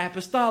being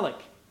apostolic.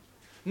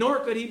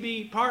 Nor could he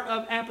be part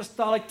of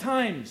apostolic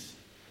times,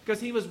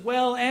 because he was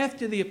well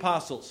after the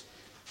apostles.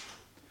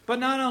 But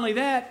not only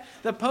that,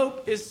 the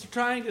Pope is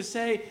trying to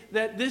say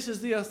that this is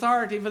the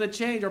authority for the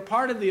change, or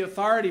part of the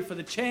authority for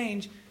the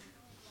change.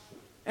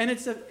 And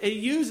it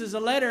uses a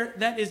letter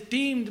that is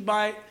deemed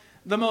by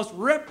the most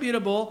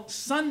reputable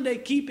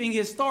Sunday-keeping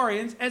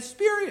historians as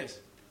spurious.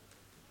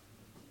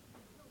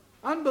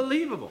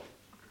 Unbelievable.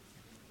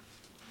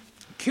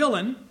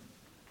 Killen,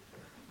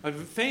 a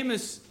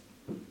famous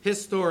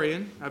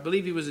historian, I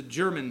believe he was a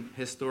German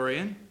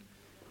historian,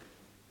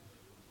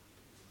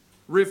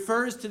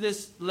 refers to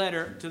this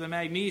letter to the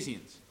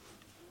Magnesians.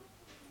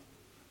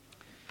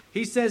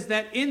 He says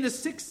that in the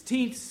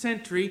 16th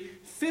century,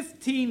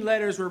 15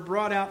 letters were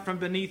brought out from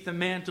beneath the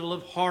mantle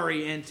of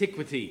hoary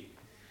antiquity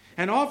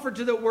and offered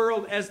to the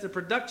world as the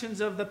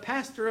productions of the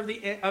pastor of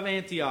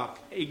Antioch,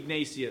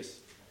 Ignatius.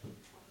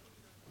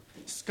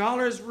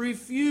 Scholars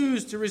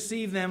refused to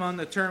receive them on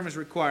the terms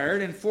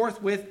required, and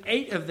forthwith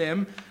 8 of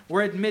them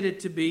were admitted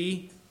to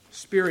be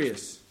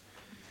spurious.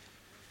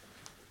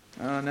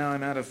 Now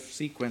I'm out of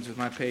sequence with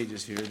my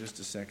pages here. Just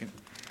a second.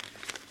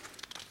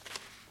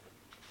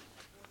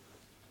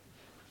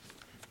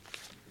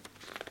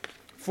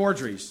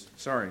 Forgeries.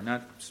 Sorry,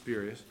 not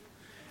spurious.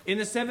 In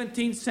the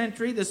 17th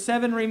century, the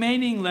 7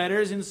 remaining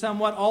letters in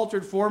somewhat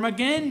altered form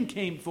again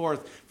came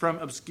forth from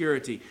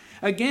obscurity.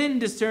 Again,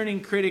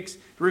 discerning critics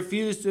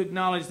refused to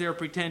acknowledge their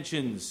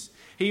pretensions.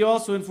 He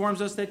also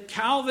informs us that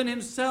Calvin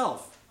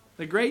himself,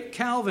 the great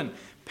Calvin,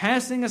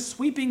 passing a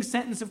sweeping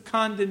sentence of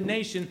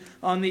condemnation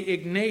on the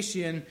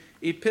Ignatian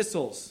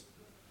epistles.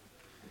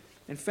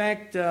 In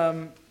fact,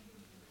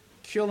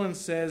 Killen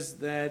says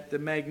that the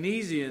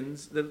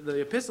Magnesians, the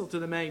epistle to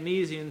the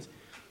Magnesians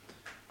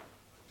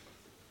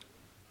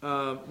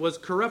was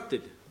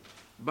corrupted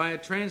by a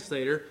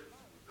translator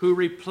who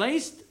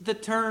replaced the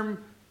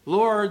term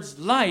Lord's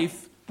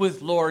life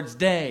with Lord's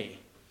day,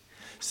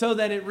 so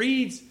that it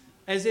reads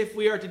as if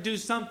we are to do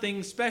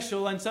something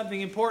special and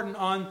something important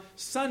on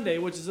Sunday,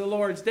 which is the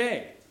Lord's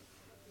day.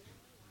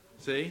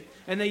 See?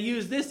 And they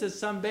use this as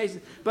some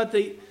basis. But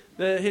the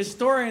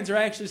historians are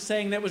actually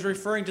saying that was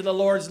referring to the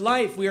Lord's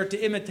life. We are to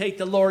imitate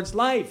the Lord's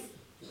life,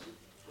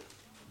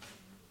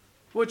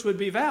 which would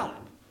be valid.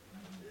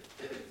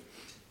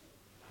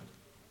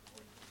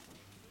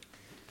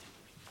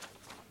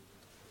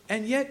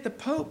 And yet the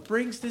Pope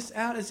brings this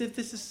out as if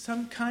this is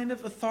some kind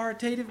of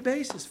authoritative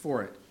basis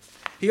for it.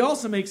 He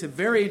also makes a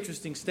very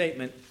interesting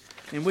statement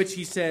in which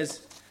he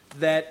says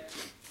that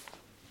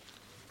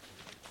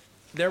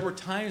there were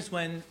times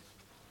when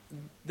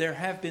there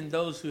have been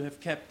those who have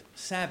kept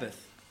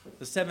Sabbath,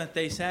 the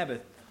seventh-day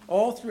Sabbath,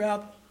 all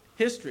throughout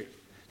history.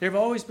 There have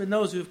always been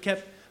those who have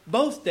kept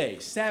both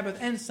days, Sabbath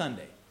and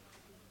Sunday.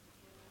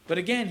 But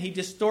again, he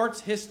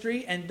distorts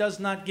history and does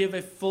not give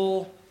a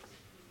full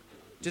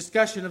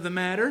discussion of the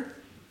matter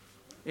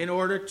in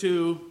order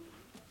to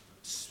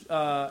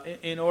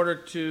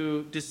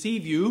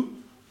deceive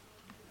you,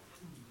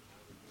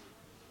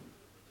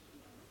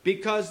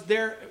 because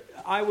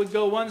I would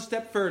go one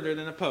step further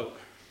than the Pope.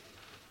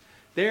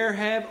 There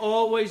have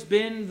always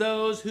been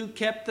those who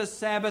kept the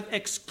Sabbath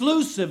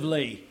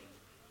exclusively,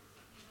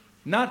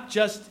 not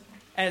just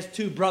as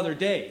two brother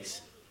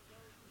days,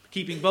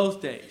 keeping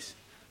both days.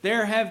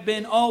 There have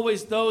been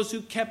always those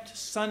who kept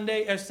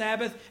Sunday or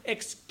Sabbath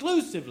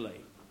exclusively,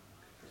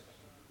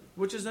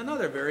 which is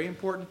another very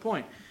important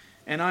point.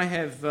 And I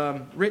have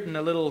written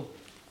a little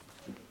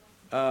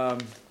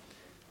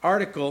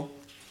article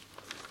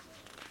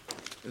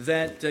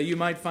that you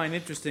might find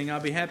interesting. I'll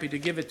be happy to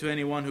give it to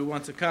anyone who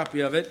wants a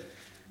copy of it,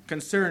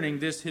 concerning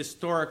this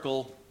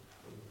historical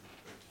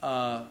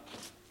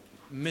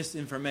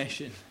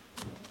misinformation.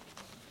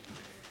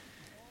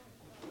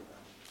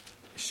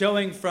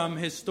 Showing from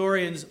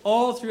historians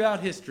all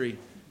throughout history,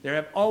 there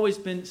have always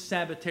been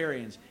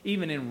Sabbatarians,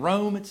 even in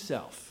Rome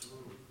itself.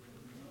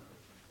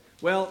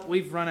 Well,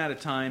 we've run out of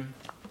time,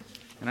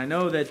 and I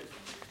know that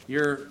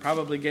you're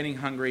probably getting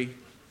hungry,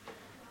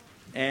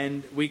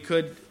 and we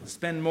could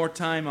spend more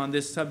time on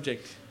this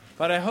subject.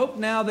 But I hope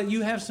now that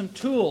you have some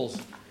tools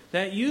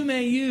that you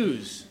may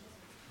use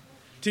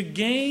to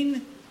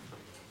gain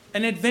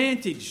an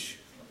advantage,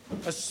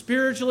 a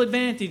spiritual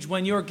advantage,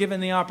 when you're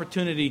given the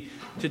opportunity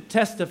to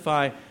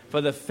testify for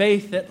the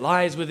faith that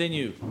lies within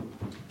you.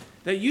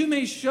 That you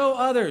may show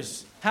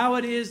others how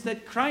it is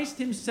that Christ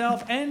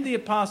himself and the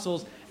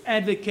apostles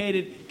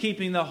advocated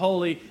keeping the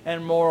holy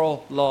and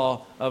moral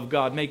law of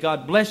God. May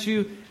God bless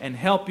you and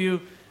help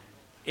you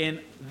in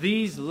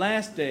these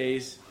last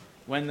days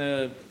when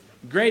the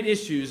great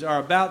issues are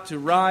about to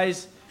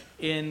rise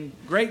in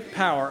great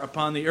power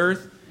upon the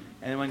earth,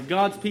 and when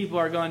God's people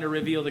are going to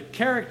reveal the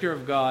character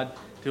of God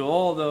to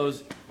all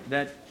those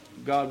that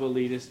God will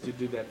lead us to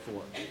do that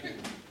for.